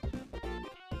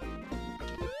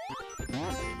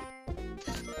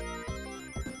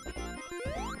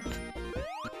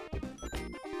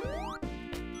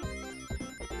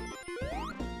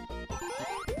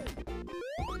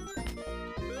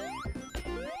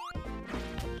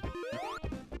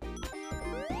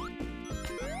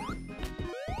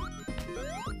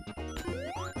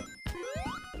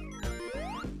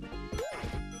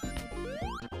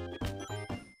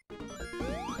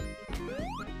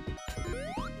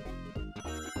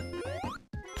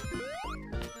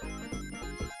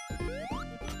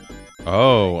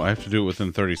 Oh, I have to do it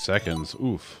within 30 seconds.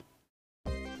 Oof.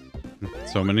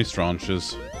 So many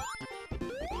straunches.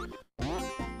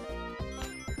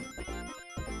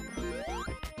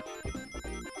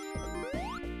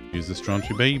 Use the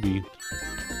straunchy baby.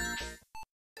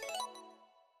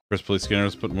 First police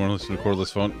scanners put more or less in a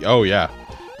cordless phone. Oh yeah.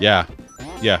 Yeah.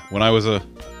 When I was a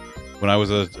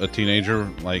teenager,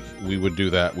 like, we would do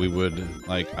that. We would,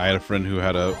 like, I had a friend who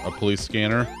had a police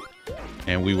scanner.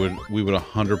 And we would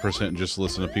 100% just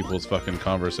listen to people's fucking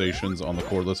conversations on the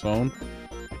cordless phone.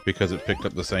 because it picked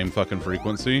up the same fucking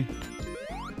frequency.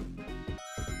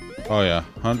 Oh yeah,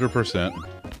 100%.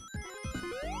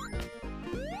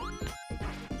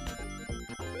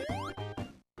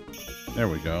 There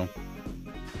we go.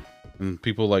 And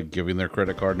people like giving their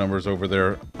credit card numbers over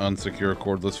their unsecure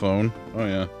cordless phone. Oh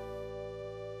yeah.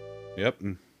 Yep.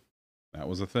 That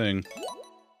was a thing.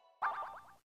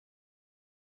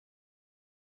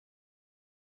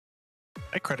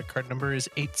 My credit card number is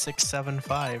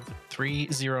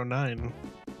 8675309.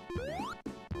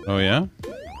 Oh yeah?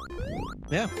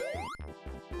 Yeah.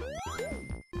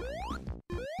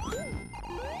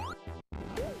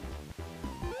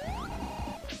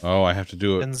 Oh, I have to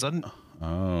do it.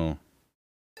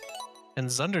 And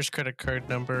Zunder's credit card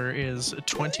number is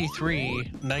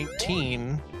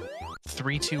 2319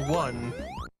 321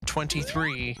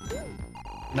 23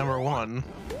 number 1.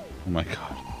 Oh my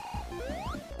god.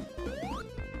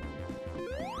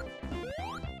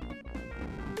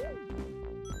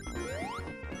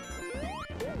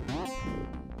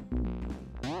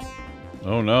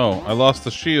 Oh no, I lost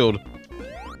the shield.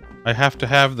 I have to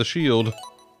have the shield.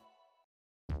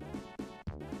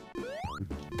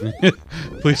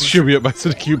 Please cheer me up by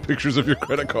sending cute pictures of your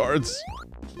credit cards.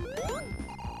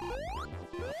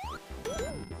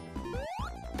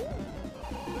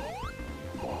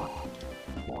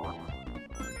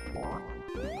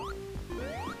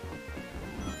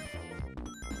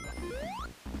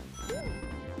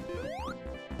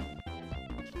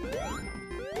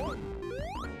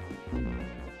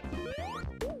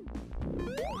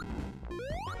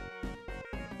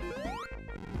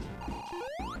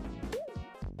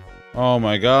 Oh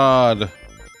my god.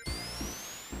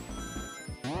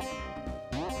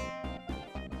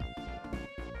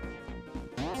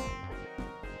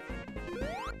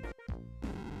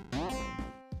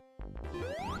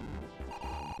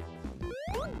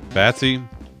 Batsy.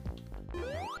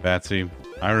 Batsy,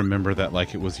 I remember that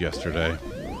like it was yesterday.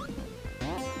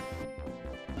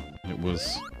 It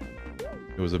was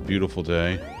a beautiful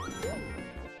day.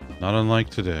 Not unlike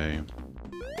today.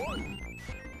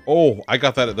 Oh, I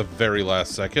got that at the very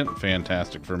last second.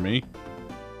 Fantastic for me.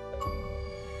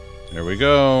 There we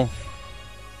go.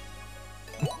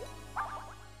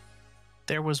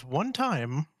 There was one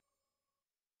time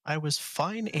I was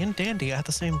fine and dandy at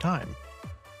the same time.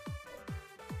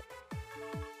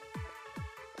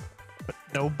 But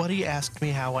nobody asked me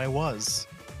how I was.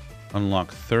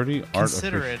 Unlock 30 art.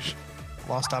 Consider it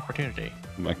lost opportunity.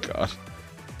 Oh my god.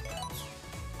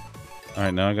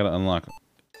 Alright, now I gotta unlock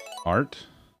art.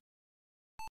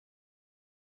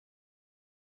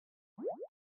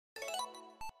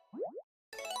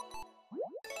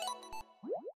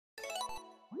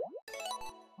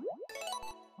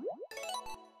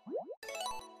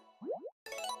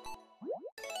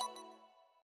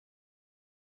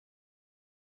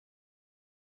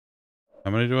 How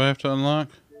many do I have to unlock?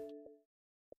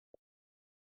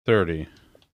 30.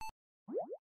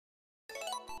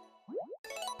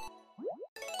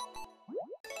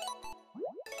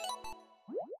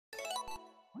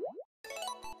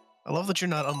 I love that you're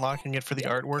not unlocking it for the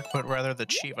artwork, but rather the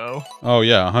Chivo. Oh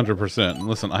yeah, 100%.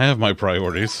 Listen, I have my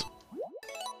priorities.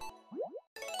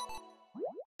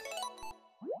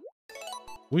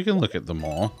 We can look at them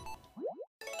all.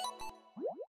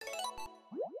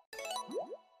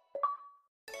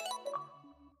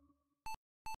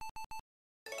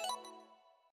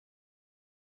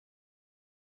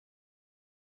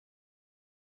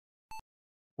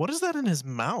 What is that in his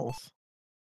mouth?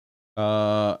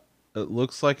 It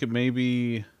looks like it may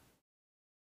be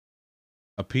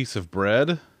a piece of bread.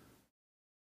 I'm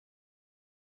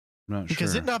not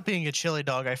Because sure. it not being a chili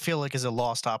dog, I feel like is a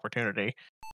lost opportunity.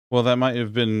 Well, that might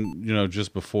have been, you know,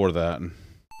 just before that.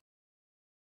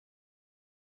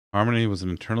 Harmony was an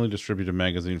internally distributed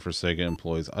magazine for Sega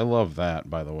employees. I love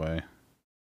that, by the way.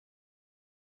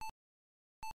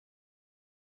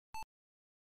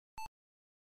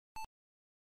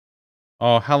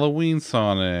 Oh, Halloween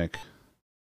Sonic.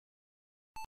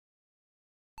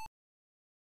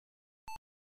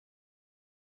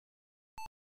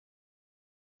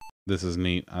 This is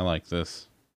neat. I like this.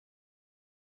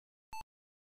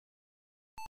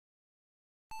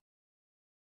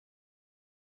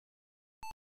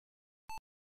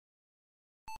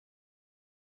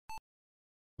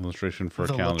 Illustration for a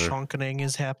The calendar. LeChonkening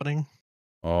is happening.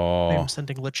 Oh, I'm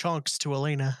sending LeChonks to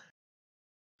Elena.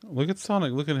 look at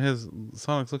Sonic. Look at his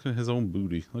Sonic's looking at his own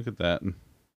booty. Look at that.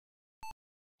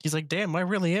 He's like, damn, I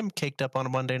really am caked up on a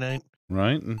Monday night.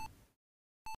 Right?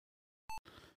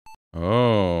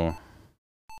 Oh.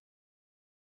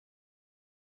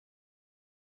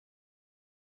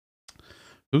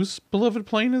 Whose beloved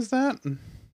plane is that?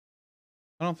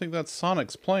 I don't think that's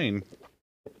Sonic's plane.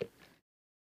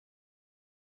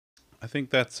 I think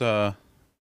that's, you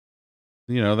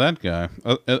know, that guy.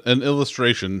 An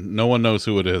illustration. No one knows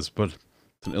who it is, but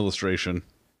it's an illustration.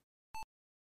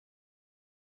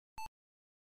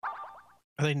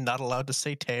 Are they not allowed to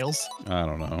say Tails? I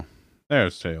don't know.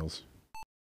 There's Tails.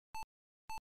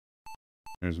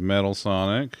 There's Metal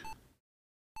Sonic.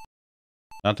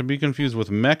 Not to be confused with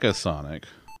Mecha Sonic.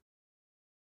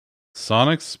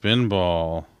 Sonic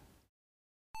Spinball.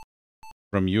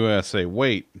 From USA.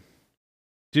 Wait.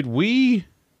 Did we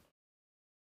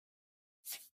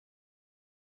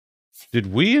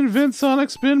invent Sonic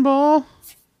Spinball?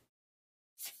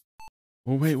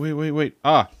 Oh, wait.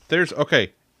 Ah, there's,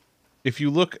 okay. If you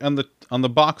look on the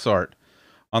box art,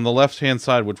 on the left-hand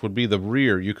side, which would be the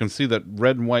rear, you can see that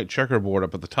red and white checkerboard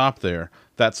up at the top there.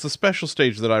 That's the special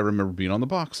stage that I remember being on the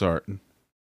box art.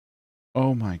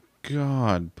 Oh my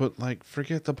god. But, like,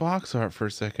 forget the box art for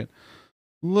a second.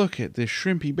 Look at this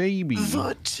shrimpy baby.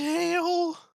 The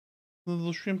tail!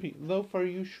 Little shrimpy. Loaf, are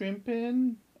you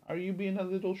shrimping? Are you being a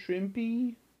little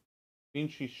shrimpy?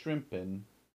 Means she's shrimping.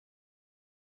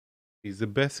 He's the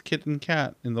best kitten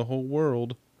cat in the whole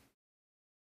world.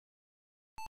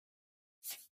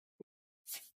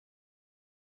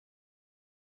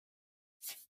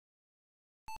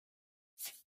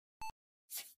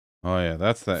 Oh yeah,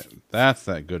 that's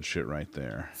that good shit right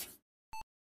there.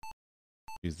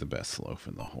 He's the best loaf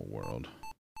in the whole world.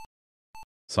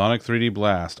 Sonic 3D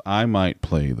Blast. I might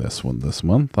play this one this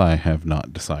month. I have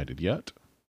not decided yet.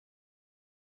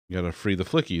 You gotta free the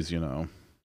flickies, you know.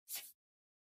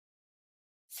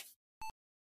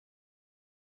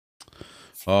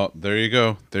 Oh, there you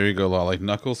go. There you go, Lolly.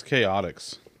 Knuckles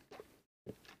Chaotix.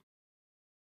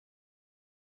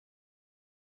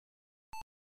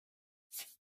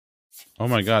 Oh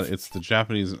my god, it's the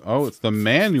Japanese... Oh, it's the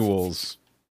manuals!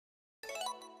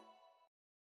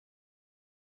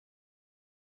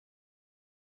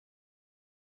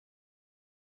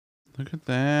 Look at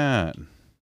that.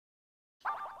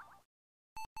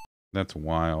 That's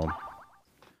wild.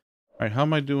 Alright, how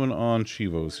am I doing on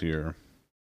Chivos here?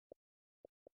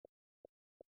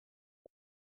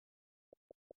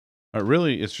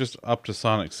 Really, it's just up to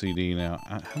Sonic CD now.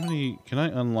 How many... Can I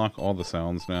unlock all the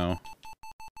sounds now?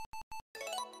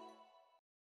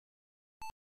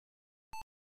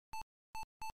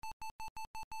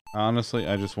 Honestly,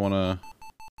 I just wanna...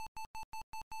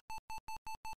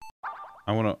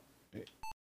 I wanna...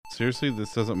 Seriously,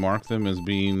 this doesn't mark them as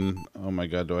being... Oh my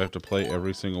god, do I have to play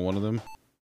every single one of them?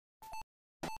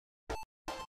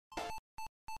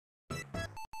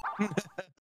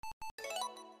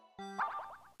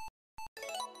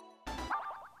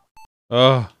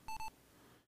 Ugh.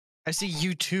 I see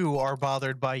you too are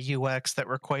bothered by UX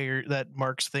that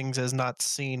marks things as not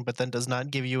seen, but then does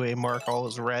not give you a mark all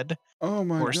as read Oh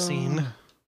my or god. seen.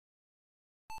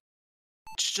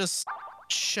 It's just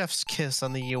chef's kiss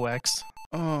on the UX.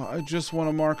 Oh, I just want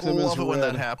to mark them as Love it red. when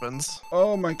that happens.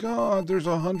 Oh my god, there's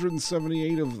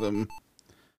 178 of them.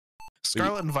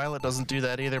 Scarlet and Violet doesn't do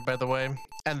that either, by the way,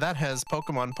 and that has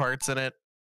Pokemon parts in it.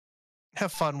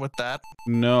 Have fun with that.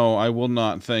 No, I will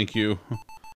not, thank you.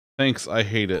 Thanks, I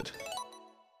hate it.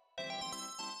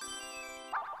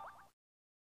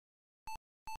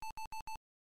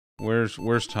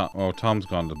 Where's Tom? Oh, Tom's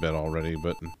gone to bed already,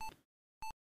 but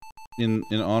in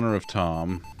honor of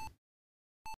Tom,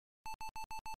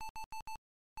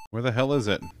 where the hell is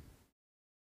it?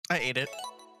 I ate it.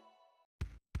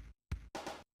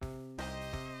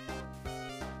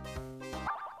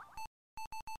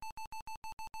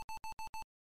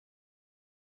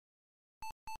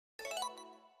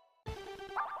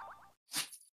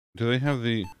 Do they have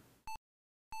the...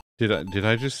 Did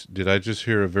I just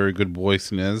hear a very good boy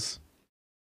sneeze?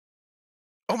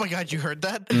 Oh my god, you heard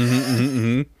that?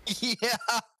 Yeah.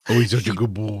 Oh, he's such a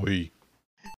good boy.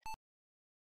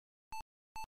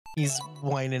 He's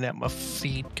whining at my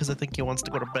feet because I think he wants to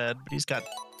go to bed, but he's got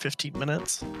 15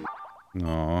 minutes.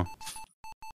 Aw.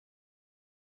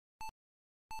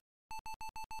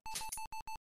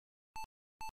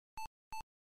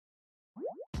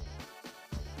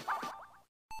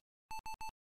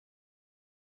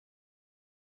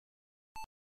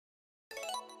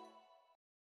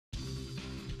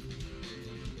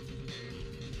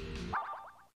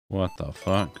 What the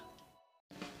fuck?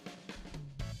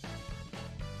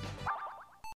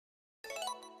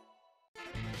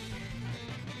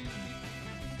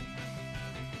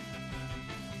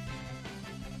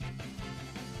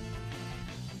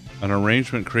 An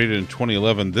arrangement created in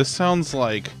 2011. This sounds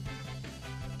like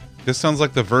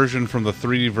the version from the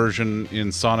 3D version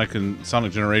in Sonic and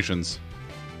Sonic Generations.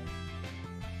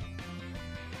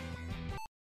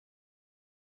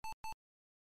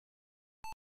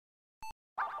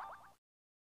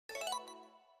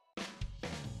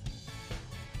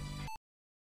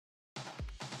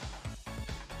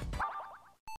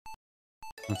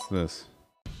 What's this?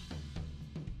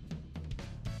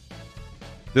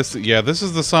 This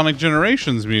is the Sonic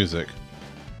Generations music.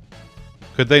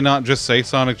 Could they not just say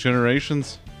Sonic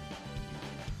Generations?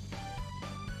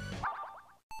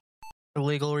 For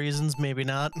legal reasons, maybe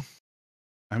not.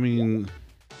 I mean,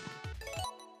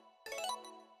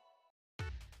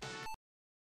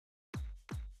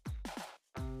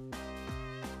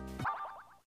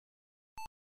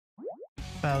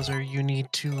 Bowser, you need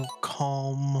to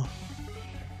calm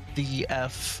the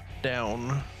F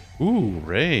down. ooh,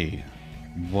 Ray.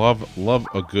 Love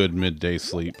a good midday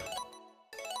sleep.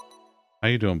 How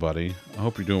you doing, buddy? I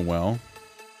hope you're doing well.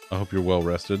 I hope you're well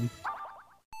rested.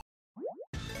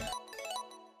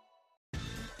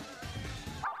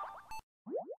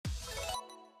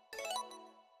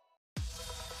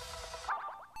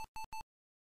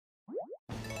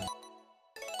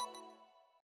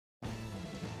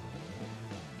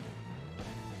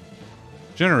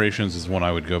 Generations is one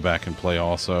I would go back and play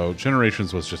also.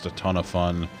 Generations was just a ton of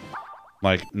fun.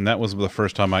 Like, and that was the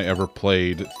first time I ever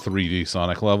played 3D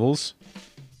Sonic levels.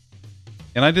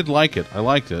 And I did like it. I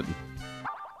liked it.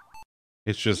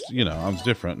 It's just, you know, I was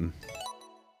different.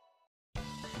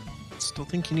 Still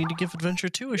think you need to give Adventure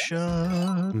 2 a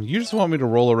shot. You just want me to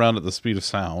roll around at the speed of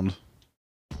sound.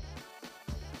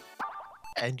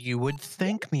 And you would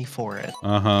thank me for it.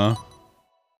 Uh-huh.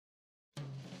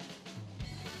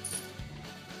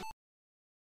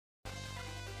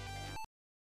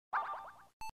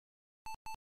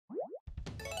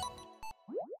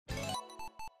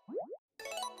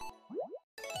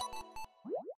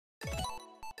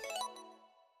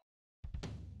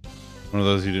 One of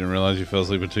those you didn't realize you fell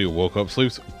asleep until you woke up.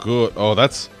 Sleeps good. Oh,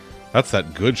 that's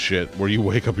that good shit where you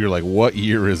wake up, you're like, what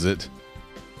year is it?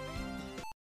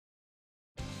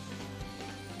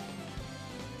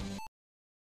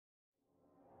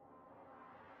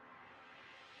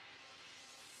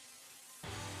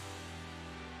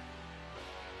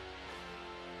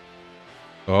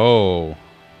 Oh.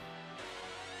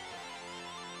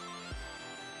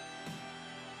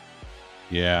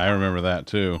 Yeah, I remember that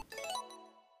too.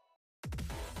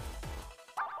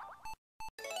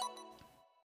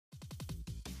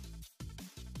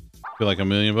 Feel like $1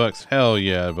 million? Hell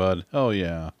yeah, bud. Hell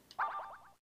yeah.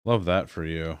 Love that for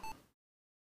you.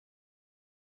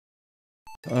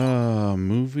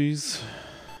 Movies.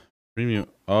 Premium.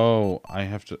 Oh, I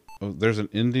have to. Oh, there's an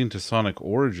ending to Sonic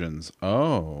Origins.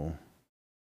 Oh.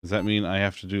 Does that mean I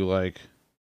have to do like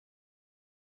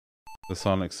the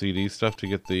Sonic CD stuff to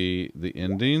get the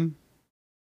ending?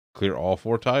 Clear all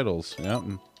 4 titles. Yep.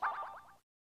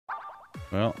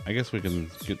 Well, I guess we can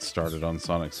get started on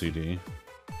Sonic CD.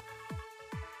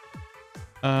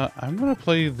 I'm gonna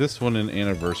play this one in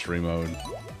anniversary mode.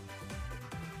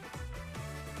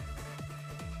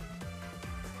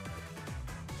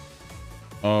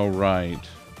 All right.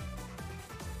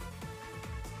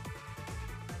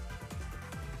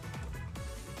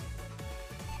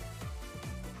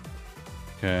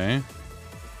 Okay.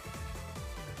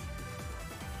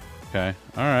 Okay.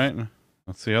 All right.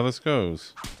 Let's see how this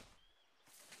goes.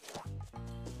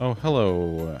 Oh,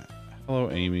 hello.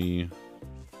 Hello, Amy.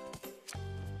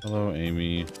 Hello,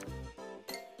 Amy.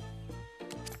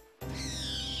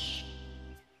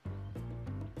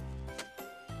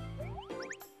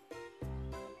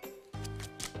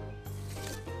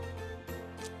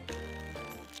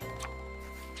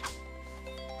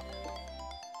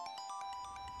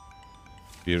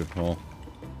 Beautiful.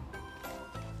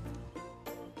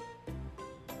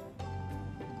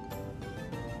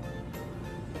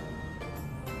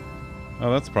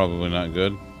 Oh, that's probably not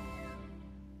good.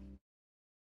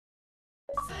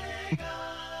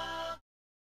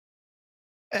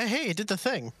 Hey, it did the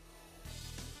thing.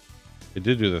 It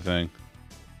did do the thing.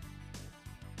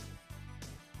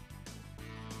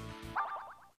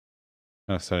 What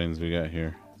kind of settings we got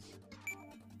here?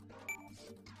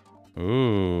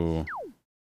 Ooh.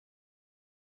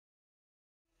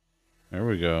 There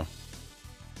we go.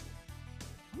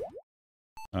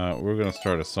 We're gonna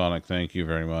start a Sonic thank you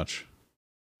very much.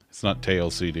 It's not Tail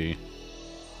CD.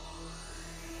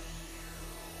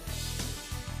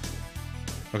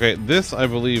 Okay, this I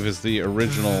believe is the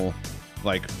original,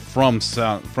 like from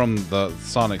the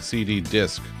Sonic CD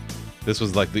disc. This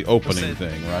was like the opening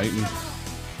thing, right?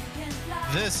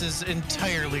 This is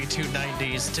entirely too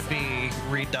 90s to be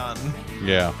redone.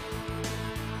 Yeah.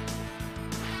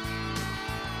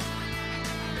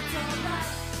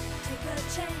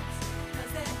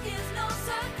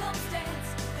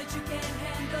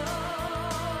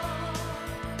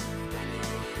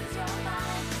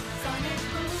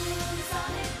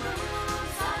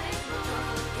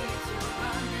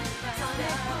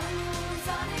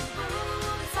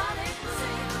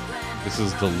 This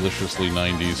is deliciously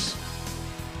 90s.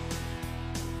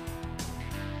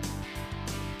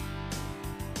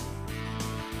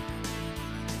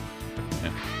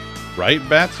 Yeah. Right,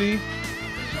 Batsy?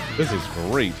 This is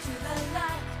great.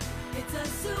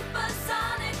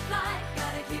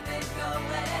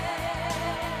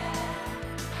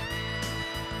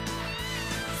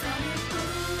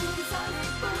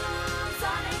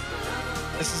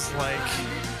 This is like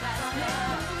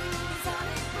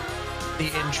the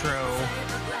intro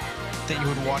that you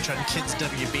would watch on Kids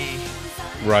WB.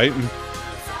 Right?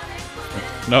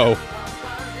 No.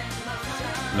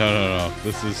 No.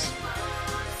 This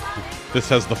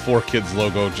has the 4Kids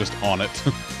logo just on it.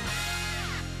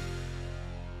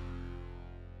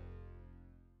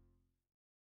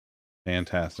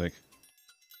 Fantastic.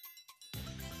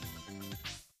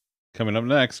 Coming up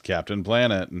next, Captain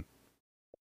Planet.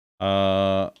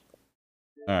 Alright,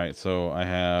 so I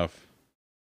have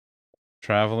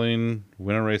traveling,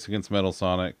 win a race against Metal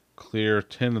Sonic, clear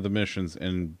 10 of the missions,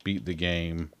 and beat the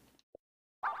game.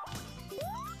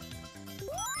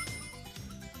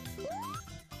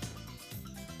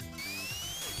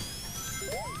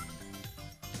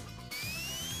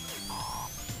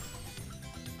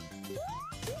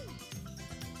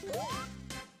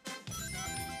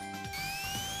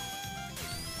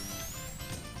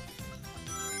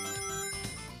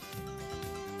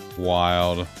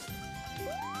 Wild.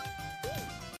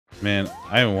 Man,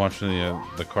 I haven't watched any of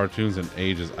the cartoons in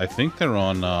ages. I think they're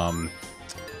on,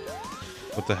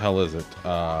 what the hell is it?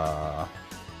 I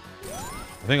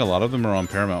think a lot of them are on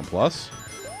Paramount Plus.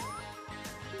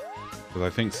 Because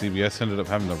I think CBS ended up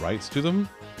having the rights to them.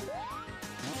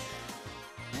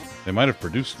 They might have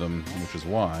produced them, which is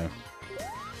why.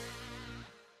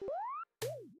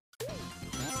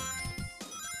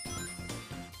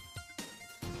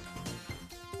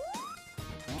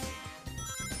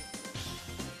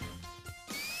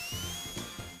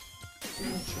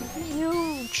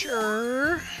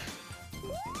 Future.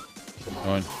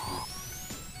 Going.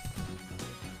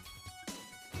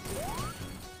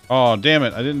 Oh, damn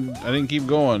it. I didn't keep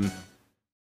going.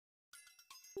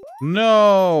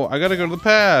 No, I gotta go to the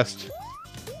past.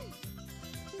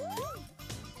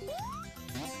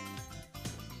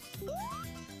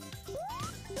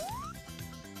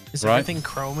 Is Right. everything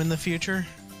chrome in the future?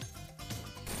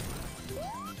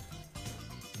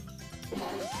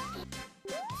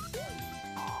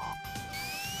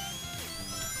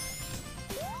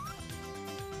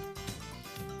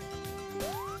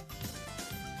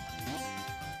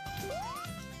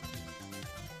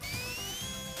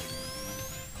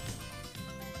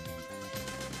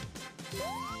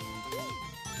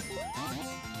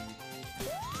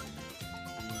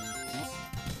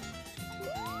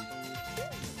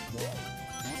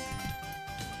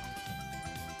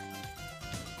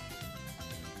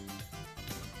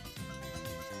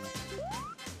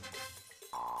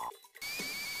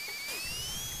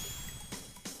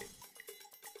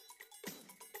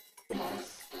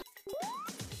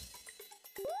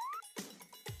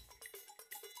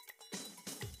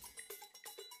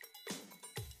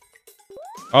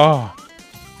 Oh.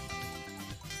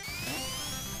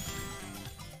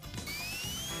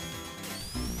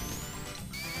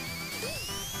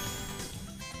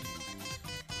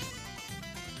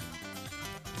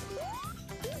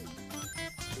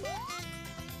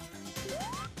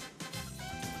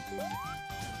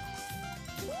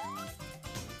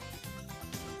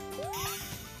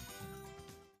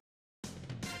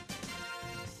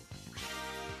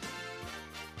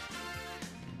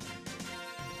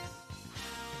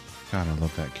 God, I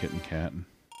love that kitten cat. And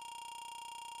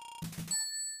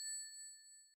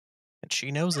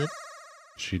she knows it.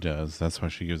 She does. That's why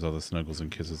she gives all the snuggles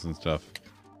and kisses and stuff.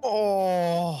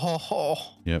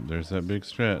 Oh, Yep, there's that big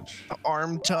stretch.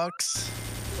 arm tucks.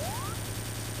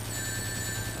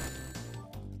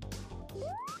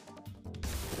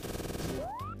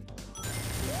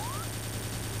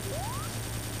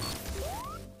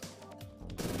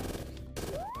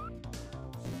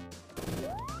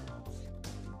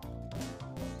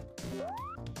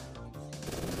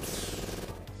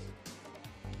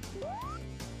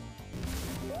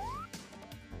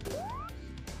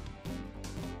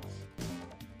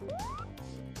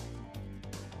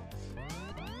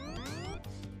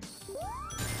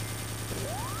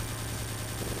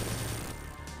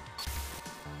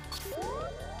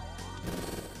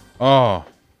 Oh,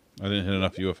 I didn't hit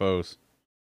enough UFOs.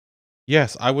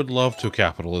 Yes, I would love to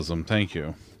capitalism. Thank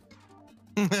you.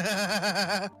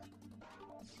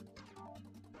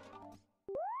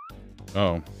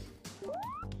 Oh.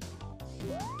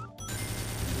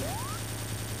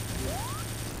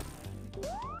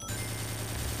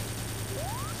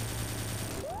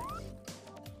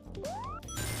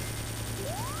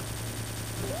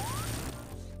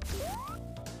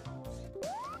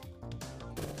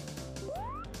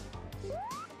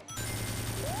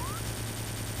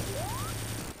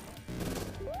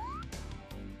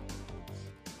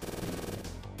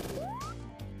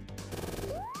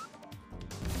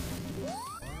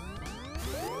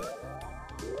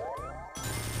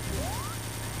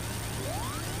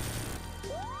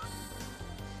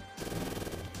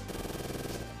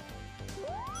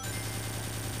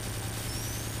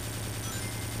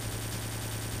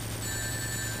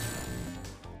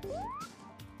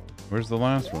 Where's the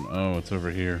last one? Oh, it's over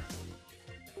here.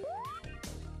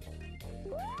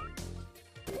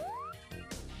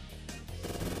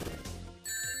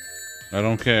 I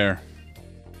don't care.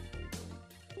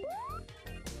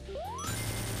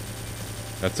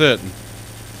 That's it.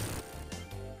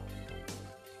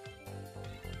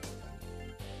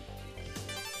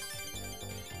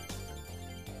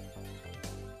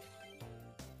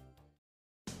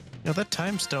 You know, that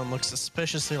time stone looks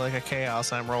suspiciously like a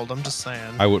Chaos Emerald. I'm just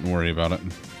saying. I wouldn't worry about it.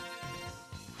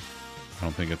 I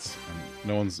don't think it's...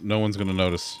 no one's gonna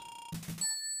notice.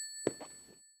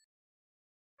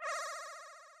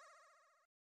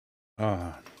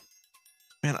 Ah.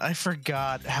 Man, I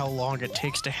forgot how long it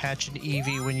takes to hatch an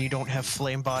Eevee when you don't have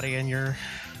Flame Body in your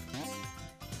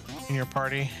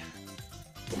party.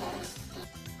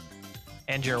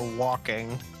 And you're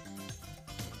walking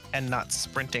and not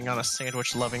sprinting on a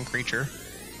sandwich-loving creature.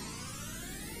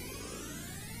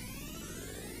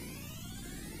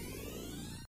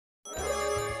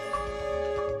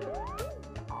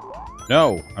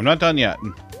 No, I'm not done yet.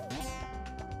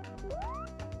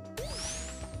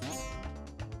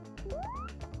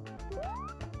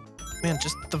 Man,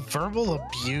 just the verbal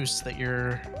abuse that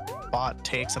your bot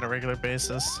takes on a regular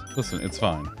basis. Listen, it's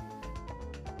fine.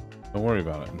 Don't worry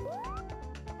about it.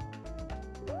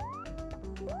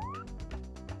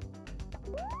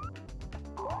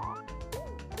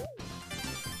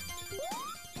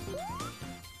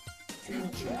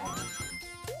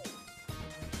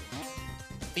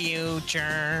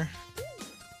 Future.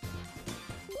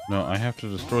 No, I have to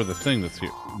destroy the thing that's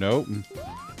here. Nope.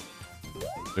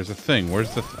 There's a thing.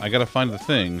 Where's the... I gotta find the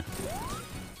thing.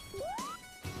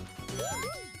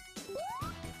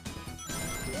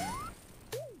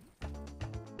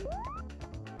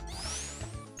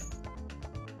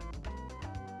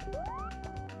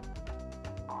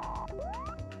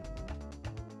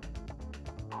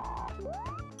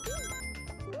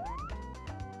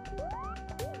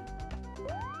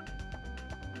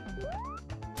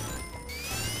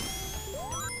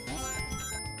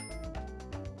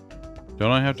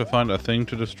 Don't I have to find a thing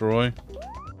to destroy?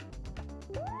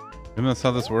 Isn't that how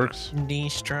this works?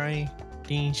 Destroy.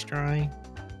 Destroy.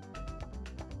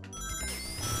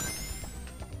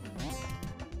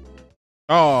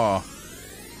 Oh.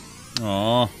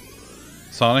 Aw.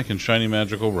 Sonic and shiny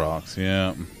magical rocks,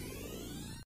 yeah.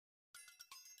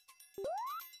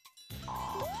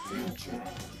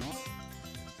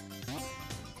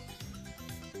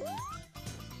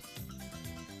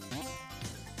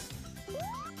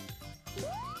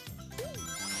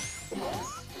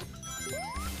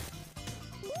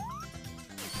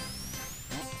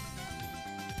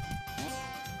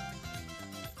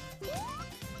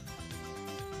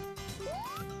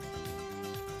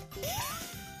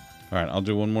 Alright, I'll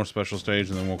do one more special stage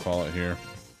and then we'll call it here.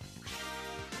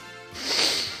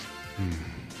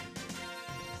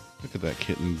 Look at that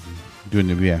kitten doing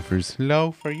the baffers.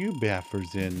 Hello for you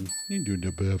baffers in. You do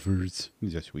the baffers.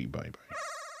 He's a sweet bye-bye.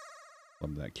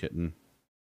 Love that kitten.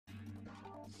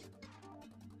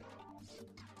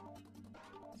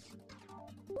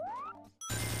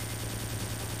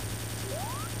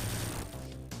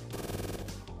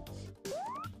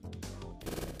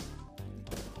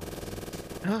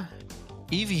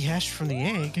 Eevee hatched from the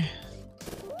egg.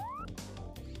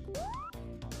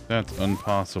 That's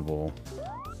impossible.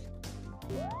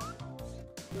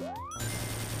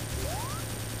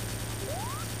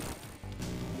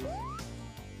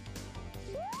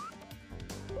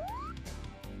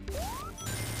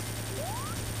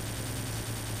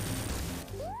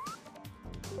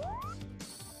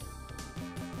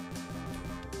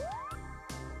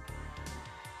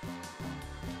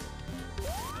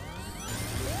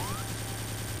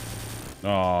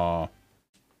 Aw.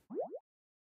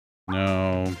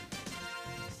 No.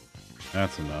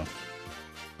 That's enough.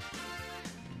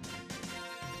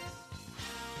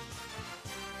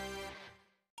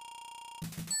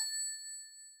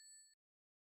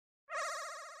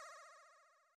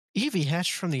 Eevee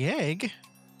hatched from the egg?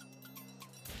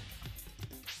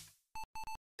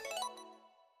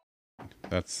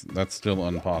 That's still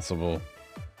impossible.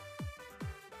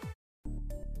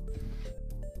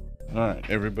 Alright,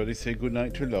 everybody say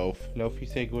goodnight to Loaf. Loaf, you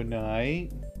say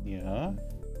goodnight? Yeah?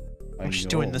 I'm just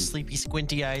doing the sleepy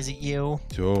squinty eyes at you.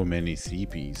 So many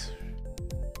sleepies.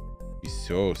 He's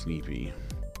so sleepy.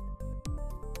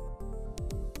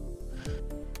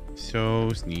 So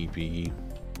sleepy.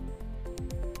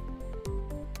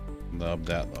 Love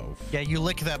that Loaf. Yeah, you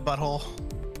lick that butthole.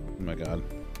 Oh my god.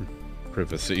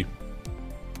 Privacy.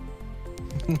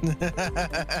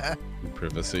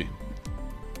 Privacy.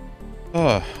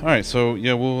 Alright, so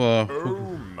yeah, we'll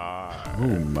Oh my.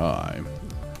 oh my.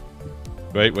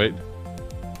 Wait, wait.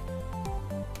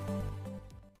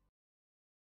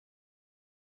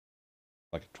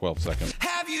 Like a 12-second.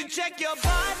 Have you checked your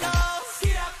vitals?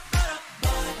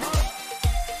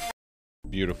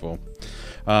 Beautiful.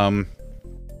 All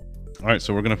right,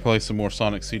 so we're gonna play some more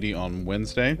Sonic CD on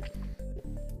Wednesday.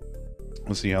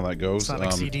 We'll see how that goes.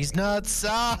 Sonic CD's nuts.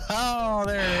 Oh,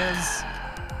 there it is.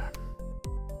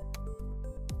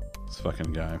 This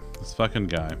fucking guy. This fucking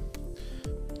guy.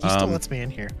 He still lets me in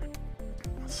here.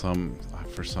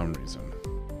 For some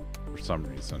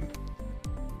reason.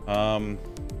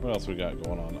 What else we got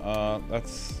going on?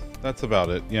 That's about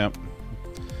it. Yep.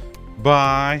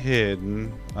 Bye,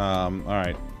 hidden. All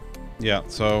right. Yeah.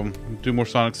 So do more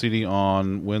Sonic CD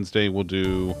on Wednesday. We'll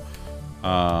do.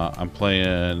 I'm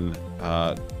playing.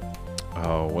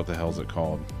 Oh, what the hell is it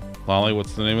called? Lolly,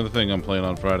 what's the name of the thing I'm playing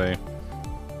on Friday?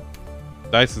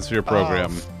 Dyson Sphere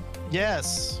Program.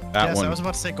 Yes. That one. I was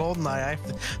about to say GoldenEye.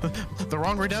 The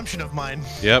wrong redemption of mine.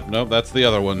 Yep, nope, that's the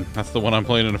other one. That's the one I'm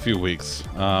playing in a few weeks.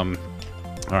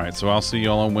 Alright, so I'll see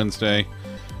y'all on Wednesday.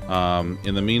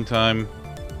 In the meantime,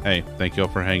 hey, thank y'all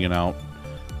for hanging out.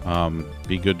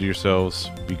 Be good to yourselves.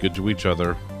 Be good to each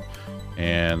other.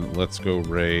 And let's go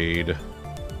raid.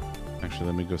 Actually,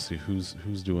 let me go see who's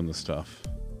doing the stuff.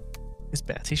 Is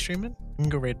Batsy streaming? We can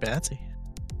go raid Batsy.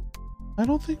 I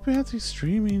don't think Batsy's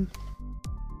streaming.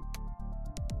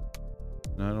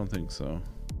 No, I don't think so.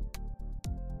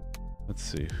 Let's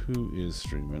see, who is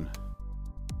streaming?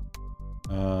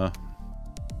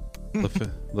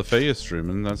 LaFay is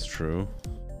streaming, that's true.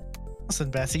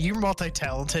 Listen, Batsy, you're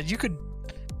multi-talented. You could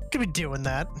be doing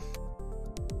that.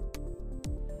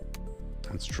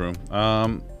 That's true.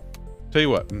 Tell you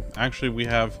what, actually we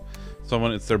have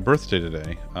someone, it's their birthday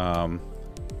today.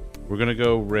 We're gonna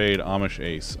go raid Amish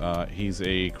Ace. He's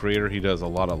a creator, he does a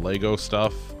lot of Lego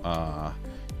stuff.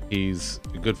 He's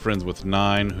good friends with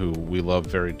Nine, who we love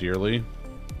very dearly.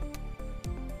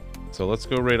 So let's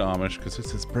go raid Amish, because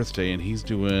it's his birthday, and he's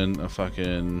doing a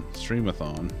fucking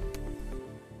streamathon.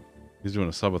 He's doing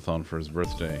a subathon for his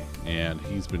birthday, and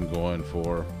he's been going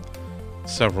for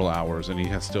several hours, and he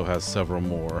still has several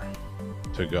more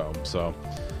to go. So,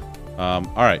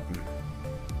 alright.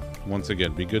 Once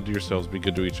again, be good to yourselves, be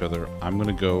good to each other. I'm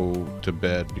going to go to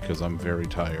bed because I'm very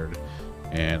tired,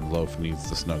 and Loaf needs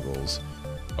the snuggles.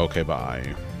 Okay,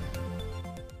 bye.